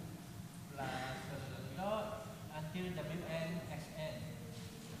 plus dot until Wnxn.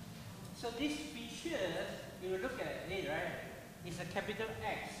 So these features, if you look at it, right, is a capital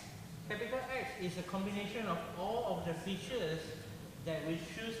X. Capital X is a combination of all of the features that we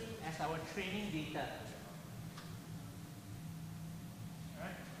choose as our training data.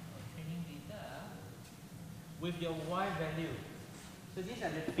 Right? Training data with your Y value. So these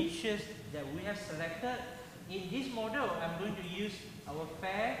are the features that we have selected. In this model, I'm going to use our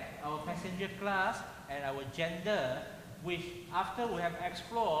fare, our passenger class, and our gender, which after we have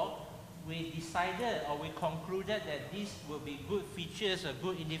explored, we decided or we concluded that these will be good features or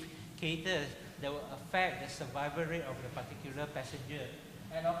good indicators that will affect the survival rate of the particular passenger.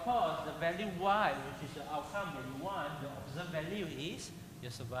 And of course, the value Y, which is the outcome that you want, the observed value is you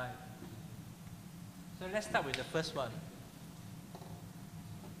survive. So let's start with the first one.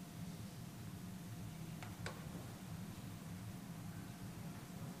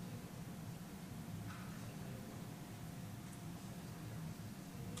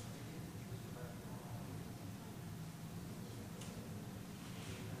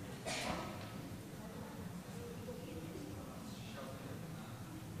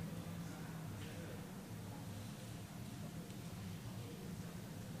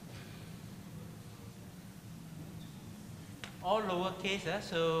 All lowercase,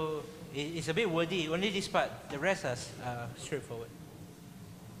 so it's a bit wordy. Only this part, the rest are straightforward.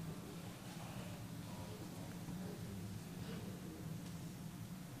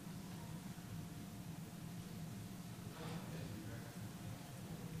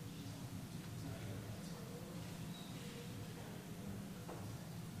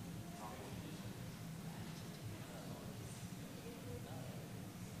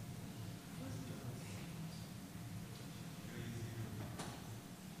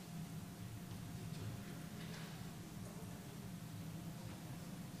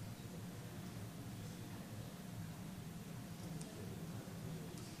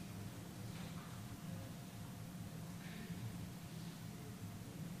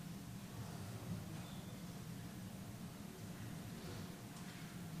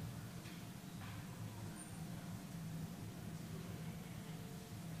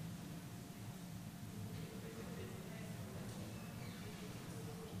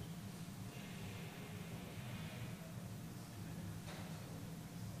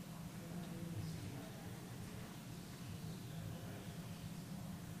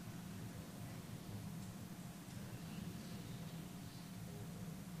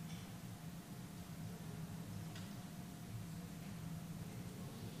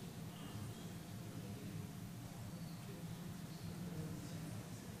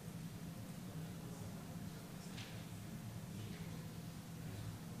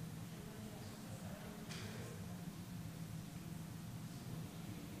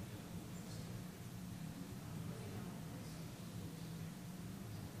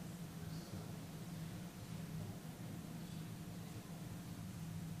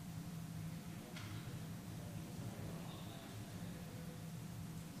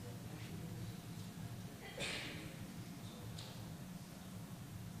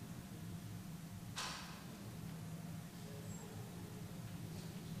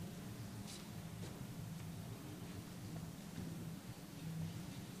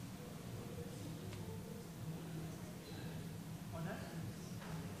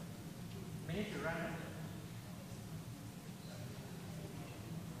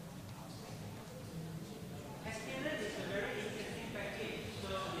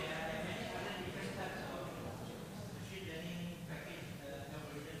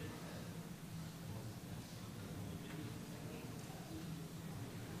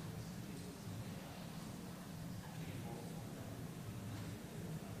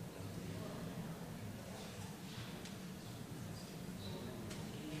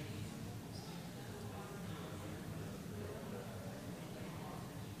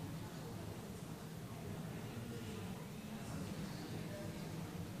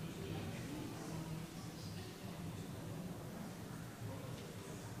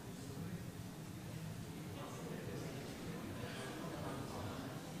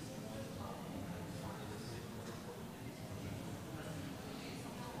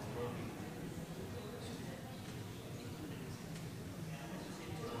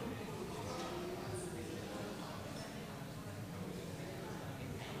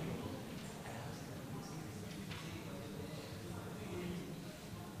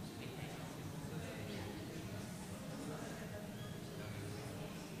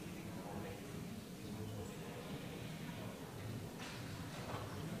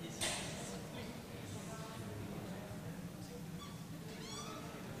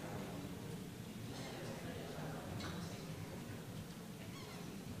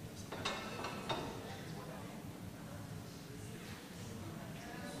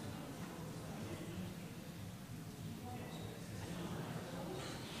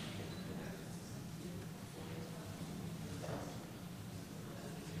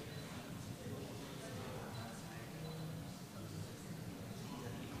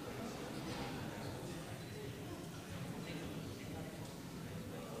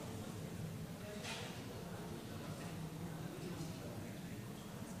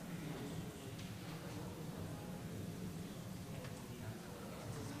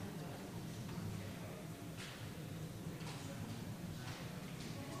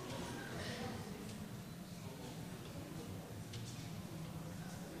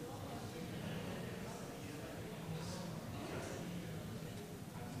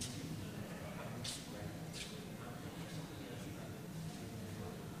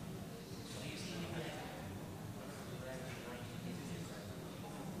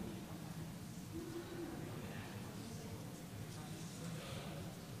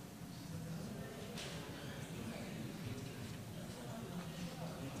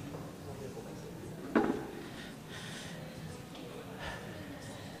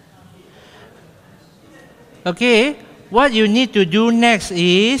 okay, what you need to do next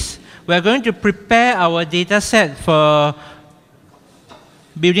is we're going to prepare our data set for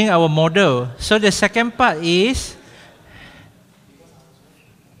building our model. So the second part is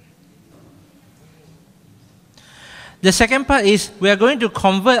we are going to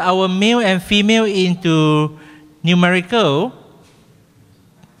convert our male and female into numerical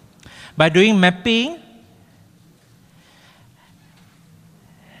by doing mapping.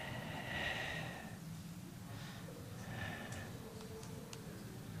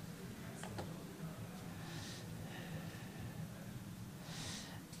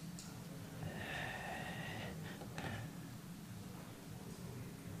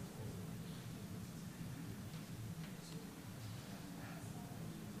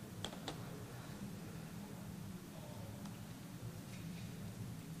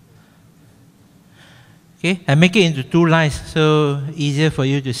 Okay, I make it into 2 lines, so easier for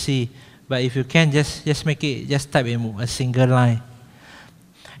you to see. But if you can, just make it, just type in a single line.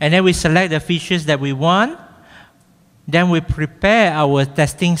 And then we select the features that we want. Then we prepare our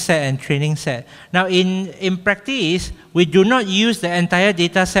testing set and training set. Now, in practice, we do not use the entire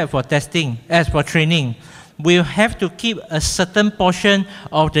data set for testing, as for training. We have to keep a certain portion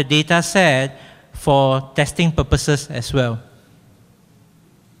of the data set for testing purposes as well.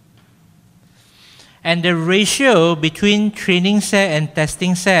 And the ratio between training set and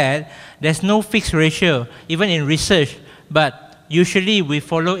testing set, there's no fixed ratio, even in research. But usually we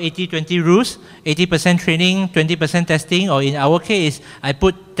follow 80-20 rules, 80% training, 20% testing, or in our case, I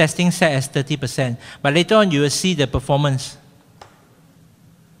put testing set as 30%. But later on, you will see the performance.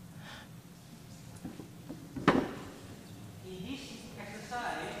 In this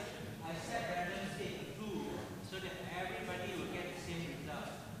exercise, I set random state 2 so that everybody will get the same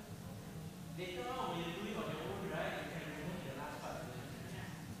result. Later on, when you do it on your own, right, you can remove the last part.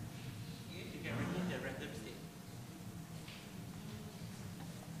 Okay, you can remove the random state.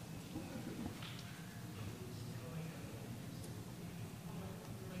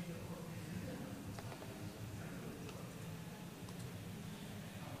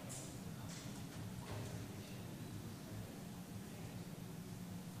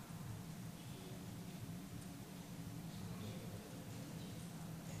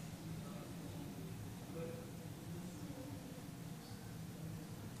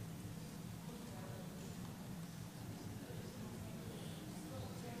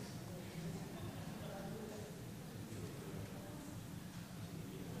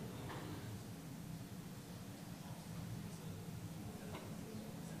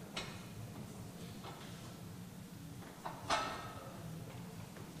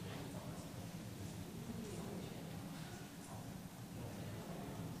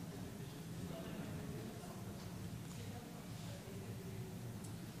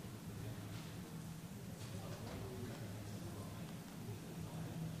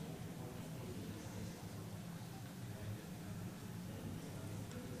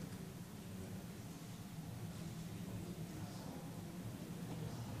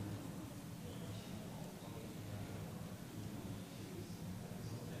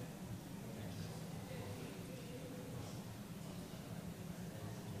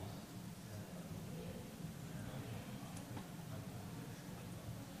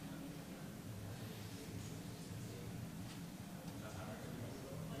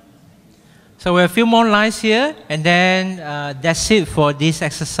 So we have a few more lines here, and then that's it for this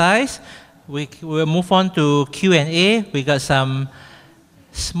exercise. We'll move on to Q&A. We got some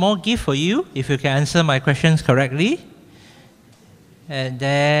small gift for you if you can answer my questions correctly. And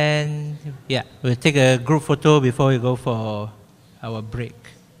then, yeah, we'll take a group photo before we go for our break.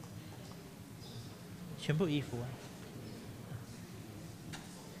 全部衣服啊。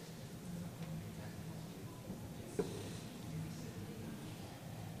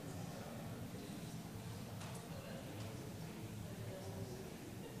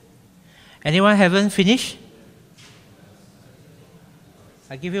Anyone haven't finished?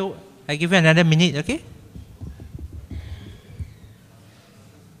 I give you another minute, okay?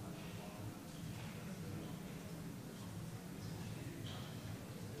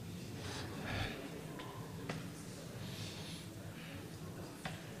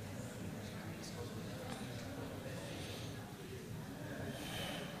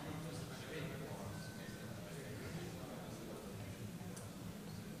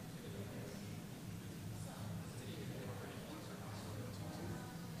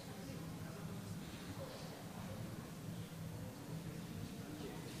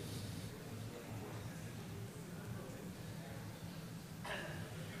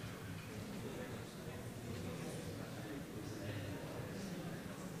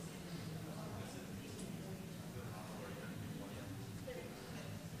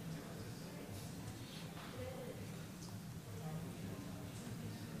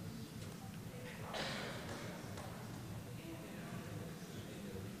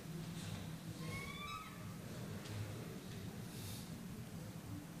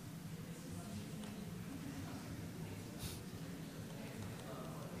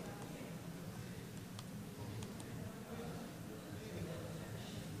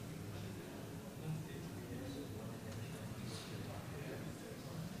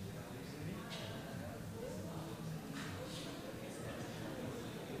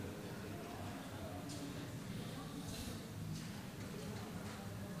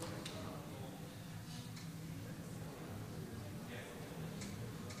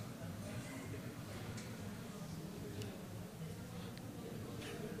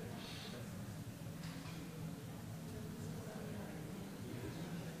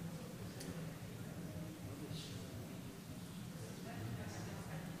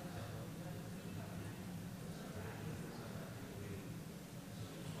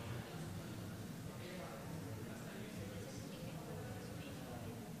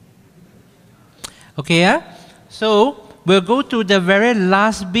 Okay, yeah? So we'll go to the very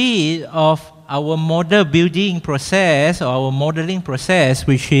last bit of our model building process or our modeling process,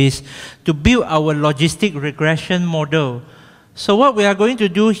 which is to build our logistic regression model. So what we are going to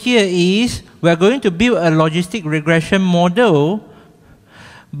do here is we are going to build a logistic regression model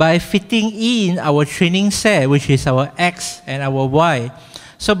by fitting in our training set, which is our X and our Y.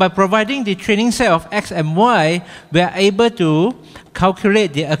 So by providing the training set of X and Y, we are able to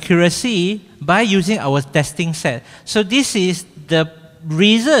calculate the accuracy by using our testing set. So this is the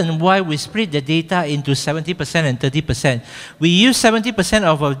reason why we split the data into 70% and 30%. We use 70%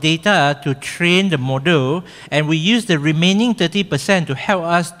 of our data to train the model, and we use the remaining 30% to help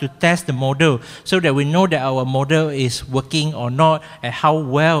us to test the model so that we know that our model is working or not and how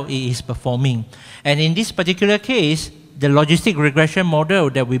well it is performing. And in this particular case, the logistic regression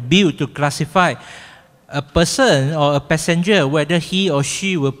model that we build to classify a person or a passenger, whether he or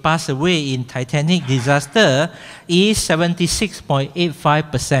she will pass away in Titanic disaster, is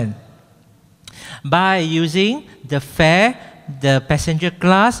 76.85% by using the fare, the passenger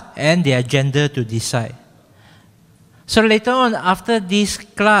class, and their gender to decide. So later on, after this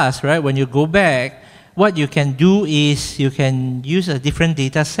class, right, when you go back, what you can do is you can use a different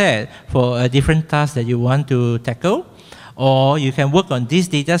data set for a different task that you want to tackle, or you can work on this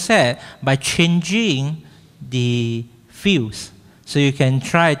data set by changing the fields. So you can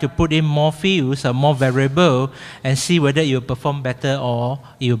try to put in more fields or more variable and see whether you perform better or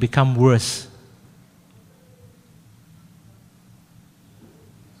it will become worse.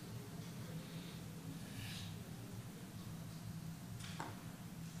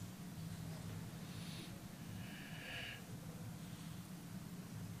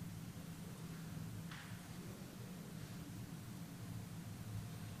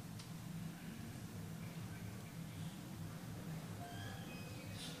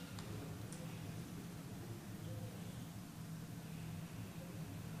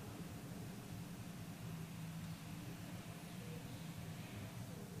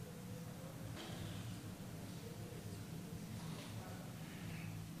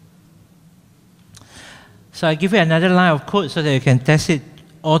 So I give you another line of code so that you can test it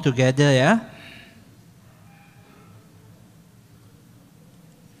all together, yeah?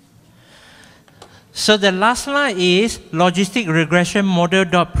 So the last line is logistic regression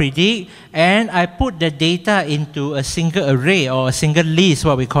model.predict, and I put the data into a single array or a single list,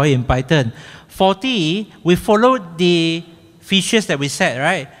 what we call it in Python. 40, we followed the features that we set,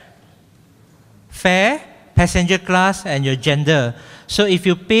 right? Fare, passenger class, and your gender. So if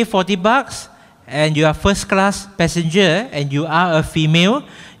you pay $40, and you are first class passenger and you are a female,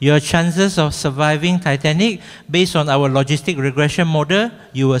 your chances of surviving Titanic based on our logistic regression model,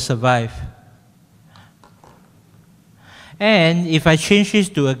 you will survive. And if I change this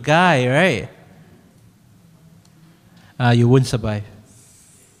to a guy, right, you won't survive.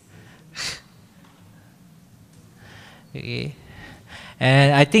 Okay.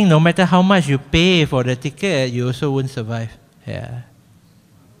 And I think no matter how much you pay for the ticket, you also won't survive. Yeah.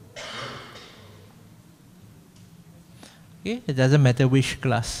 Okay, it doesn't matter which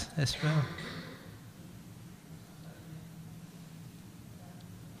class as well.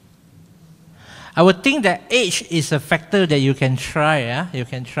 I would think that age is a factor that you can try, yeah? You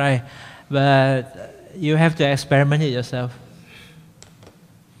can try, but you have to experiment it yourself.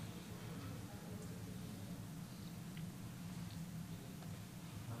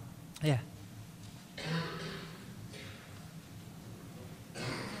 Yeah.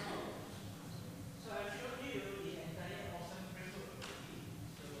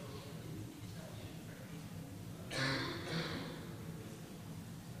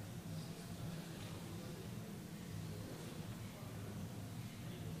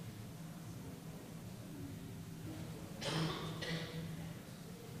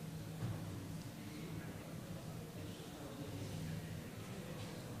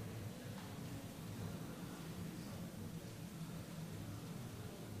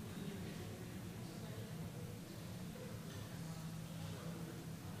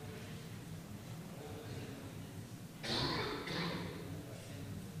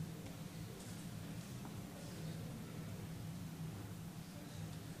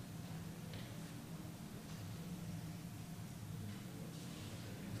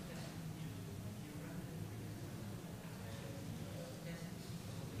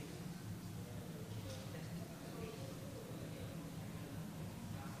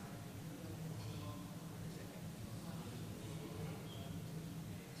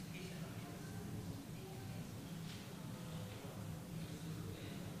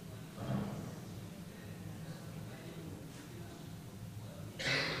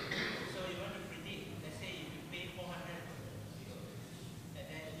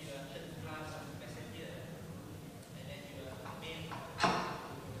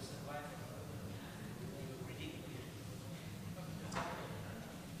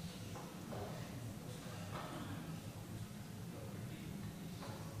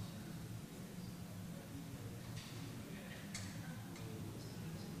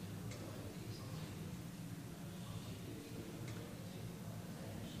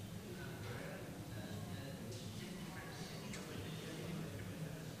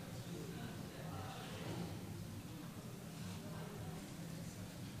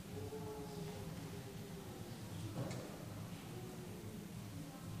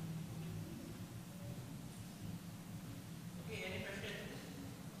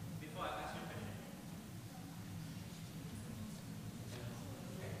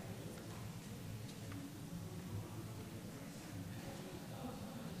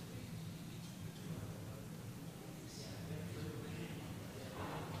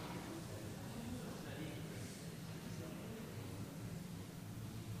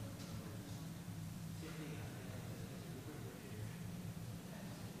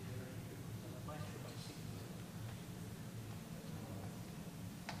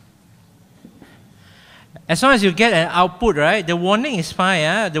 As long as you get an output, right, the warning is fine.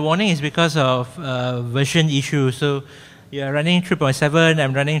 Yeah? The warning is because of version issue. So you are running 3.7,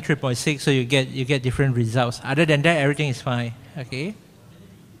 I'm running 3.6, so you get different results. Other than that, everything is fine. Okay.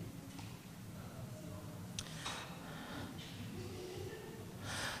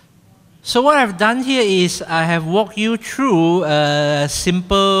 So what I've done here is I have walked you through a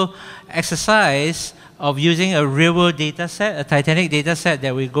simple exercise of using a real-world data set, a Titanic data set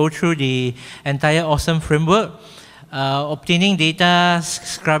that we go through the entire awesome framework, obtaining data,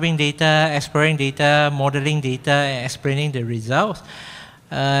 scrubbing data, exploring data, modeling data, and explaining the results.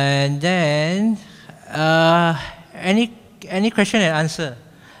 And then, any question and answer?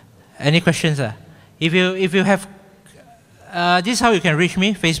 Any questions? If you have, this is how you can reach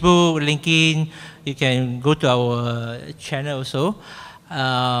me: Facebook, LinkedIn. You can go to our channel also.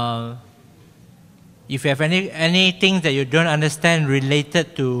 If you have anything that you don't understand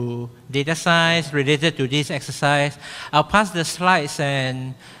related to data science, related to this exercise, I'll pass the slides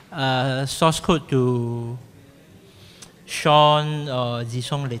and source code to Sean or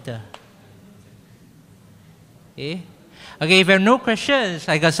Zisong later. Okay. Okay, if you have no questions,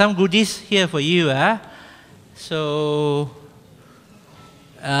 I got some goodies here for you. So,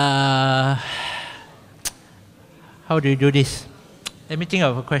 how do you do this? Let me think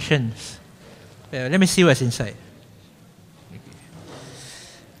of questions. Let me see what's inside.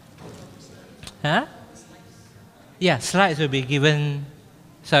 Huh? Yeah, slides will be given.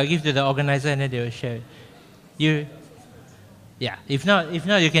 So I'll give to the organizer and then they will share it. You, yeah. If not,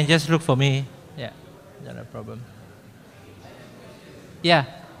 you can just look for me. Yeah, not a problem. Yeah.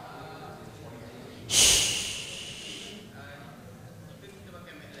 Shh.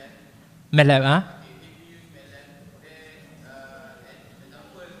 MATLAB, huh?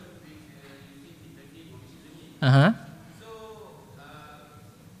 Uh-huh.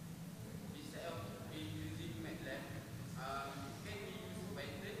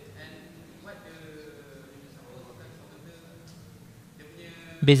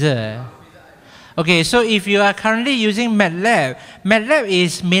 Bezier. Okay, so if you are currently using MATLAB, MATLAB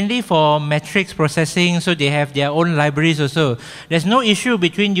is mainly for matrix processing, so they have their own libraries also. There's no issue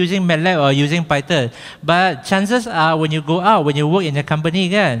between using MATLAB or using Python, but chances are when you go out, when you work in a company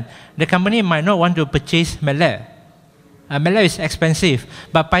again, the company might not want to purchase MATLAB. MATLAB is expensive,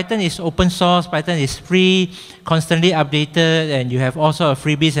 but Python is open source, Python is free, constantly updated, and you have also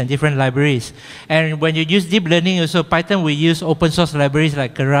freebies and different libraries. And when you use deep learning also, Python will use open source libraries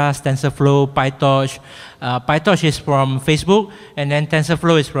like Keras, TensorFlow, PyTorch. PyTorch is from Facebook, and then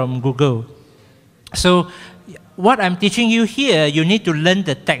TensorFlow is from Google. So what I'm teaching you here, you need to learn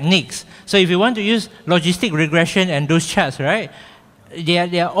the techniques. So if you want to use logistic regression and those charts, right?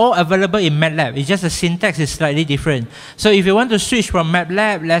 They are all available in MATLAB. It's just the syntax is slightly different. So if you want to switch from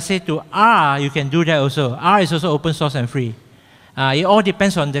MATLAB, let's say, to R, you can do that also. R is also open source and free. It all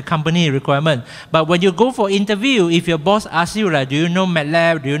depends on the company requirement. But when you go for interview, if your boss asks you, like, do you know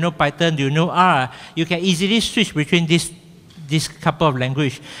MATLAB, do you know Python, do you know R, you can easily switch between this couple of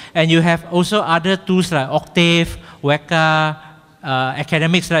language. And you have also other tools like Octave, Weka,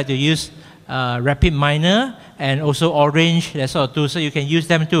 academics like to use RapidMiner, and also Orange, that sort of tool, so you can use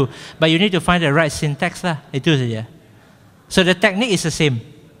them too. But you need to find the right syntax lah. Itu saja. So the technique is the same.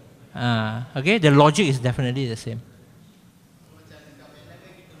 Okay, the logic is definitely the same.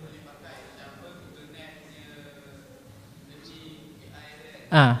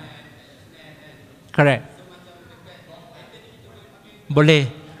 Correct. Boleh.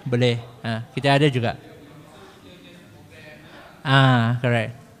 Kita ada juga.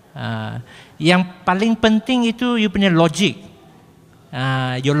 Correct. Yang paling penting itu you punya logic.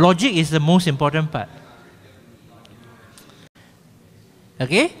 Your logic is the most important part.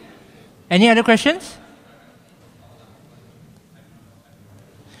 Okay? Any other questions?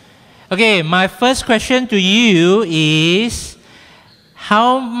 Okay, my first question to you is,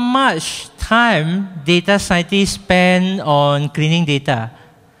 how much time data scientists spend on cleaning data?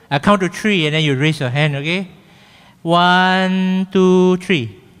 I count to 3 and then you raise your hand, okay? 1, 2,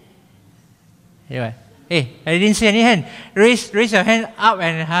 3. Anyway. Hey, I didn't see any hand. Raise your hand up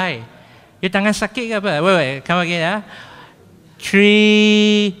and high. You tangan sakit ke apa? Wait, come again.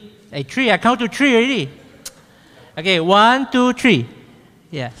 3. 3, I count to 3 already. Okay, 1, 2, 3.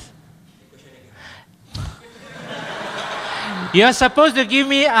 Yes. You're supposed to give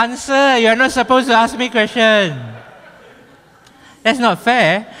me answer. You're not supposed to ask me question. That's not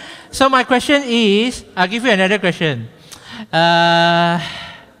fair. So my question is, I'll give you another question.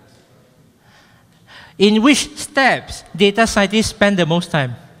 In which steps data scientists spend the most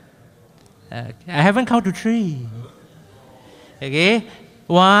time? I haven't counted to 3. Okay,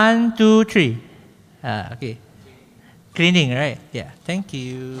 1, 2, 3. Okay. Cleaning, right? Yeah. Thank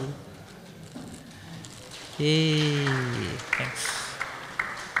you. Yay. Thanks.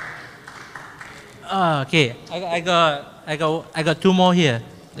 Okay. I got two more here.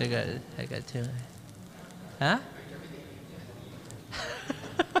 I got two. Huh?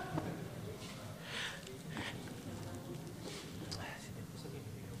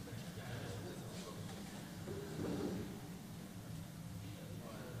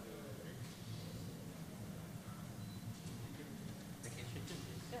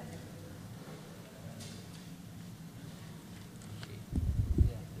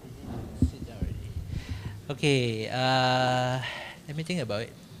 Okay, let me think about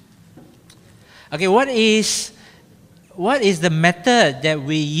it. Okay, what is the method that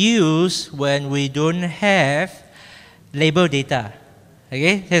we use when we don't have label data?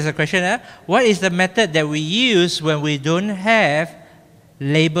 Okay, here's a question. What is the method that we use when we don't have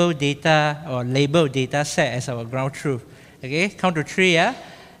label data or label data set as our ground truth? Okay, count to three.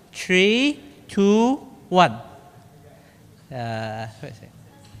 3, 2, 1. What is it?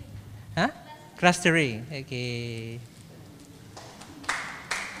 Huh? Clustering. Okay.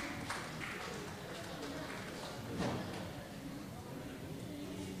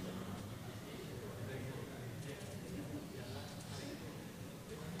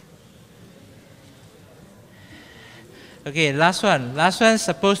 Okay, last one. Last one's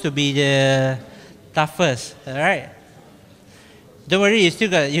supposed to be the toughest. All right. Don't worry, you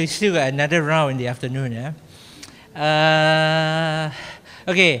still got another round in the afternoon.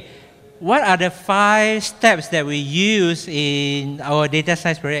 Okay. What are the 5 steps that we use in our data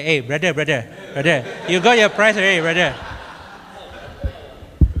science project? Hey, brother, you got your prize already, brother.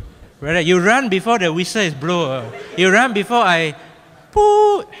 Brother, you run before the whistle is blown. You run before I,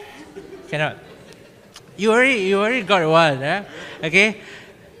 poo. Cannot. You already got one, okay?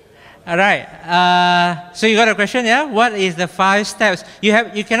 All right. So you got a question, yeah? What is the 5 steps?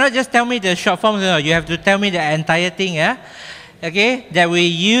 You cannot just tell me the short form. No, you have to tell me the entire thing, yeah? Okay, that we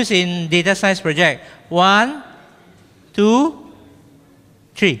use in data science project. 1, 2,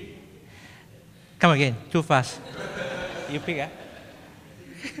 3. Come again, too fast. You pick,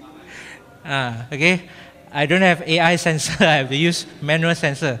 okay. I don't have AI sensor. I have to use manual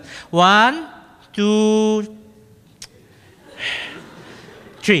sensor. 1, 2,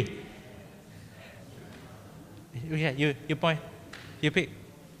 3. Yeah, you point. You pick.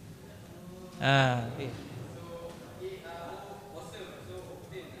 Okay.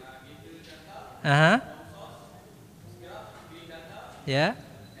 Yeah.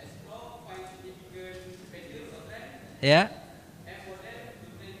 Yeah.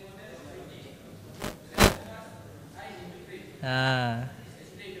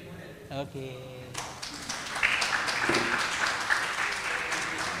 Okay.